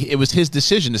 it was his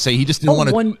decision to say he just didn't want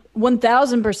to.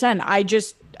 1,000%. I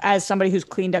just, as somebody who's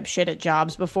cleaned up shit at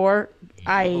jobs before,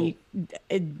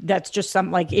 that's just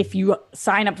something like if you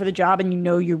sign up for the job and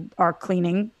you are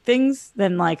cleaning things,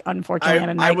 then like unfortunately at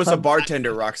a I was a nightclub-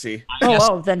 bartender, Roxy.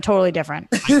 Oh, then totally different.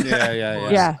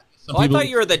 Yeah. Oh, I thought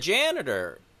you were the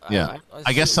janitor. Yeah,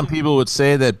 I guess some people would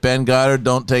say that Ben Goddard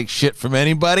don't take shit from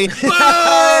anybody. How's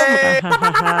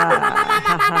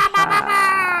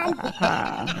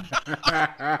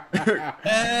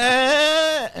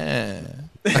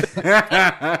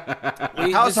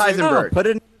Heisenberg? Put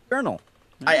it in your journal.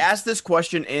 I asked this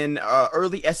question in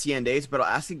early SEN days, but I'll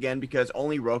ask again because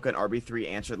only Roka and RB3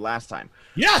 answered last time.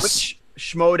 Yes! Which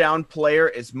Schmodown player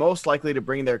is most likely to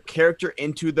bring their character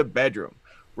into the bedroom?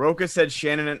 Roka said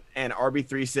Shannon and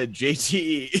RB3 said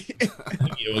JTE.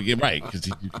 Well, you're right.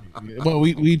 Well,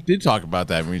 we did talk about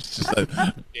that. We just said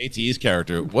JT's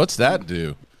character. What's that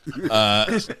do? You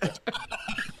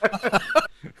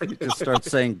just start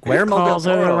saying Guillermo Calls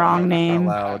her del the Toro wrong name.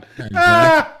 out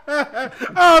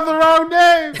Oh, the wrong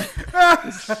name.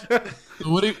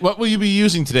 What will you be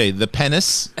using today? The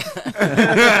penis?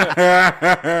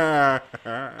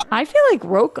 I feel like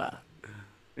Roka.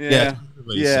 Yeah.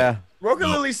 Yeah. Roka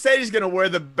Lily said he's going to wear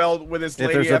the belt with his If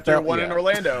lady there's a after belt, one in yeah.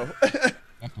 Orlando.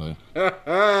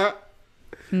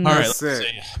 All right, let's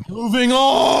see. Moving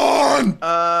on.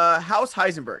 House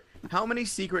Heisenberg. How many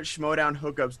secret Schmodown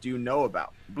hookups do you know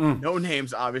about? No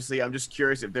names, obviously. I'm just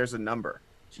curious if there's a number.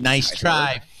 Nice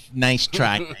try. Nice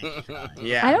try.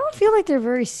 Yeah. I don't feel like they're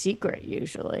very secret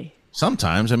usually.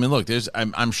 Sometimes, I mean, look,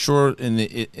 I'm sure in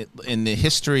the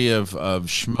history of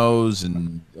schmoes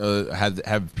and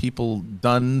have people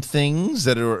done things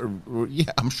that are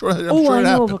I'm sure. I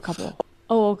know of a couple.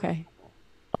 Oh, okay,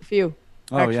 a few.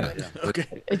 Oh actually. yeah.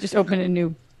 Okay. It just opened a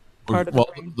new part of Well,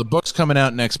 the book's coming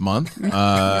out next month.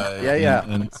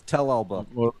 And it's a tell-all book.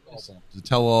 It's a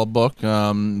tell-all book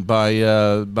by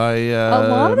a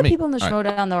lot of the me. people in the All right.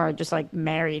 Schmodown though are just like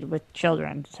married with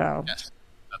children. So Yes.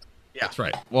 That's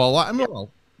right. Well,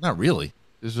 not really.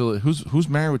 Who's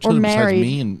married with Or children besides married.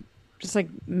 me and just like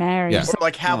married. Yeah. Or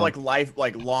like have like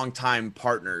long time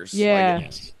partners. Yeah.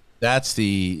 Like, that's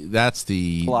the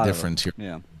difference here.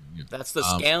 Yeah. That's the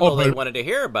scandal they but- wanted to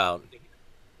hear about.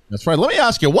 That's right. Let me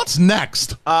ask you, what's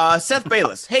next? Seth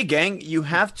Bayless. Hey, gang, you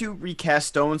have to recast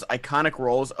Stone's iconic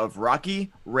roles of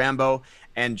Rocky, Rambo,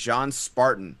 and John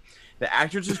Spartan. The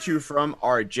actors to choose from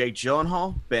are Jake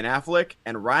Gyllenhaal, Ben Affleck,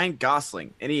 and Ryan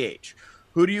Gosling, any age.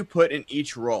 Who do you put in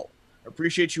each role?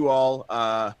 Appreciate you all.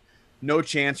 No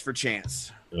chance for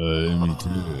chance. Let me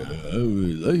tell you, I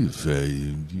would like to say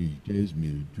you asked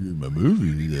me to do my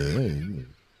movie.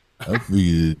 I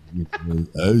figured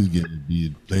I was going to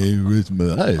be playing the rest of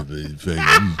my life.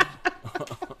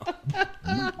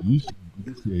 You say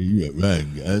you got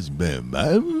Ryan Gosling in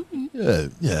my movie? Yeah,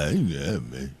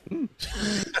 man.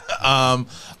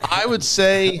 I would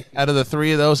say out of the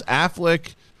three of those,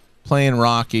 Affleck playing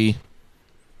Rocky,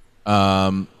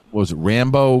 what was it,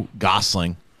 Rambo,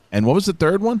 Gosling, and what was the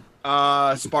third one?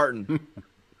 Spartan.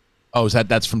 Oh,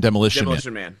 that's from Demolition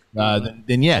Man.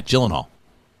 Then yeah, Gyllenhaal.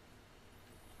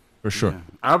 For sure. Yeah.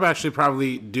 I would actually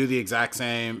probably do the exact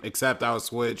same, except I would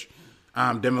switch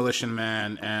Demolition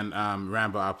Man and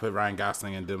Rambo. I'll put Ryan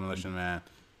Gosling in Demolition Man,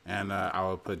 and I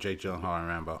would put Jake Gyllenhaal in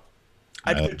Rambo.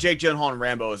 I'd put Jake Gyllenhaal and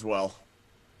Rambo as well.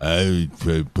 I would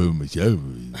try to put myself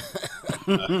in.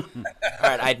 All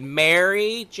right, I'd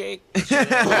marry Jake. It's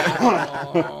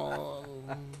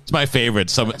my favorite.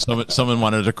 Someone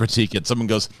wanted to critique it. Someone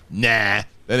goes, nah,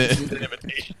 the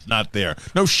invitation's not there.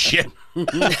 No shit. No,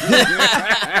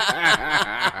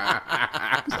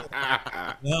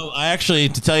 I actually,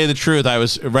 to tell you the truth, I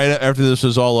was right after this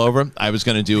was all over. I was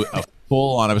going to do a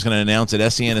full on. I was going to announce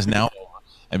that SEN is now,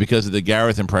 and because of the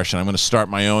Gareth impression, I'm going to start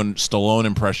my own Stallone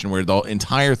impression, where the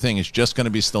entire thing is just going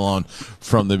to be Stallone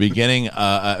from the beginning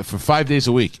for 5 days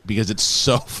a week because it's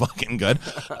so fucking good.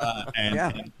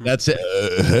 And that's it.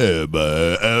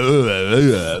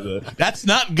 That's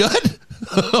not good.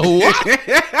 What?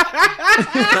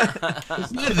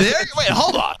 It's not there? Wait,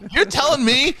 hold on. You're telling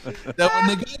me that when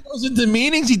the guy goes into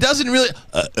meetings, he doesn't really.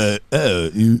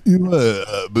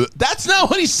 That's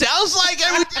not what he sounds like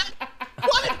every day.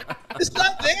 What? It's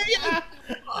not there yet.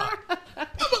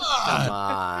 Come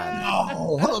on.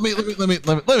 No. Let me.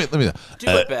 Do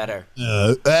it better.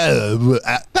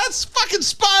 That's fucking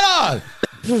spot on.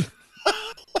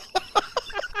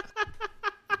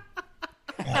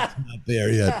 That's not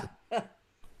there yet.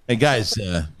 Hey guys,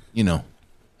 I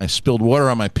spilled water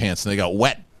on my pants and they got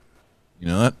wet. You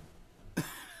know that?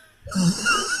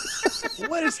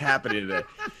 What is happening today?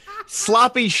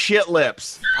 Sloppy shit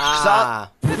lips. Saw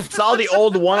the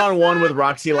old one-on-one with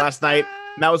Roxy last night.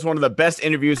 And that was one of the best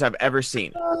interviews I've ever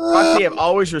seen. Roxy, I've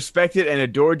always respected and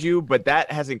adored you, but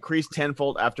that has increased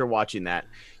tenfold after watching that.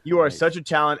 You are such a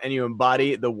talent and you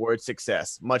embody the word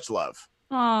success. Much love.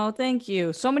 Oh, thank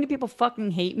you. So many people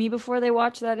fucking hate me before they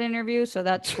watch that interview, so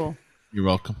that's cool. You're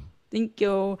welcome. Thank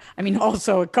you. I mean,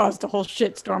 also it caused a whole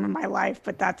shitstorm in my life,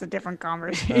 but that's a different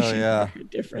conversation. Oh yeah,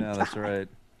 different. That's right.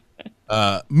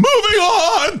 Moving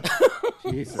on.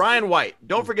 Brian White,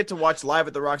 don't forget to watch Live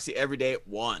at the Roxy every day at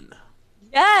 1.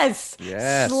 Yes.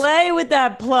 Yes. Slay with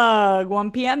that plug.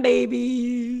 1 p.m.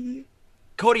 baby.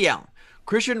 Cody Allen,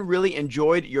 Christian really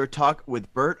enjoyed your talk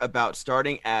with Bert about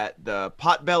starting at the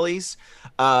Potbellies.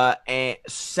 And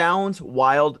sounds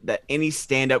wild that any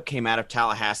stand-up came out of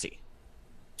Tallahassee.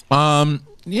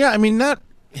 Yeah, I mean that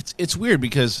it's weird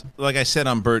because, like I said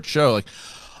on Bert's show, like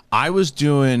I was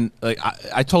doing, like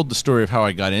I told the story of how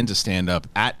I got into stand-up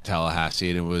at Tallahassee,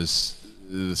 and it was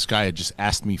this guy had just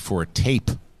asked me for a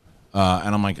tape,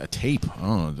 and I'm like, a tape? I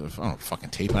don't know fucking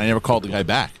tape. And I never called the guy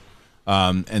back,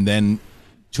 and then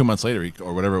 2 months later,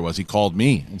 or whatever it was, he called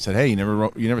me and said, "Hey, you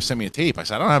never sent me a tape." I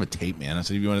said, "I don't have a tape, man." I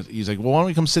said, "If you want to," he's like, "Well, why don't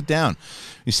we come sit down?"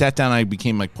 He sat down. I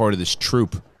became like part of this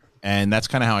troupe, and that's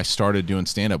kind of how I started doing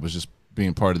stand up, was just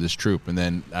being part of this troupe. And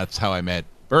then that's how I met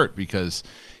Bert, because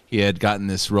he had gotten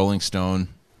this Rolling Stone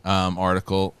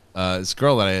article. This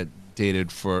girl that I had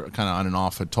dated for kind of on and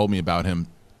off had told me about him,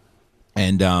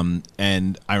 and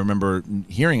I remember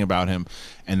hearing about him,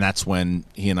 and that's when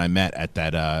he and I met at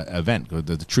that event.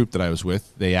 The troupe that I was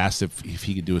with, they asked if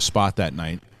he could do a spot that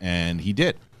night, and he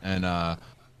did, and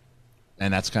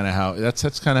that's kind of how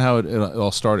it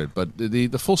all started. But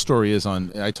the full story is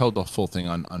on. I told the full thing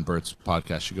on Bert's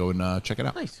podcast. You go and check it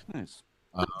out. Nice.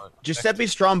 Giuseppe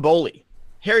Stromboli,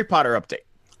 Harry Potter update.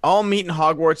 All meat in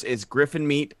Hogwarts is Griffin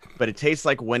meat, but it tastes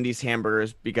like Wendy's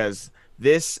hamburgers because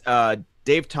this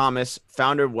Dave Thomas,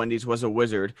 founder of Wendy's, was a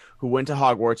wizard who went to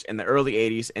Hogwarts in the early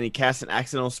 80s, and he cast an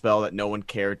accidental spell that no one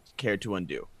cared to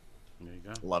undo. There you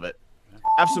go. Love it.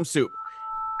 Have some soup.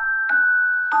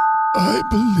 I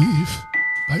believe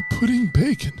by putting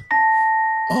bacon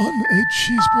on a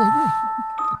cheeseburger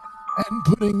and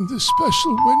putting the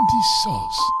special Wendy's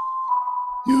sauce,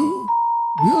 you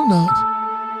will not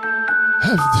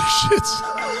have the shits.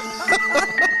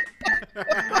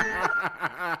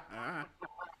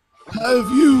 Have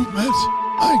you met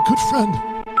my good friend,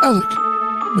 Alec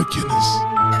McInnes?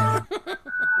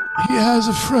 He has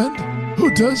a friend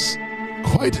who does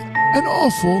quite an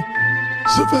awful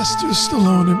Sylvester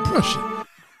Stallone impression.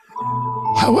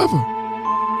 However,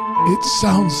 it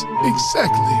sounds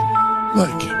exactly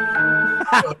like him.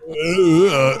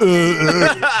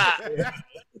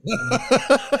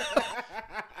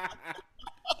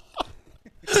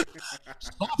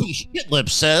 Sloppy shit lip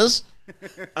says.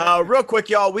 Real quick,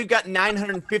 y'all, we've got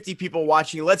 950 people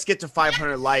watching. Let's get to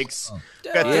 500 likes.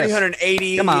 We've got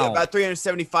 380, about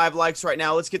 375 likes right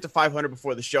now. Let's get to 500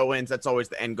 before the show ends. That's always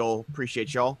the end goal.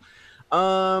 Appreciate y'all.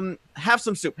 Have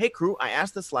some soup. Hey, crew, I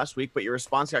asked this last week, but your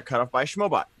response got cut off by a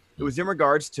Schmobot. It was in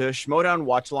regards to Schmodown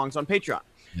watch-alongs on Patreon.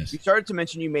 Yes. You started to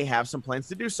mention you may have some plans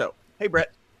to do so. Hey,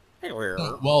 Brett.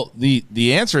 Well,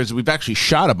 the answer is we've actually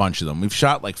shot a bunch of them. We've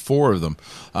shot like 4 of them,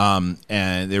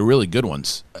 and they're really good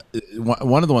ones.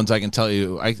 One of the ones I can tell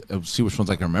you, I'll see which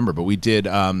ones I can remember, but we did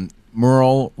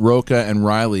Merle, Roca, and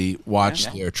Riley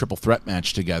watched their triple threat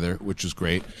match together, which was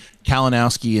great.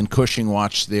 Kalinowski and Cushing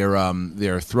watched their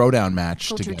throwdown match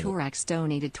Culture together. Torax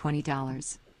donated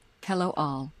 $20. Hello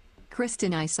all.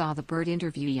 Kristen, I saw the Bird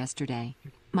interview yesterday.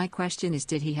 My question is,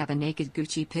 did he have a naked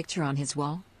Gucci picture on his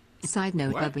wall? Side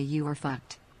note, Bubba, you are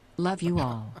fucked. Love you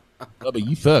all. Bubba,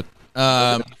 you fuck.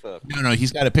 No,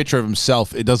 he's got a picture of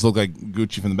himself. It does look like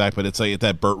Gucci from the back, but it's like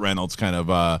that Burt Reynolds kind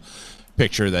of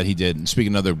picture that he did. And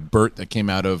speaking of another Burt that came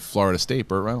out of Florida State,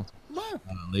 Burt Reynolds,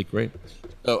 late great.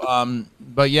 So,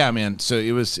 but yeah, man. So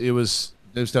it was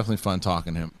definitely fun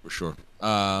talking to him for sure.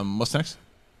 What's next?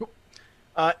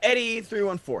 Eddie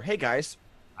 314. Hey guys.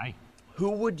 Hi.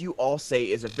 Who would you all say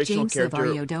is a fictional James character?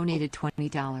 Savario donated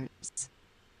 $20.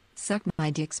 Suck my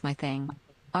dick's my thing.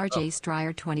 RJ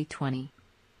Stryer 2020.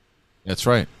 That's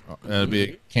right. That'd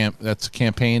be that's a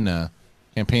campaign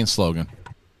slogan.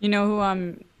 You know who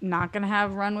I'm not gonna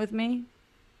have run with me?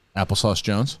 Applesauce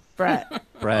Jones. Brett.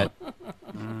 Brett.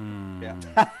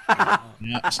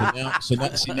 Yeah,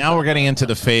 so now we're getting into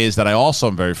the phase that I also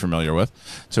am very familiar with.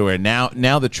 So where now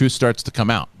the truth starts to come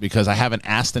out because I haven't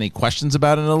asked any questions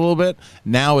about it in a little bit.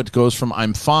 Now it goes from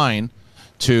I'm fine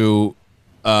to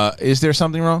is there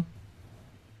something wrong?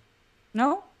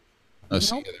 No.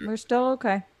 Nope, we're still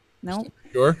okay. No.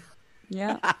 Sure.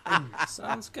 Yeah.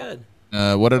 Sounds good.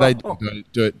 What did I do?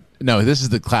 Do it? No, this is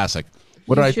the classic.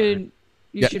 What did I?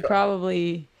 You should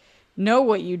probably know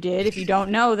what you did. If you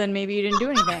don't know, then maybe you didn't do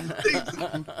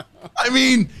anything. I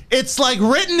mean, it's like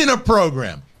written in a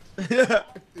program. I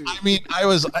mean,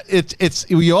 it's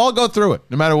you all go through it,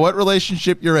 no matter what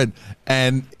relationship you're in,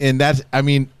 and that's. I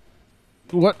mean,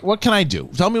 what can I do?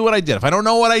 Tell me what I did. If I don't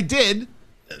know what I did,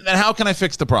 then how can I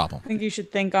fix the problem? I think you should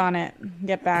think on it.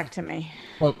 Get back to me.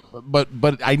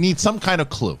 But I need some kind of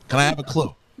clue. Can I have a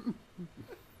clue?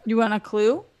 You want a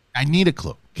clue? I need a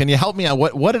clue. Can you help me out?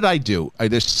 What did I do?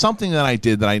 There's something that I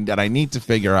did that I need to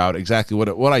figure out exactly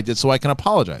what I did so I can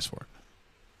apologize for it.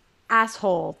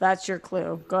 Asshole. That's your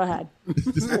clue. Go ahead.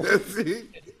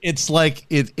 It's like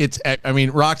it's. I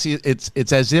mean, Roxy.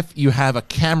 It's as if you have a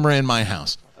camera in my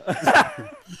house.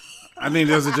 I think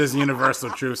those are just universal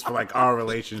truths for like our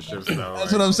relationships, though.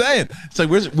 That's what I'm saying. It's like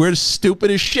we're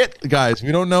stupid as shit, guys.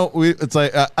 We don't know. It's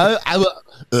like wait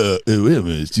a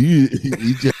minute.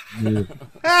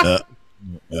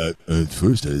 At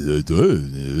first I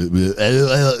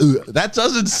that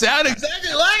doesn't sound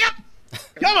exactly like him.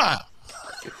 Come on.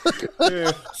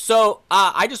 So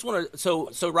I just want to.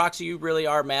 So Roxy, you really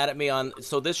are mad at me on.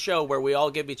 So this show where we all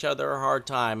give each other a hard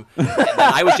time. And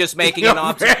I was just making an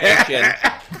observation.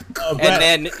 and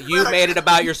then you made it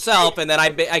about yourself, and then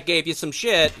I gave you some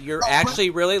shit. You're actually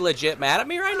really legit mad at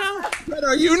me right now? Brett,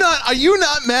 are you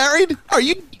not married? Are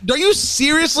you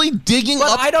seriously digging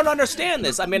up? I don't understand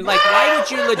this. I mean, like, why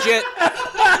did you legit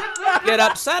get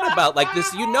upset about like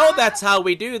this? You know that's how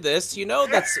we do this. You know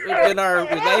that's in our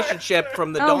relationship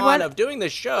from the dawn of doing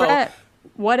this show. Brett,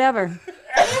 whatever.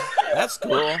 That's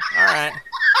cool. All right.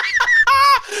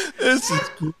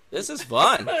 This is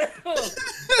fun.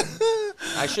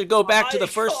 I should go back to the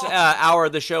first hour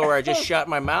of the show where I just shut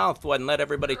my mouth and let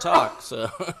everybody talk. So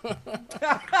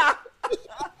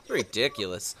it's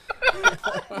ridiculous.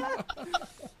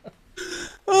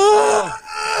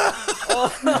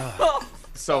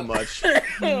 So much.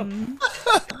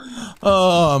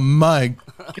 Oh my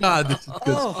God, this is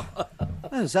good.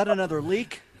 Is that another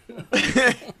leak?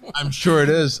 I'm sure it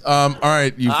is. All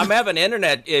right, I'm having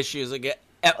internet issues again.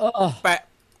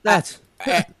 That's.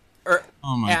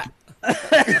 Oh my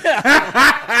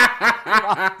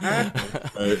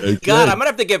God, I'm gonna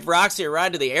have to give Roxy a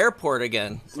ride to the airport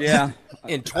again. Yeah.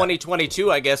 In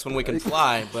 2022, I guess, when we can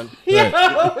fly. But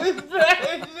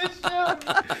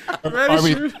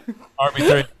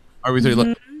RB3.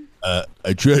 Look,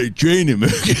 I tried to train him.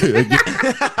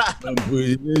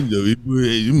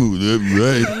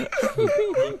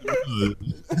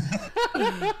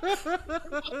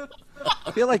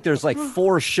 I feel like there's like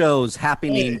 4 shows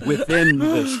happening within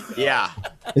the Yeah.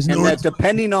 And that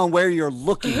depending on where you're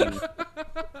looking,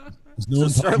 so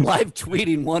start live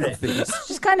tweeting one of these. It's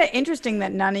just kind of interesting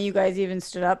that none of you guys even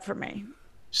stood up for me.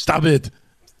 Stop it.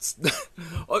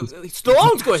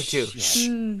 Stallone's going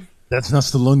to. That's not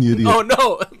Stallone, you idiot. Oh,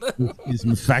 no. It's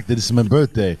the fact that it's my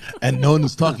birthday, and no one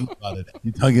is talking about it.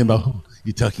 You're talking about who?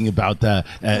 You're talking about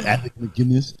Alec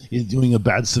McGuinness is doing a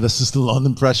bad Sylvester Stallone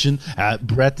impression.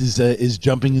 Brett is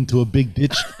jumping into a big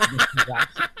ditch,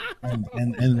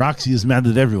 and Roxy is mad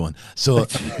at everyone. So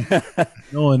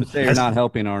no one. You're not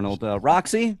helping, Arnold.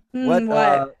 Roxy,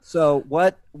 what? So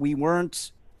what? We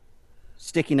weren't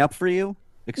sticking up for you.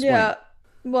 Explain. Yeah.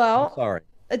 Well. Sorry.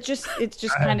 It's just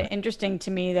kind of interesting to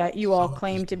me that you all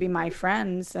claim to be my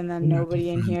friends, and then nobody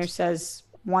in here says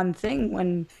one thing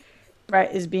when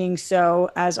Brett is being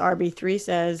so, as RB3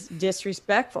 says,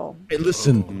 disrespectful. Hey,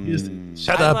 listen,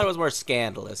 shut I up. thought it was more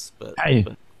scandalous, but Hey,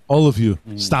 all of you,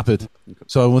 stop it.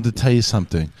 So I want to tell you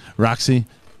something. Roxy,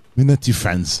 we're not your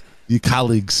friends, your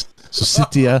colleagues. So sit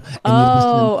there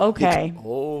and okay.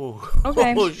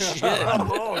 Okay. Oh, shit.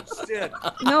 Oh, shit.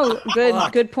 No,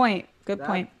 good point. Good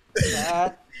point.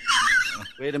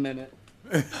 Wait a minute.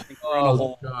 I think we're in a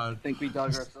hole. I think we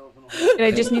dug ourselves in a hole.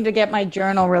 I just need to get my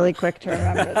journal really quick to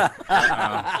remember.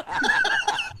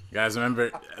 Guys, remember,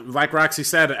 like Roxy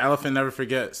said, an elephant never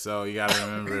forgets, so you gotta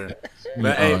remember.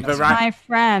 My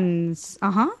friends.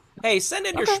 Hey, send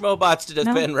in your schmobots to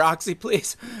defend Roxy,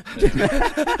 please.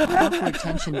 For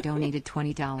attention donated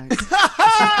 $20.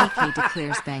 CPK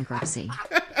declares bankruptcy.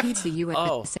 Pizza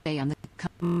USA on the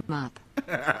come up.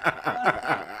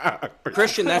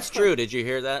 Christian, that's true. Did you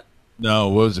hear that? No,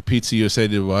 what was it? Pizza USA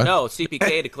did what? No,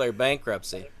 CPK declared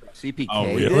bankruptcy. CPK?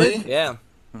 Oh, really? Yeah.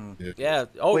 Yeah.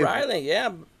 Oh, Riley.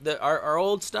 Yeah. Our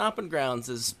old stomping grounds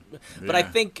is, but I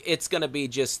think it's going to be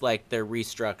just like they're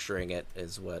restructuring it,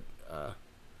 is what.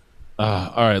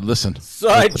 All right, listen.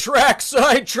 Sidetrack. 3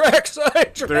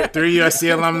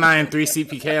 USC alumni and 3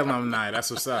 CPK alumni.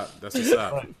 That's what's up. Who's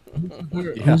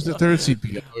the third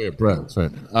CPK? Oh, yeah, Brett. That's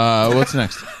right. What's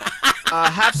next?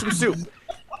 Have some soup. You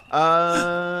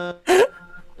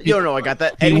don't know. I got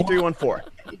that. Eddie 314.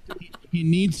 He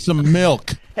needs some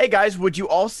milk. Hey guys, would you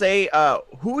all say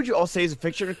who would you all say is a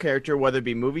fictional character, whether it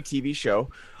be movie, TV show?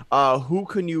 Who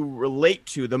can you relate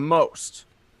to the most?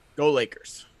 Go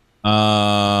Lakers.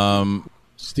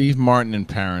 Steve Martin in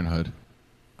Parenthood.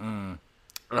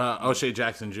 O'Shea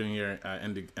Jackson Jr.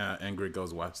 Ingrid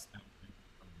Goes West.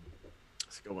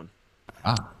 That's a good one.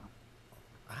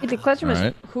 The question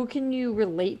was, who can you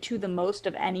relate to the most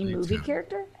of any movie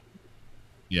character?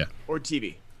 Yeah. Or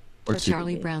TV.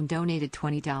 Charlie Brown donated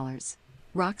 $20.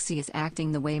 Roxy is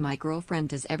acting the way my girlfriend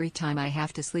does every time I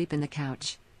have to sleep in the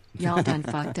couch. Y'all done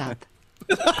fucked up.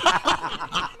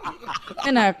 I'm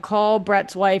gonna call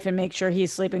Brett's wife and make sure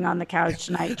he's sleeping on the couch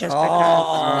tonight just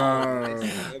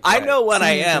because. I know what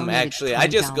I am, actually. I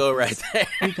just go right there.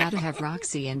 We gotta have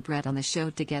Roxy and Brett on the show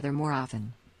together more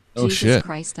often. Oh, Jesus shit.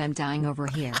 Christ, I'm dying over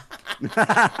here.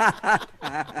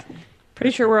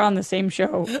 Pretty sure we're on the same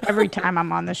show every time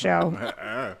I'm on the show.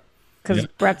 Because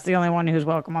Brett's the only one who's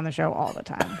welcome on the show all the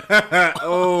time.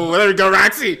 Oh, there we go,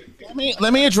 Roxy.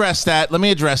 Let me address that.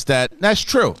 That's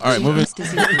true. All right, moving.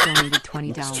 Donated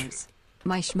 $20.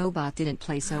 My schmobot didn't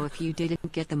play, so if you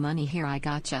didn't get the money here, I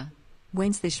gotcha.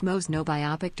 When's the Schmoes No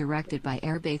biopic directed by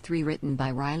Airbay 3 written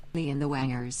by Riley and the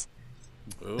Wangers?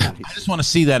 I just want to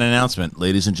see that announcement,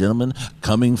 ladies and gentlemen,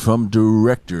 coming from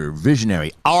director,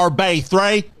 visionary, Airbay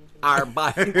 3.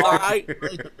 Airbay, all right.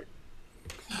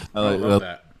 I love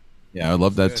that. Yeah, I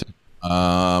love that too.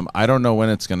 I don't know when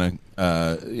it's gonna.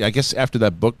 I guess after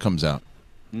that book comes out.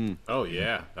 Oh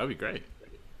yeah, that'd be great.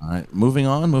 All right, moving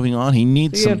on. He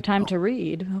needs So you some. have time to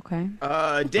read. Okay.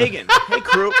 Dagan, hey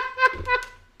crew.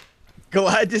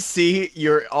 Glad to see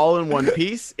you're all in one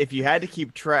piece. If you had to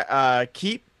keep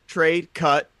trade,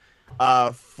 cut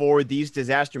for these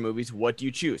disaster movies, what do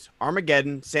you choose?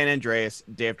 Armageddon, San Andreas,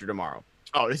 Day After Tomorrow.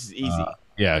 Oh, this is easy.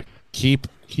 Yeah, keep.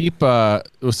 So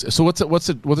what's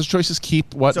the choices?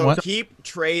 Keep what? So what? keep,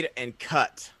 trade, and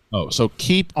cut. Oh, so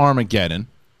keep Armageddon.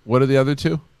 What are the other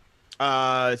two?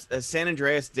 San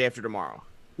Andreas, Day After Tomorrow.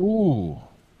 Ooh.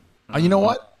 You know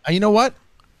what?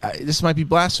 This might be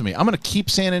blasphemy. I'm gonna keep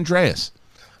San Andreas.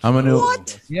 I'm gonna.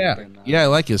 What? Yeah, I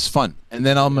like it. It's fun. And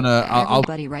then I'm gonna.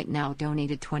 Everybody right now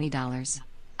donated $20.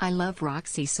 I love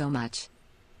Roxy so much.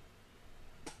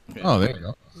 Oh, there you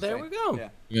go. There we go. Yeah.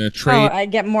 You're gonna trade. Oh, I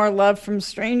get more love from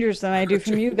strangers than I do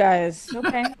from you guys.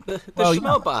 Okay. The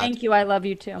Schmobot. Thank you. I love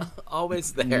you too.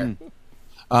 Always there.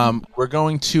 We're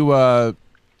going to.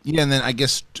 Yeah, and then I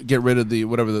guess get rid of the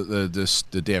whatever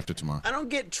the Day After Tomorrow. I don't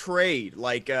get trade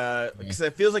because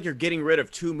it feels like you're getting rid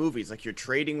of two movies. Like you're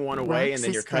trading one away and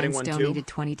then you're cutting one too. Donated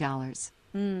 $20.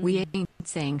 We ain't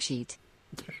saying sheet.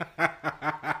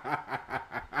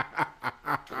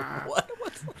 What?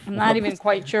 I'm not even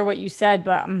quite sure what you said,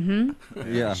 but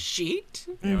Yeah. Sheet?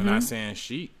 Yeah, we're not saying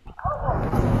sheet.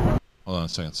 Hold on a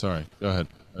second. Sorry. Go ahead.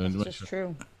 It's just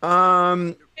true.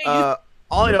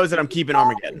 All I know is that I'm keeping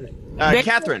Armageddon.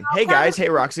 Catherine, hey guys, hey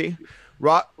Roxy.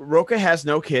 Roka has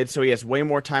no kids, so he has way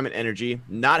more time and energy.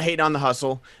 Not hating on the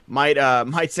hustle. Might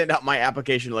send out my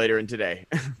application later in today.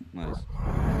 Nice.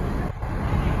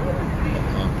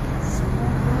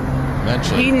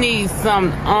 Eventually. He needs some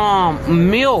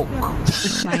milk.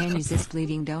 Miami's is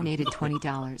bleeding donated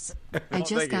 $20. I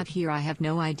just got here. I have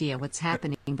no idea what's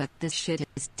happening, but this shit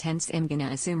is tense. I'm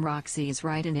gonna assume Roxy is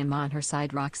right and I'm on her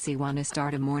side. Roxy, wanna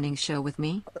start a morning show with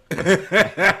me?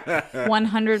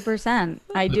 100%.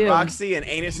 I do. Roxy and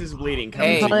Anus is bleeding.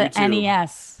 Call it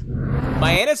NES.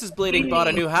 My anus is bleeding. Bought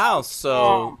a new house,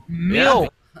 so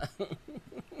milk.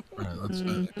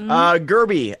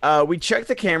 Gerby, we checked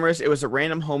the cameras. It was a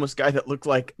random homeless guy that looked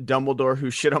like Dumbledore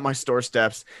who shit on my store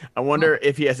steps. I wonder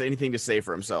if he has anything to say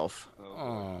for himself.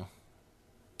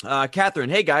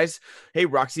 Catherine, hey guys, hey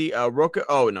Roxy, Roka.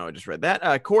 Oh no, I just read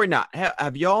that. Corey, not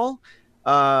have y'all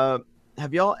SEN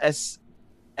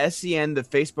the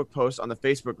Facebook post on the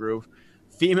Facebook group?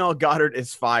 Female Goddard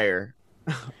is fire.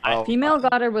 Female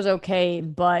Goddard was okay,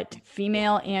 but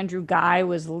female Andrew Guy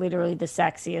was literally the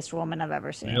sexiest woman I've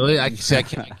ever seen. Really? I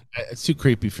can't. It's too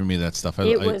creepy for me, that stuff.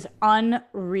 It was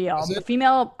unreal. The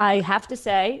female, I have to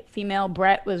say, female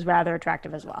Brett was rather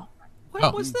attractive as well.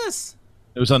 What was this?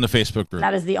 It was on the Facebook group.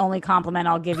 That is the only compliment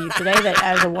I'll give you today, that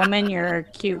as a woman, you're a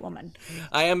cute woman.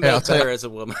 I am better as a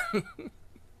woman.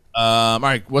 All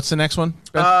right, what's the next one?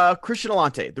 Christian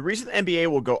Alante. The reason the NBA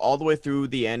will go all the way through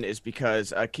the end is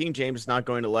because King James is not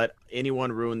going to let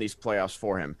anyone ruin these playoffs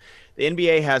for him. The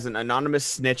NBA has an anonymous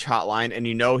snitch hotline, and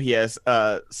you know he has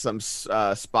some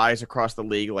spies across the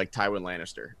league like Tywin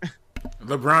Lannister.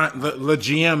 LeBron, the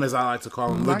GM, as I like to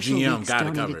call him, the GM got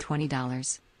it covered.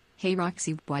 $20. Hey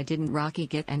Roxy, why didn't Rocky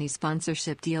get any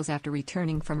sponsorship deals after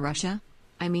returning from Russia?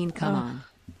 I mean, come on.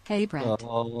 Hey, Brett.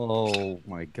 Oh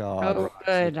my God. Oh,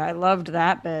 good. I loved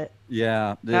that bit.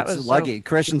 Yeah, That it's was lucky.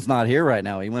 Christian's not here right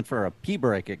now. He went for a pee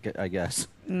break, I guess.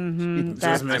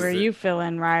 That's where you fill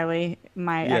in, Riley.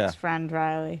 My ex-friend,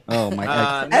 Riley. Oh my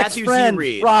Matthew ex-friend,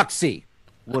 Reed. Roxy.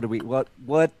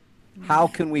 What? How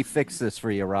can we fix this for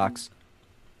you, Rox?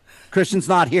 Christian's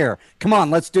not here. Come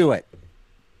on, let's do it.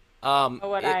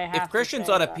 If Christian's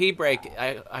on a pee break,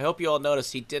 I hope you all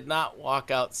notice he did not walk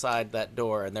outside that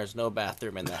door, and there's no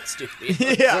bathroom in that studio.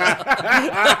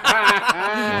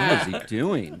 What was he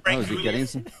doing? Oh, is he getting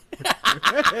some?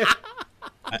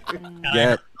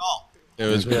 Yeah, It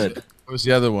was good. What was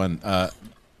the other one? Yeah,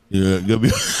 go be.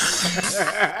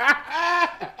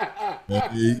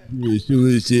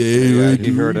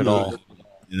 He heard it all.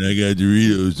 And I got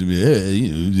Doritos to me.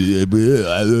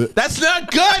 That's not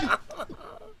good.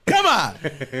 Come on.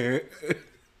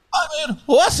 I mean,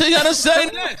 what's he gonna say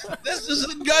next? This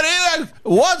isn't good either.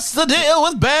 What's the deal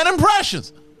with bad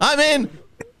impressions? I mean,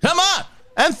 come on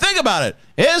and think about it.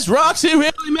 Is Roxy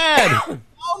really mad? Oh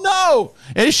no.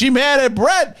 Is she mad at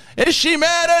Brett? Is she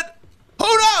mad at? Who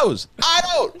knows? I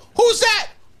don't. Who's that?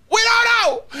 We don't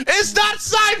know. It's not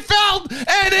Seinfeld,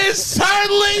 and it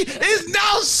certainly is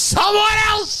now someone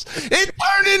else. It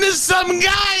turned into some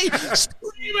guy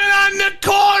screaming on the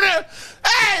corner.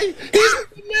 Hey, he's in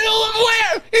the middle of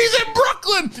where? He's in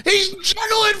Brooklyn. He's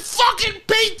juggling fucking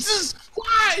pizzas.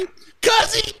 Why?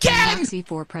 Because he can. Roxy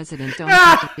for president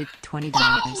donated $20.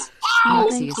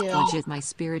 Roxy is legit my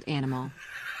spirit animal.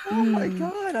 Oh my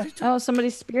God! Oh,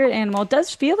 somebody's spirit animal. It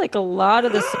does feel like a lot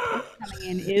of the support coming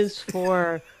in is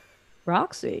for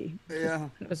Roxy. Yeah.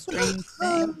 A strange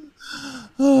thing.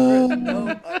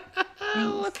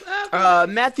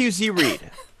 Matthew Z. Reed.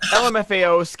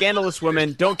 LMFAO, scandalous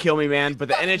women, don't kill me, man, but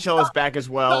the NHL is back as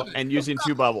well and using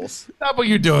 2 bubbles. Stop what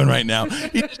you're doing right now.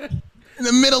 In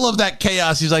the middle of that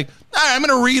chaos, he's like, all right, I'm going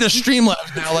to read a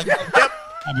Streamlabs now. Like, yep.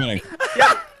 I'm gonna,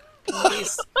 yep.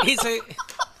 He's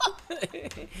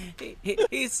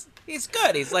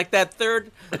good. He's like that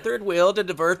third wheel to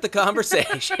divert the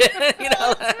conversation. You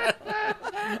know.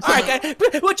 All right, guys,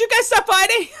 would you guys stop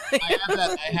fighting?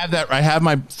 I have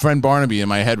my friend Barnaby in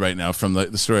my head right now from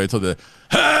the story I told you.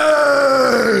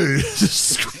 Hey!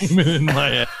 Just screaming in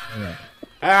my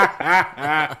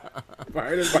head.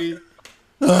 Barnaby.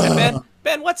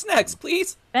 Ben, what's next,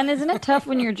 please? Ben, isn't it tough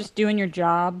when you're just doing your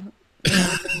job?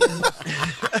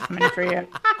 Coming for you.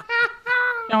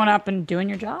 Showing up and doing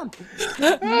your job.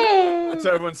 That's what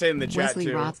everyone's saying in the chat, Wesley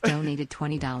too. Roth donated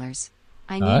 $20.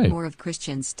 I need Hi. more of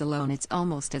Christian Stallone. It's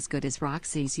almost as good as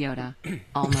Roxy's Yoda.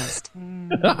 Almost.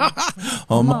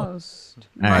 Almost.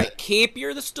 All right. Keep the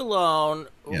Stallone.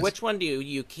 Yes. Which one do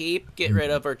you keep, get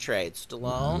rid of, or trade?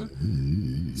 Stallone,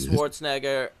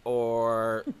 Schwarzenegger,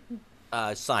 or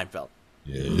Seinfeld?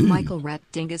 Michael Rhett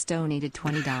Dingus donated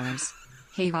 $20.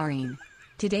 Hey Vareen.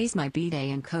 Today's my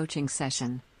B-day and coaching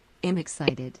session. I'm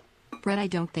excited. Brett, I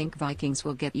don't think Vikings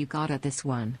will get you gotta this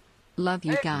one. Love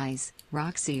you guys.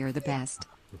 Roxy, you're the best.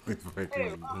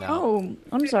 No. Oh,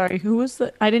 I'm sorry. Who was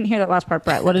the... I didn't hear that last part,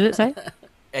 Brett. What did it say?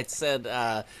 It said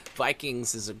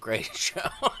Vikings is a great show.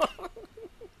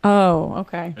 Oh,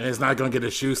 okay. And it's not going to get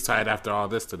his shoes tied after all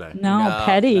this today. No,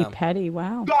 petty.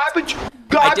 Wow. Garbage.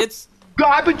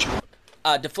 Garbage.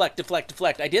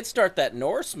 Deflect. I did start that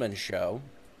Norseman show.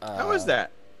 How is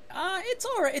that? It's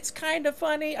all right. It's kind of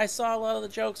funny. I saw a lot of the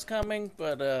jokes coming,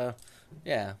 but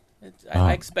yeah.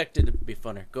 I expected it to be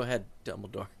funner. Go ahead,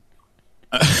 Dumbledore.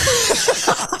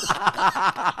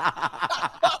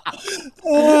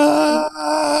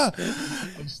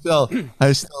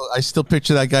 I still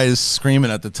picture that guy screaming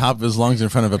at the top of his lungs in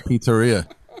front of a pizzeria.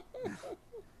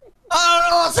 I don't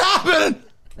know what's happening.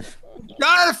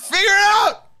 Gotta figure it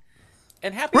out.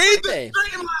 And happy birthday.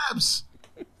 The Streamlabs.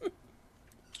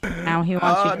 Now he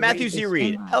wants you to Matthew read Z. this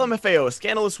Reed. thing. LMFAO,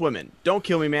 scandalous women. Don't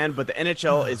kill me, man, but the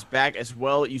NHL is back as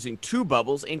well using 2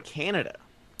 bubbles in Canada.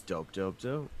 Dope.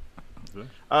 Sirlet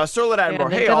Admiral. Yeah,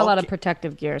 they've Hey, got all. a lot of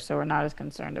protective gear, so we're not as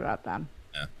concerned about them.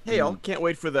 Hey, all. Can't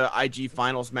wait for the IG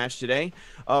Finals match today.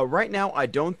 Right now, I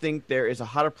don't think there is a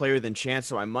hotter player than Chance,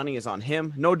 so my money is on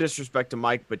him. No disrespect to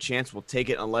Mike, but Chance will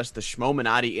take it unless the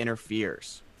Schmominati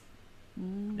interferes.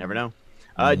 Never know.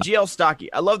 GL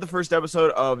Stocky. I love the first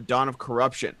episode of Dawn of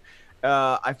Corruption.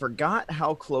 I forgot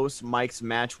how close Mike's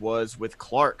match was with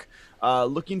Clark.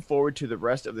 Looking forward to the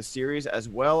rest of the series as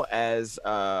well as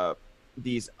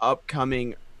these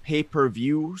upcoming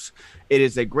pay-per-views. It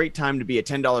is a great time to be a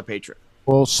 $10 patron.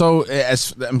 Well, so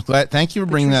I'm glad. Thank you for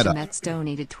bringing that up. Metz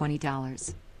donated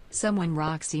 $20. Someone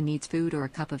Roxy needs food or a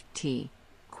cup of tea.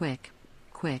 Quick.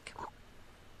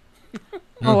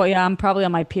 Oh, yeah, I'm probably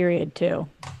on my period, too.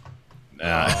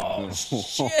 Oh,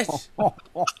 shit.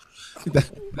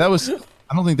 That was.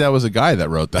 I don't think that was a guy that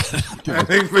wrote that. I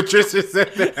think Patricia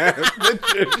said that.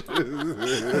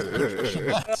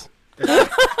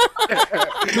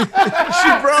 She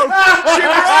broke.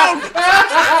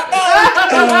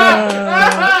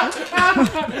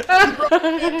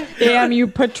 Damn you,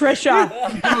 Patricia.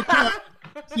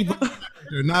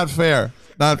 Not fair.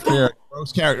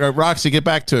 Broke's character. Roxy, get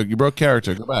back to it. You broke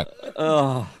character. Go back.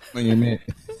 Oh. When you mean.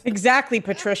 Exactly,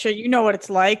 Patricia. You know what it's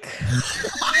like. Man,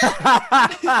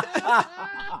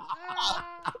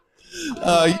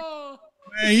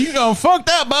 you gonna fuck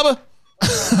that, Bubba.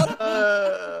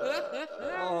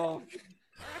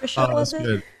 That's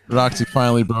good. Roxy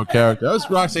finally broke character. That was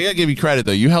Roxy. I gotta give you credit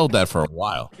though. You held that for a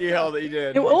while. You held it. You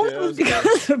did. It only was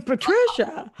because of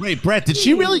Patricia. Wait, Brett, did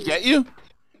she really get you?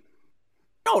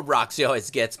 No, Roxy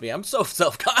always gets me. I'm so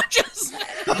self-conscious.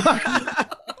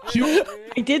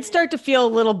 I did start to feel a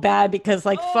little bad because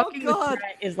fucking with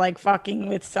Brett is like fucking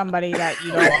with somebody that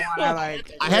you don't want to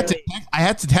like. I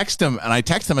had to text him, and I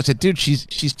texted him. I said, "Dude,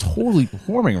 she's totally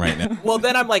performing right now." Well,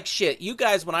 then I'm like, "Shit, you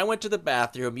guys." When I went to the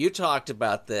bathroom, you talked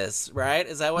about this, right?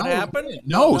 Is that what happened?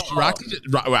 No, Roxy.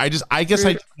 I guess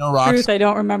I know Roxy. Truth, I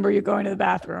don't remember you going to the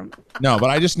bathroom. No, but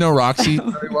I just know Roxy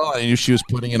very well. I knew she was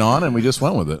putting it on, and we just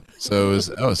went with it. So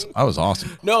that was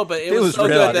awesome. No, but it was so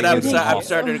good that I'm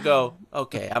starting to go,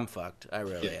 okay, I'm fucked. I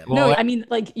really am. No, I mean,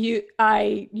 like you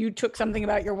took something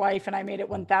about your wife, and I made it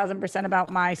 1,000% about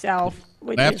myself.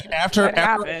 Which After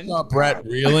I saw Brett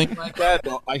reeling like that,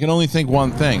 I can only think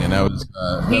one thing, and that was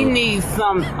he needs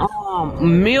some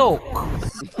milk.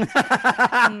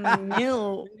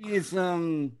 Milk.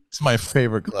 It's my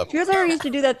favorite clip. Do you guys ever used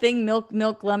to do that thing,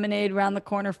 milk lemonade, round the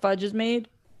corner fudge is made?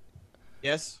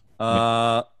 Yes.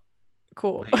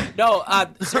 Cool. No,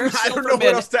 Sarah I don't know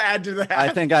what else to add to that. I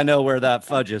think I know where that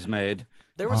fudge is made.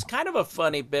 There was kind of a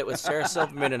funny bit with Sarah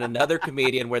Silverman and another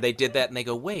comedian where they did that, and they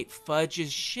go, "Wait, fudge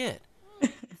is shit.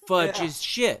 Fudge is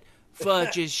shit.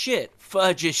 Fudge is shit.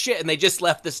 Fudge is shit," and they just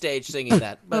left the stage singing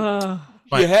that. But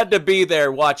you had to be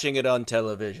there watching it on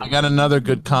television. I got another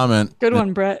good comment. Good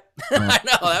one, Brett. I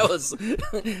know, that was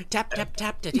tap, tap,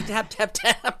 tap, titty, tap, tap,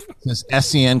 tap. Says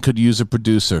SEN could use a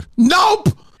producer. Nope.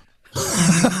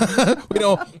 we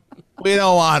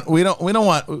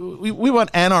want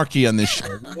anarchy on this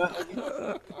show.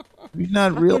 We've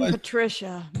not realized.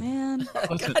 Patricia, man.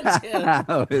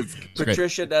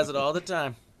 Patricia does it all the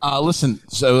time. Listen,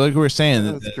 so like we were saying,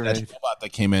 that robot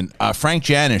that came in, Frank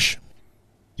Janish,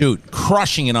 dude,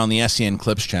 crushing it on the SEN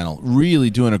Clips channel, really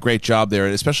doing a great job there,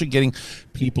 especially getting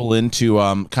people into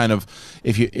kind of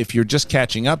if you're just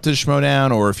catching up to the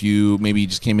Schmodown, or if you maybe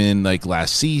just came in like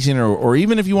last season, or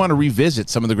even if you want to revisit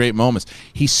some of the great moments.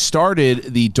 He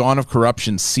started the Dawn of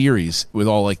Corruption series with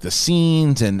all like the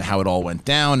scenes and how it all went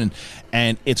down,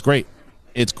 and it's great.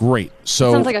 It's great.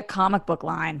 So sounds like a comic book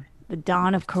line. The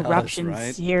Dawn of Corruption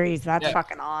series. That's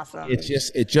fucking awesome. It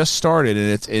just started,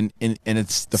 and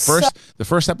it's the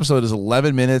first episode is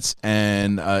 11 minutes,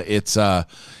 and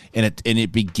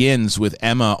it begins with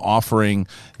Emma offering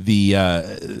the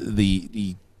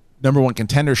number one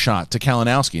contender shot to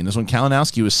Kalinowski, and this one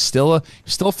Kalinowski was still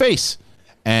a face,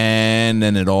 and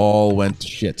then it all went to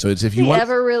shit. So it's if you want,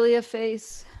 ever really a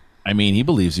face? I mean, he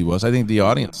believes he was. I think the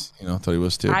audience, thought he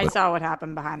was too. I saw what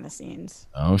happened behind the scenes.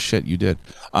 Oh shit, you did.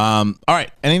 All right.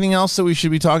 Anything else that we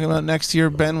should be talking about next year,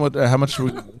 Ben? How much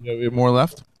we have more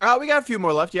left? We got a few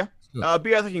more left. Yeah.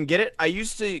 Be I can get it. I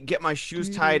used to get my shoes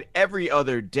tied every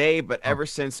other day, but ever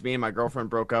since me and my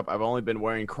girlfriend broke up, I've only been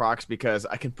wearing Crocs because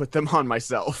I can put them on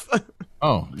myself.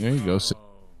 Oh, there you go. So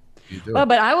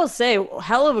but I will say,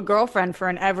 hell of a girlfriend for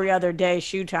an every other day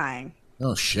shoe tying.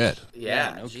 Oh shit.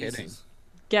 Yeah, no kidding.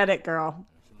 Get it, girl.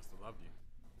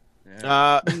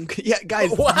 Yeah,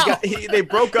 guys, wow. They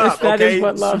broke up. That okay, is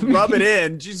what love rub it means.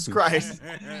 in. Jesus Christ.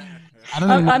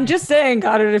 I'm just saying,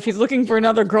 Goddard, if he's looking for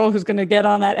another girl who's going to get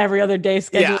on that every other day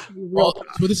schedule. Yeah.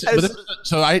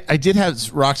 So I did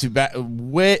have Roxy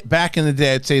way back in the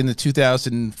day. I'd say in the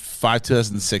 2005,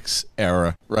 2006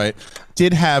 era, right?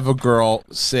 Did have a girl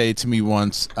say to me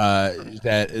once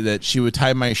that she would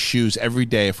tie my shoes every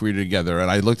day if we were together, and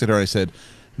I looked at her and I said,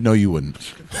 "No, you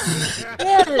wouldn't."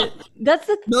 Yeah, that's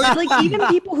like even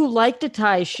people who like to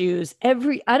tie shoes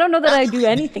I don't know that I do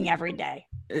anything every day.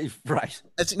 Right.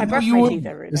 I brush my teeth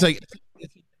every day. It's like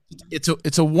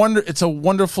it's a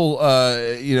wonderful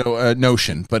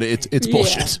notion, but it's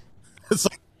bullshit. It's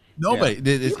like nobody.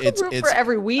 It's for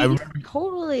every week.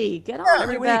 Totally get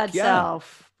on your bad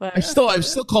self. But I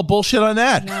still call bullshit on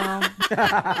that. No,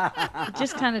 it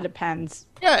just kind of depends.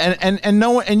 Yeah, and no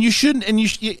one, and you shouldn't, and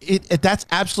that's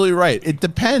absolutely right. It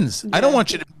depends. I don't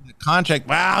want you to be in the contract.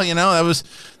 Wow, that was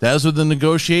with the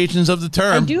negotiations of the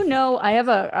term. I do know. I have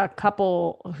a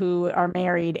couple who are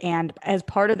married, and as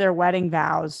part of their wedding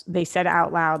vows, they said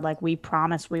out loud, like, "We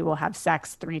promise we will have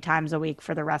sex 3 times a week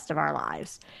for the rest of our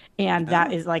lives." And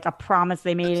that is like a promise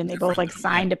they made, and they both like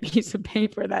signed a piece of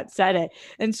paper that said it.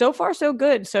 And so far, so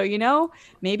good. So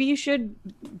maybe you should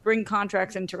bring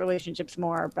contracts into relationships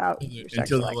more about your sex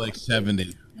until life. like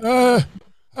 70. I'll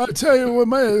tell you what,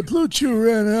 my Blue Chew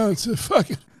ran out. So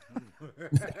fucking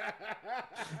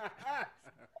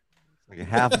like a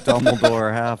half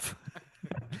Dumbledore, half.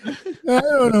 I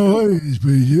don't know what it is,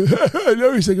 but I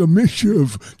know it's like a mixture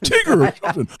of Tigger or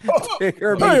something.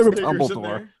 Tigger means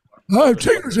Dumbledore.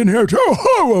 Tigger's in here too.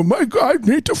 Oh my God,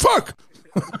 I need to fuck.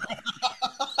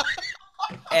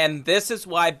 And this is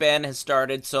why Ben has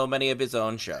started so many of his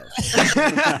own shows.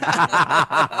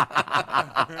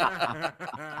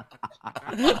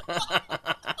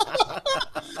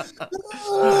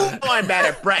 I'm mad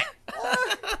at Brett.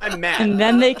 I'm mad. And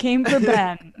then they came for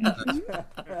Ben.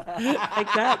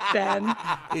 Like that, Ben.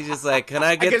 He's just like, can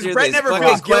I get Because through Brett these never fucking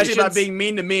feels guilty questions? about being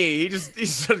mean to me. He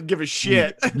doesn't give a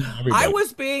shit. That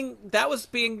was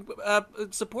being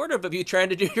supportive of you trying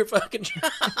to do your fucking job.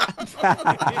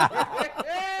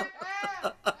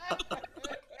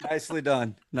 Nicely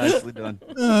done. Nicely done.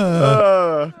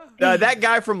 That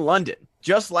guy from London.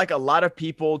 Just like a lot of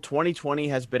people, 2020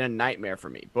 has been a nightmare for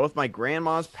me. Both my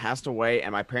grandmas passed away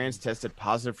and my parents tested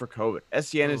positive for COVID.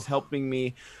 SEN is helping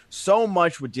me so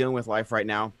much with dealing with life right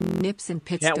now. Nips and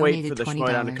Pits Can't wait donated for the $20.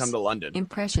 Schmoedown to come to London.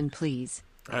 Impression, please.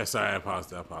 Sorry, I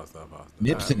paused.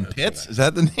 Nips and Pits? Is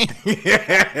that the name?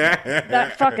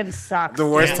 That fucking sucks. The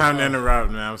worst dude. time to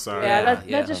interrupt, man. I'm sorry. Yeah,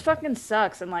 that just fucking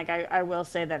sucks. And like, I will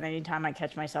say that anytime I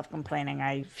catch myself complaining,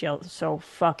 I feel so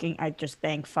fucking. I just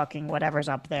thank fucking whatever's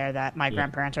up there that my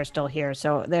grandparents are still here.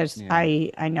 So there's,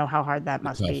 I know how hard that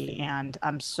must be, and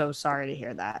I'm so sorry to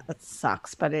hear that. That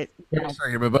sucks, but it.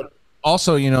 Sorry, but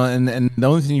also, and the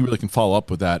only thing you really can follow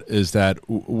up with that is that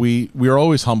we are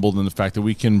always humbled in the fact that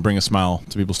we can bring a smile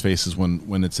to people's faces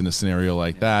when it's in a scenario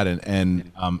like that,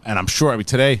 and I'm sure. I mean,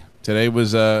 today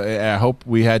was. I hope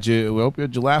we had you. We hope we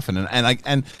had you laughing,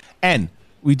 and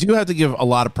we do have to give a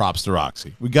lot of props to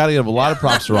Roxy. We got to give a lot of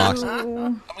props to Roxy.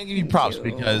 I'm gonna give you props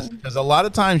because a lot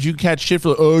of times you catch shit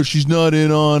for oh, she's not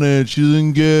in on it, she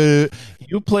doesn't get it.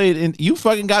 You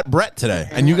fucking got Brett today,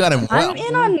 and you got him. I'm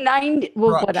in on 90.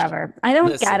 Well, whatever. I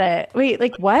don't get it. Wait,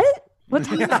 like what? What's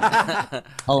Hold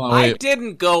on, I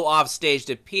didn't go off stage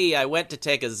to pee. I went to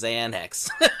take a Xanax.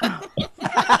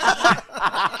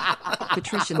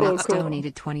 Patricia Metz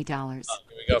donated $20.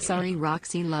 Sorry,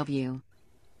 Roxy, love you.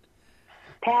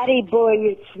 Patty boy,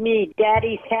 it's me.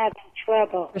 Daddy's having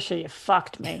trouble. Patricia, you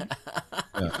fucked me.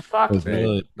 Fucked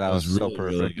me. That was so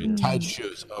perfect. Really good. Tied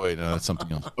shoes. Oh wait, no, that's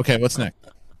something else. Okay, what's next?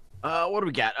 What do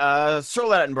we got? Sir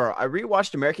Attenborough. I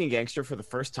rewatched American Gangster for the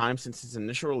first time since its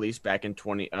initial release back in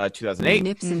 2008.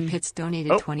 Nips and Pits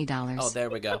donated $20. Oh, there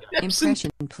we go.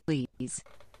 Impression, please.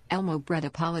 Elmo Brett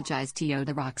apologized to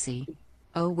Yoda Roxy.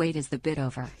 Oh, wait, is the bit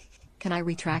over? Can I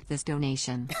retract this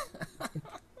donation?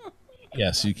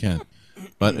 Yes, you can.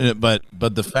 But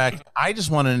the fact, I just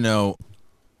want to know,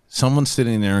 someone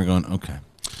sitting there and going, okay,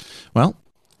 well,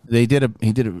 he did the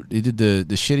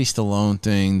shitty Stallone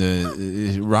thing.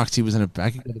 The Roxy was in a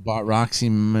back. He could have bought Roxy.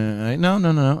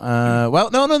 No. Well,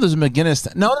 no. There's a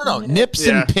McGinnis. No. Nips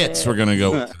and Pits. We're gonna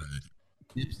go with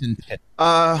Nips and Pits.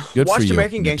 Watched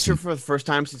American Gangster for the first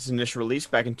time since its initial release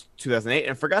back in 2008,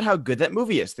 and forgot how good that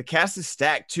movie is. The cast is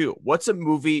stacked too. What's a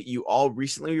movie you all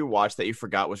recently rewatched that you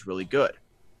forgot was really good?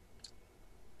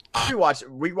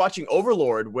 Rewatching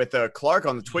Overlord with Clark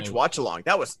on the Twitch watch along.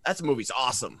 That's a movie's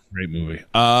awesome. Great movie.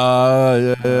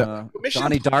 Donnie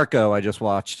Darko. I just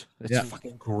watched. It's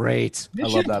fucking great. I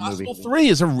love that movie. Impossible 3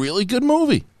 is a really good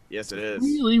movie. Yes, it is.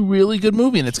 Really, really good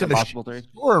movie, and it's got a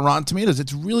score on Rotten Tomatoes.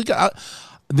 It's really good.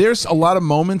 There's a lot of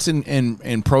moments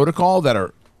in Protocol that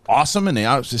are awesome, and they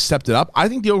just stepped it up. I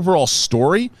think the overall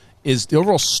story is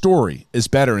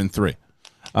better in 3.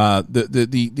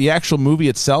 The actual movie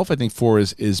itself, I think 4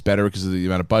 is better because of the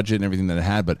amount of budget and everything that it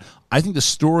had. But I think the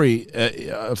story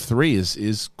of 3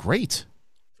 is great.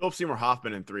 Philip Seymour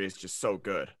Hoffman in 3 is just so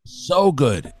good. So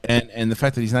good, and the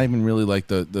fact that he's not even really like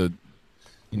the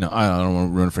I don't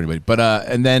want to ruin it for anybody. But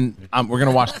and then we're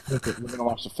gonna watch the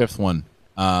 5th one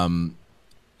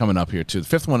coming up here too.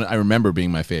 The 5th one I remember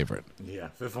being my favorite. Yeah,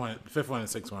 fifth one and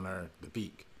 6th one are the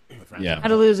peak. How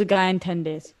to Lose a Guy in 10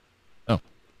 Days. Oh,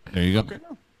 there you go. Okay.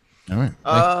 All right.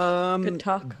 Good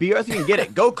talk. Be Earth, you can get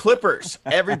it. Go Clippers!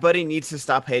 Everybody needs to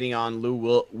stop hating on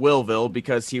Lou Willville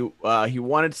because he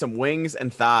wanted some wings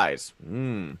and thighs.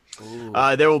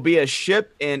 There will be a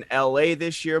ship in LA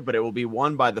this year, but it will be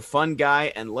won by the fun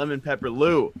guy and Lemon Pepper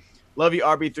Lou. Love you,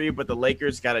 RB3, but the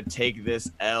Lakers got to take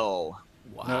this L.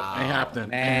 Wow. No,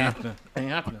 ain't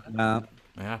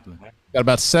happening. Got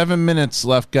about 7 minutes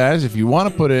left, guys. If you want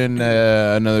to put in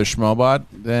another Schmobot,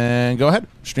 then go ahead.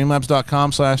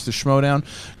 Streamlabs.com/the Schmodown.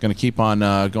 Going to keep on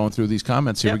going through these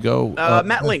comments. Here we go.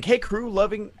 Matt Link, hey crew,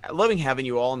 loving having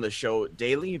you all on the show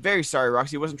daily. Very sorry,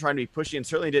 Roxy wasn't trying to be pushy and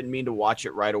certainly didn't mean to watch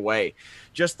it right away.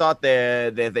 Just thought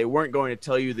that they weren't going to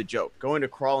tell you the joke. Going to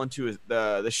crawl into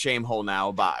the shame hole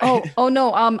now. Bye. Oh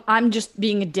no. I'm just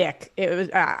being a dick. It was.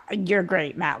 You're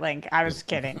great, Matt Link. I was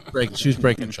kidding. She's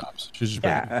breaking chops. She's just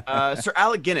breaking. Sir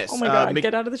Alec Guinness. Oh my God!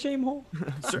 Get out of the shame hole.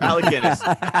 Sir Alec Guinness.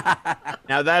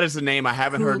 Now that is a name I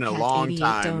haven't heard in a long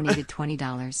time. Donated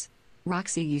 $20.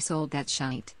 Roxy, you sold that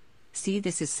shite. See,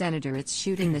 this is Senator. It's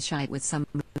shooting the shite with some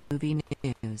movie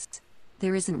news.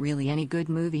 There isn't really any good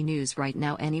movie news right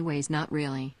now anyways, not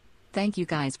really. Thank you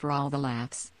guys for all the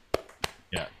laughs.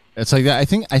 Yeah. It's like that. I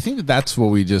think that's what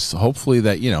we just hopefully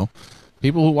that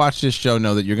people who watch this show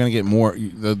know that you're going to get more.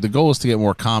 The goal is to get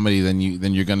more comedy than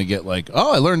you're going to get like,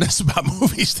 oh, I learned this about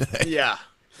movies today. Yeah.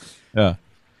 Yeah.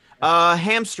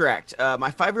 Hamstracked.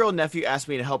 My 5-year-old nephew asked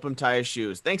me to help him tie his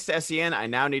shoes. Thanks to SEN, I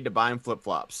now need to buy him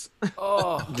flip-flops.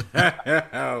 Oh,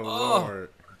 Lord.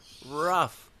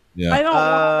 Rough. Yeah. I don't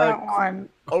want that one.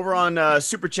 Over on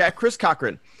Super Chat, Chris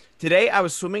Cochran. Today, I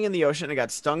was swimming in the ocean and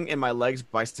got stung in my legs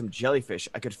by some jellyfish.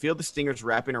 I could feel the stingers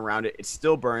wrapping around it. It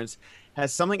still burns.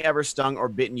 Has something ever stung or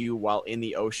bitten you while in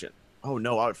the ocean? Oh,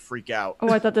 no, I would freak out. Oh,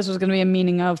 I thought this was going to be a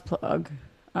meaning of plug.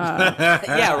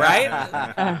 Yeah, right?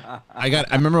 I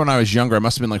remember when I was younger, I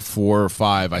must have been like 4 or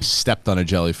 5. I stepped on a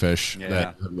jellyfish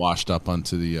that had washed up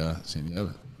onto the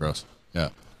scene. Gross. Yeah.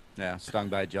 Yeah, stung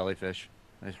by a jellyfish.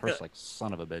 It hurts like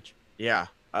son of a bitch. Yeah.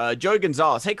 Joey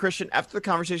Gonzalez. Hey, Christian, after the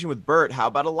conversation with Bert, how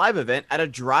about a live event at a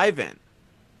drive-in?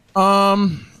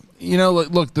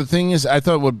 Look, the thing is, I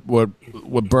thought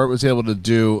what Bert was able to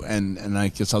do, and I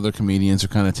guess other comedians are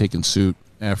kind of taking suit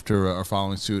after or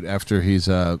following suit after he's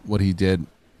what he did.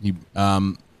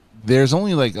 There's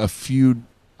only like a few,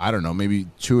 I don't know, maybe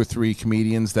 2 or 3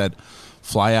 comedians that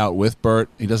fly out with Bert.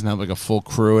 He doesn't have like a full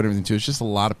crew and everything too. It's just a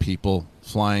lot of people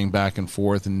flying back and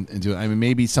forth and doing. I mean,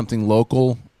 maybe something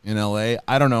local in LA.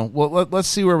 I don't know. Well, let's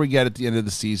see where we get at the end of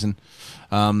the season,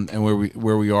 and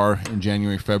where we are in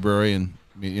January, February, and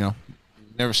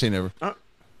never say never.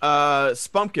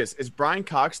 Spunkus, is Brian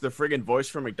Cox the friggin' voice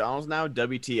for McDonald's now?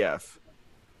 WTF?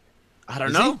 I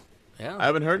don't know. Yeah, I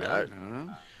haven't heard. I don't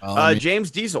know.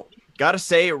 James Diesel, gotta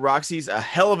say, Roxy's a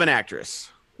hell of an actress.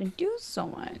 Thank you so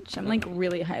much. I'm like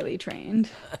really highly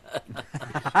trained.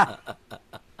 All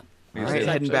right,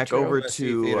 heading back over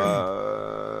to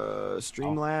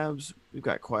Streamlabs. We've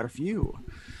got quite a few.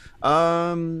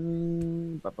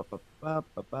 Alex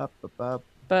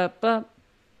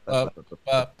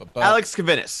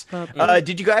Kavinis.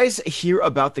 Did you guys hear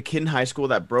about the kid in high school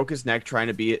that broke his neck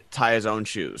trying to tie his own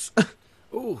shoes?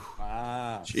 Ooh.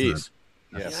 Jeez.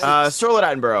 Yes. Starlet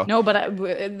Attenborough. No, but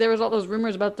there was all those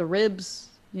rumors about the ribs.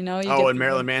 You know. And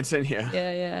Marilyn Manson. Yeah.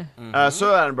 Yeah.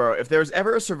 Starlet Attenborough. If there was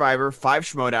ever a Survivor 5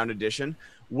 Schmodown edition,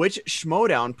 which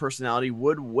Schmodown personality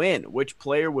would win? Which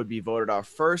player would be voted off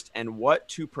first? And what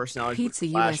 2 personalities Pizza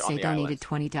would clash USA on the donated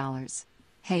island? $20.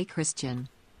 Hey, Christian.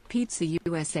 Pizza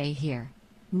USA here.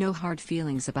 No hard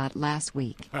feelings about last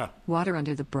week. Water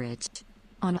under the bridge.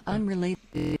 On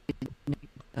unrelated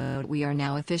note, we are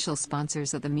now official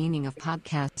sponsors of the Meaning of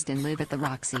Podcast and live at the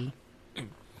Roxy.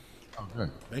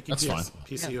 Okay. Thank you. That's fine.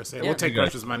 PC USA. Yeah. We'll take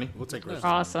Rush's money. We'll take Rush's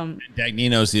money. Awesome.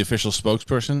 Dagnino's the official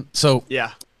spokesperson. So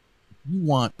yeah, you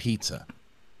want pizza,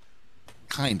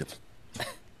 kind of.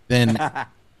 Then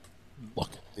look,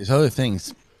 there's other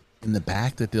things in the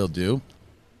back that they'll do,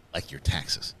 like your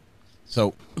taxes.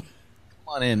 So come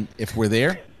on in. If we're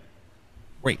there,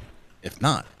 great. If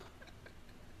not,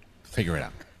 figure it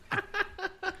out.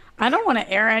 I don't want to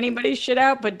air anybody's shit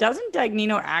out, but doesn't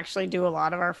Dagnino actually do a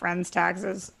lot of our friends'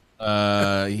 taxes?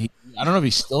 I don't know if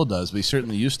he still does, but he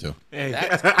certainly used to. Hey,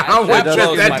 I won't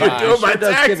trust that dude doing my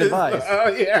taxes.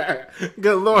 Oh yeah,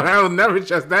 good lord, I will never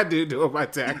trust that dude doing my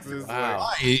taxes.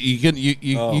 Wow.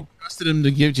 You trusted him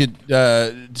to give you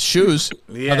shoes.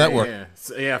 Yeah, How'd that work?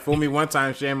 Yeah, fool me one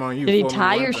time, shame on you. Did he Fool me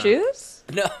tie one your time. shoes?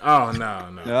 No. Oh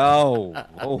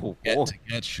no.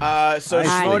 Get shoes. So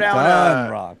Nicely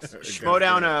done, Schmodown, Rox.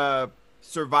 Schmodown,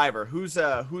 Survivor.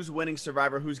 Who's winning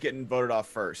Survivor? Who's getting voted off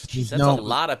first? That's a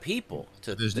lot of people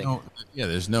to There's think.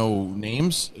 there's no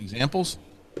names, examples.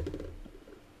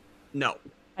 No.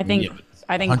 I think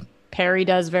Perry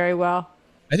does very well.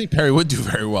 I think Perry would do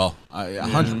very well.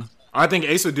 100. I think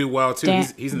Ace would do well too.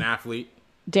 Dan- He's an athlete.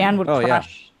 Dan would Oh,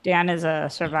 crush. Dan is a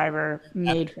Survivor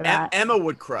made for that. Emma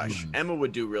would crush. Emma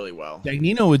would do really well.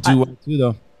 Dagnino would do well too,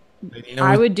 though.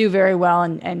 I would do very well,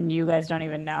 and you guys don't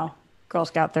even know. Girl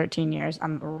Scout 13 years.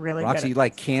 I'm really good Roxy, at you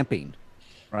like camping,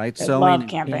 right? I Sewing love and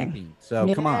camping. So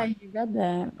yeah, come on. You read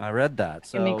that. I read that.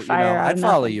 So make fire out I'd of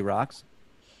follow nothing. you, Rox.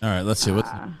 All right, let's see. What's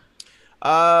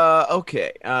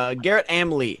Okay. Garrett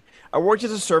Amlee. I worked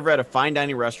as a server at a fine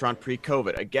dining restaurant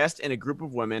pre-COVID. A guest and a group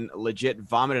of women legit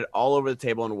vomited all over the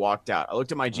table and walked out. I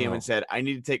looked at my GM and said, I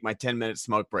need to take my 10-minute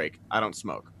smoke break. I don't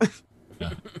smoke.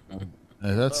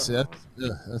 that's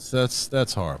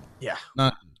horrible. Yeah.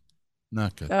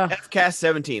 Not good. FCast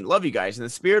 17. Love you guys. In the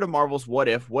spirit of Marvel's What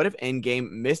If Endgame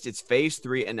missed its Phase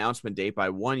 3 announcement date by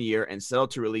 1 year and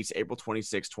settled to release April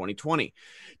 26, 2020?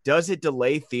 Does it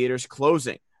delay theaters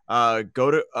closing? Go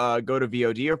to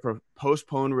VOD or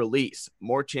postpone release?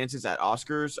 More chances at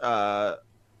Oscars.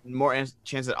 More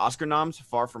chances at Oscar noms.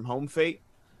 Far From Home fate.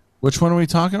 Which one are we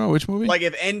talking about? Which movie? Like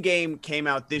if Endgame came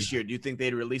out this year, do you think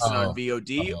they'd release it on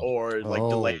VOD or like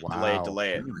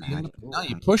delay it? No,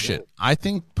 you push it. I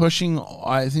think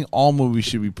all movies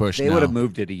should be pushed. They now. would have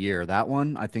moved it a year. That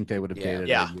one, I think they would have dated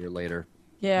it a year later.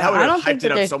 Yeah, that would I have don't think hyped it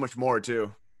that up so much more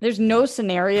too. There's no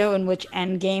scenario in which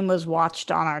Endgame was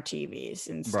watched on our TVs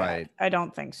instead. Right. I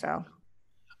don't think so.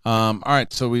 All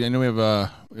right, so I know we have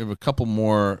a couple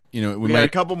more. You know, We got a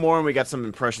couple more, and we got some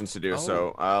impressions to do.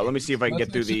 So let me see if I can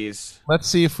get through these. Let's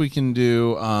see if we can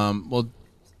do. Well,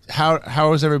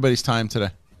 how was everybody's time today?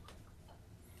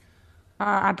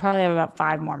 I probably have about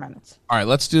 5 more minutes. All right,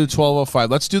 let's do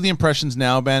 12:05. Let's do the impressions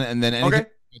now, Ben, and then anything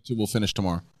we'll finish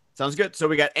tomorrow. Sounds good. So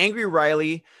we got Angry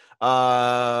Riley,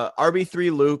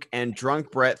 RB3 Luke, and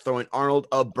Drunk Brett throwing Arnold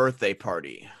a birthday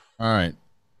party. All right.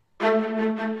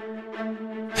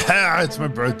 It's my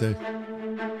birthday.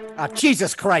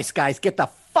 Jesus Christ, guys, get the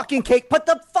fucking cake. Put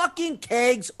the fucking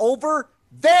kegs over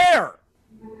there.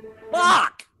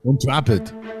 Fuck. Don't drop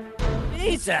it.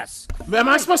 Jesus. Am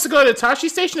I supposed to go to the Tashi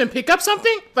station and pick up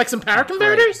something? Like some power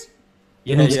converters?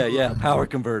 Yeah. Power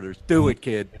converters. Do it,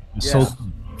 kid.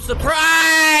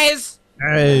 Surprise!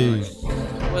 Hey.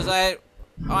 Was I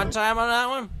on time on that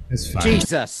one? It's fine.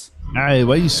 Jesus. Hey,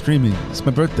 why are you screaming? It's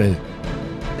my birthday.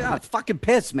 Yeah, it's fucking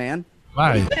pissed, man. Why?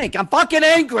 What do you think? I'm fucking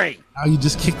angry. Oh, you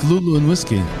just kicked Lulu and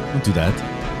whiskey. Don't do that.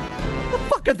 What the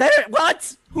fuck are they?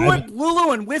 What? Who are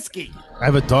Lulu and whiskey? I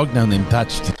have a dog now named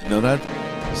Touch. Did you know that?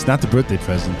 It's not the birthday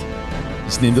present.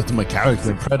 It's named after my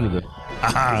character, Predator.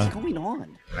 What's going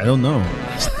on? I don't know.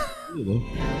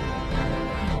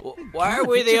 Why are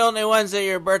we the only ones at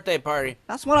your birthday party?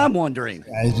 That's what I'm wondering.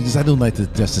 Because I don't like to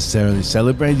necessarily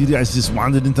celebrate. You guys just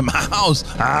wandered into my house.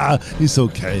 It's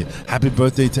okay. Happy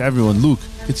birthday to everyone. Luke,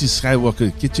 get your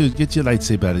Skywalker. Get your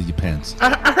lightsaber out of your pants.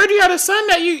 I heard you had a son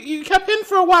that you kept hidden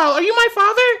for a while. Are you my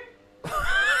father?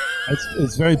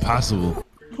 It's very possible.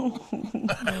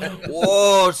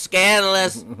 Whoa,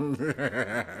 scandalous.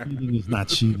 Cheating is not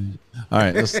cheating. All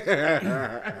right.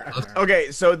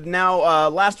 Okay, so now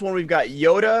last one we've got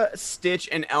Yoda, Stitch,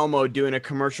 and Elmo doing a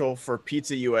commercial for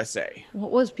Pizza USA. What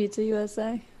was Pizza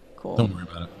USA? Cool. Don't worry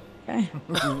about it. Okay.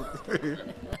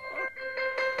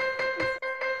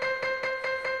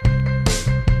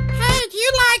 Hey, do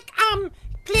you like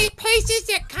places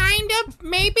that kind of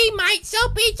maybe might sell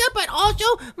pizza, but also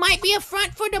might be a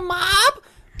front for the mob?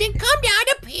 Then come down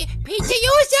to Pizza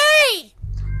USA.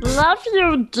 Love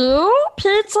you do?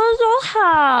 Pizza you'll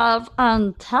have.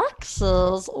 And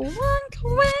taxes. Wink,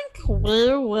 wink,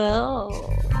 we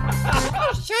will.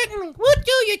 Oh, certainly. We'll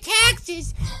do your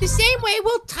taxes the same way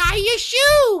we'll tie your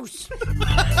shoes.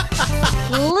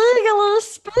 Legally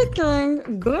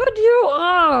speaking, good you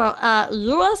are at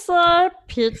USA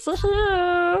Pizza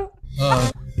here.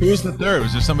 Who's the third?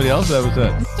 Was there somebody else that was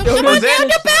that? So come on down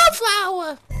to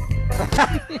Bellflower.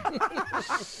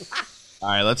 All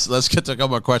right, let's get to a couple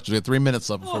more questions. We have 3 minutes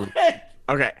left before we...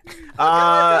 Okay.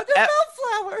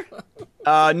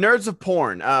 Nerds of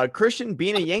porn. Christian,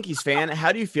 being a Yankees fan,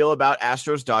 how do you feel about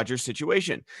Astros-Dodgers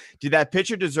situation? Did that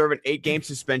pitcher deserve an 8-game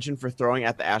suspension for throwing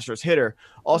at the Astros hitter?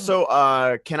 Also,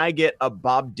 can I get a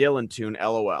Bob Dylan tune,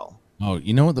 LOL? Oh,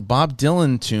 you know what? The Bob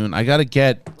Dylan tune, I got to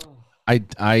get...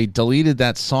 I deleted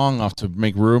that song off to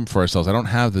make room for ourselves. I don't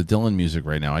have the Dylan music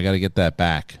right now. I got to get that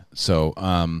back. So,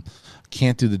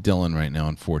 can't do the Dylan right now,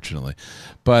 unfortunately.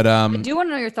 But I do want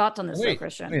to know your thoughts on this, though,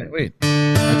 Christian. Wait.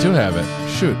 I do have it.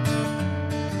 Shoot.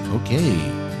 Okay.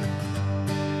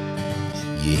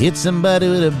 You hit somebody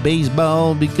with a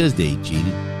baseball because they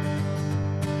cheated.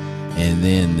 And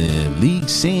then the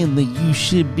league's saying that you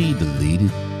should be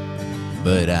deleted.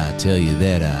 But I tell you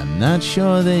that I'm not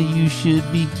sure that you should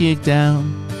be kicked out.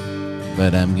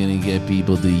 But I'm gonna get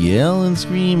people to yell and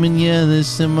scream, and yeah, there's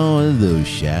some more of those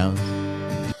shouts.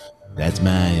 That's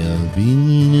my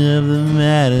opinion of the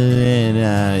matter, and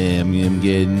I am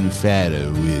getting fatter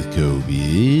with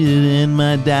COVID, and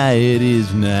my diet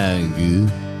is not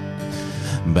good.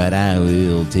 But I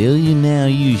will tell you now,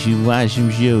 you should watch some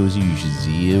shows. You should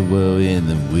see a world in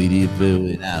the waiting for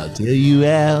it. I'll tell you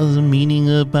how the meaning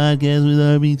of podcast with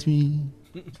RB3.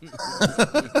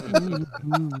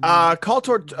 Call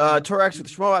Torax with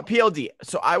Shmoa PLD.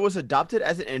 So I was adopted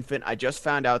as an infant. I just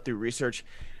found out through research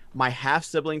my half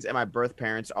siblings and my birth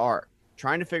parents are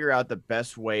trying to figure out the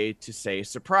best way to say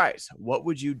surprise. What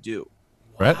would you do?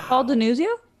 Brett? Called the news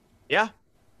you? Yeah.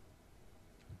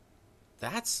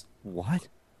 That's what?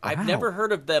 I've Wow. never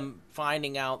heard of them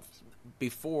finding out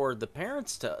before the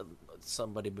parents tell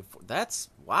somebody before. That's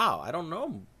wow. I don't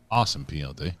know. Awesome,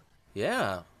 PLD.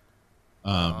 Yeah.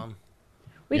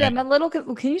 Wait, I'm a little.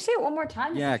 Can you say it one more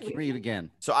time? Yeah, read it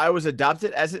again. So I was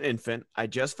adopted as an infant. I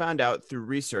just found out through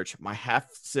research my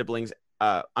half siblings.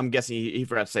 I'm guessing he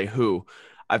forgot to say who.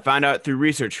 I found out through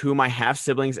research who my half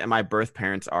siblings and my birth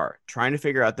parents are. Trying to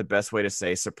figure out the best way to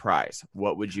say surprise.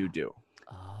 What would you do?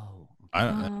 I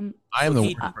am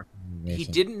the He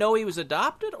didn't know he was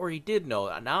adopted, or he did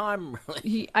know. Now I'm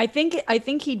really. I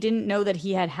think he didn't know that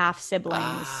he had half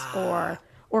siblings, or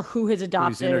who his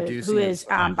adopted, who his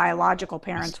biological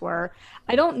parents were.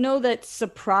 I don't know that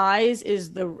surprise is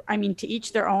to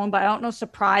each their own, but I don't know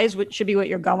surprise should be what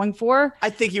you're going for. I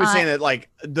think he was saying that like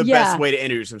the best way to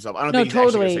introduce himself. I don't think he's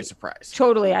actually going to say surprise.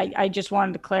 Totally. I just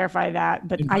wanted to clarify that,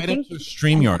 but I think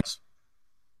StreamYards.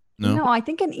 No, I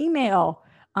think an email.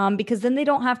 Because then they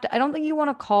don't have to. I don't think you want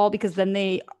to call because then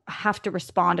they have to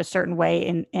respond a certain way,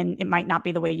 and it might not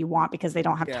be the way you want because they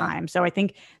don't have time. So I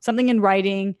think something in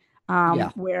writing,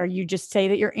 where you just say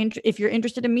that if you're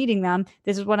interested in meeting them,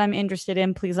 this is what I'm interested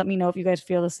in. Please let me know if you guys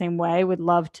feel the same way. Would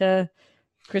love to.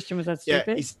 Christian, was that stupid?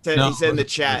 Yeah, he said in the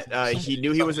chat he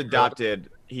knew he was adopted.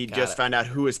 He just found out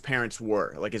who his parents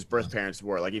were, like his birth parents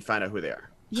were. Like he found out who they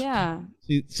are. Yeah.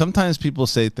 See, sometimes people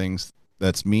say things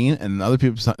that's mean, and other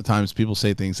people sometimes people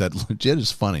say things that legit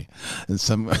is funny, and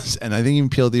I think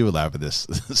even PLD would laugh at this.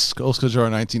 Skulls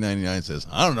Kajor 1999 says,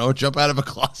 "I don't know, jump out of a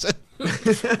closet."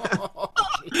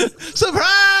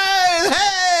 Surprise!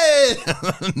 Hey,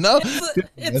 no,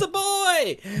 it's a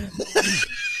boy.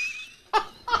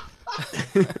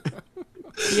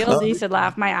 PLD said,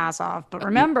 "Laugh my ass off." But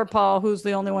remember, Paul, who's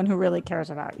the only one who really cares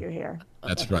about you here?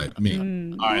 That's right, me.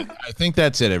 All right, I think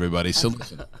that's it, everybody. So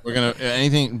listen, we're gonna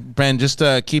Ben, just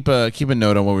keep a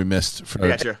note on what we missed. I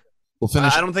got you. We'll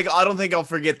finish. I don't think I'll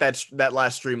forget that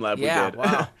last Streamlab we did.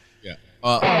 Wow.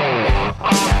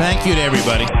 Thank you to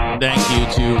everybody. Thank you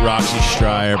to Roxy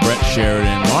Stryer, Brett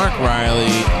Sheridan, Mark Riley,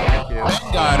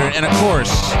 Ben Goddard, and of course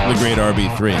the great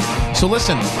RB3. So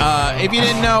listen, if you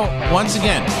didn't know, once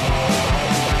again,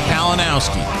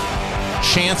 Kalinowski,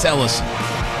 Chance Ellison,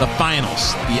 the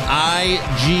finals, the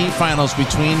IG finals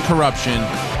between Corruption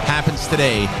happens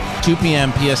today, 2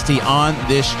 p.m. PST on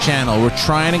this channel. We're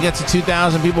trying to get to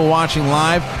 2,000 people watching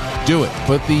live. Do it.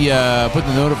 Put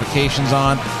the notifications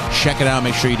on. Check it out.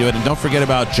 Make sure you do it. And don't forget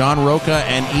about John Roca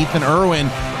and Ethan Irwin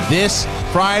this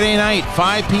Friday night,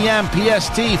 5 p.m.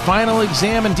 PST. Final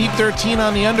exam and Deep 13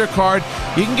 on the undercard.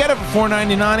 You can get it for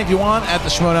 $4.99 if you want at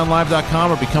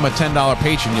theschmodownlive.com or become a $10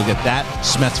 patron. You'll get that.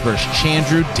 Smets versus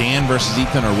Chandru, Dan versus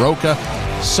Ethan Aroka.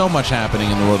 So much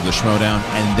happening in the world of the Schmodown.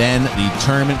 And then the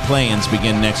tournament play-ins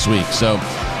begin next week. So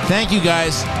thank you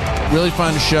guys. Really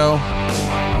fun show.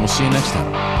 And we'll see you next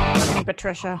time.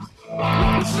 Patricia.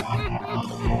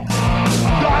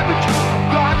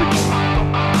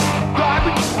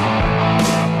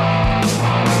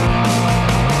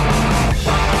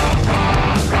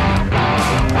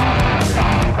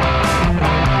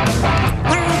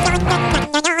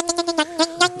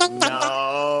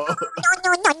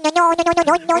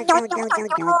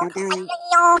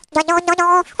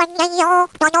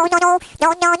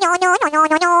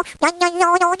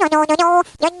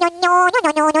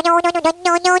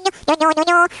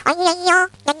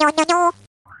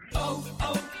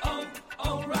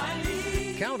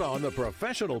 Count on the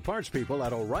professional parts people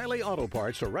at O'Reilly Auto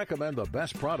Parts to recommend the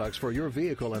best products for your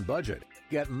vehicle and budget.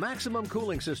 Get maximum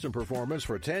cooling system performance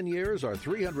for 10 years or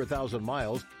 300,000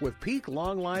 miles with Peak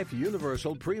Long Life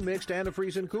Universal Pre-Mixed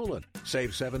Antifreeze and Coolant.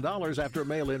 Save $7 after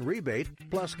mail-in rebate,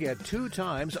 plus get 2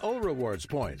 times O Rewards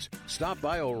points. Stop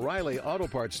by O'Reilly Auto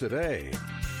Parts today.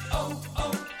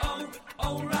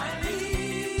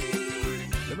 O'Reilly.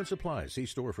 Limit supply. See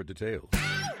store for details.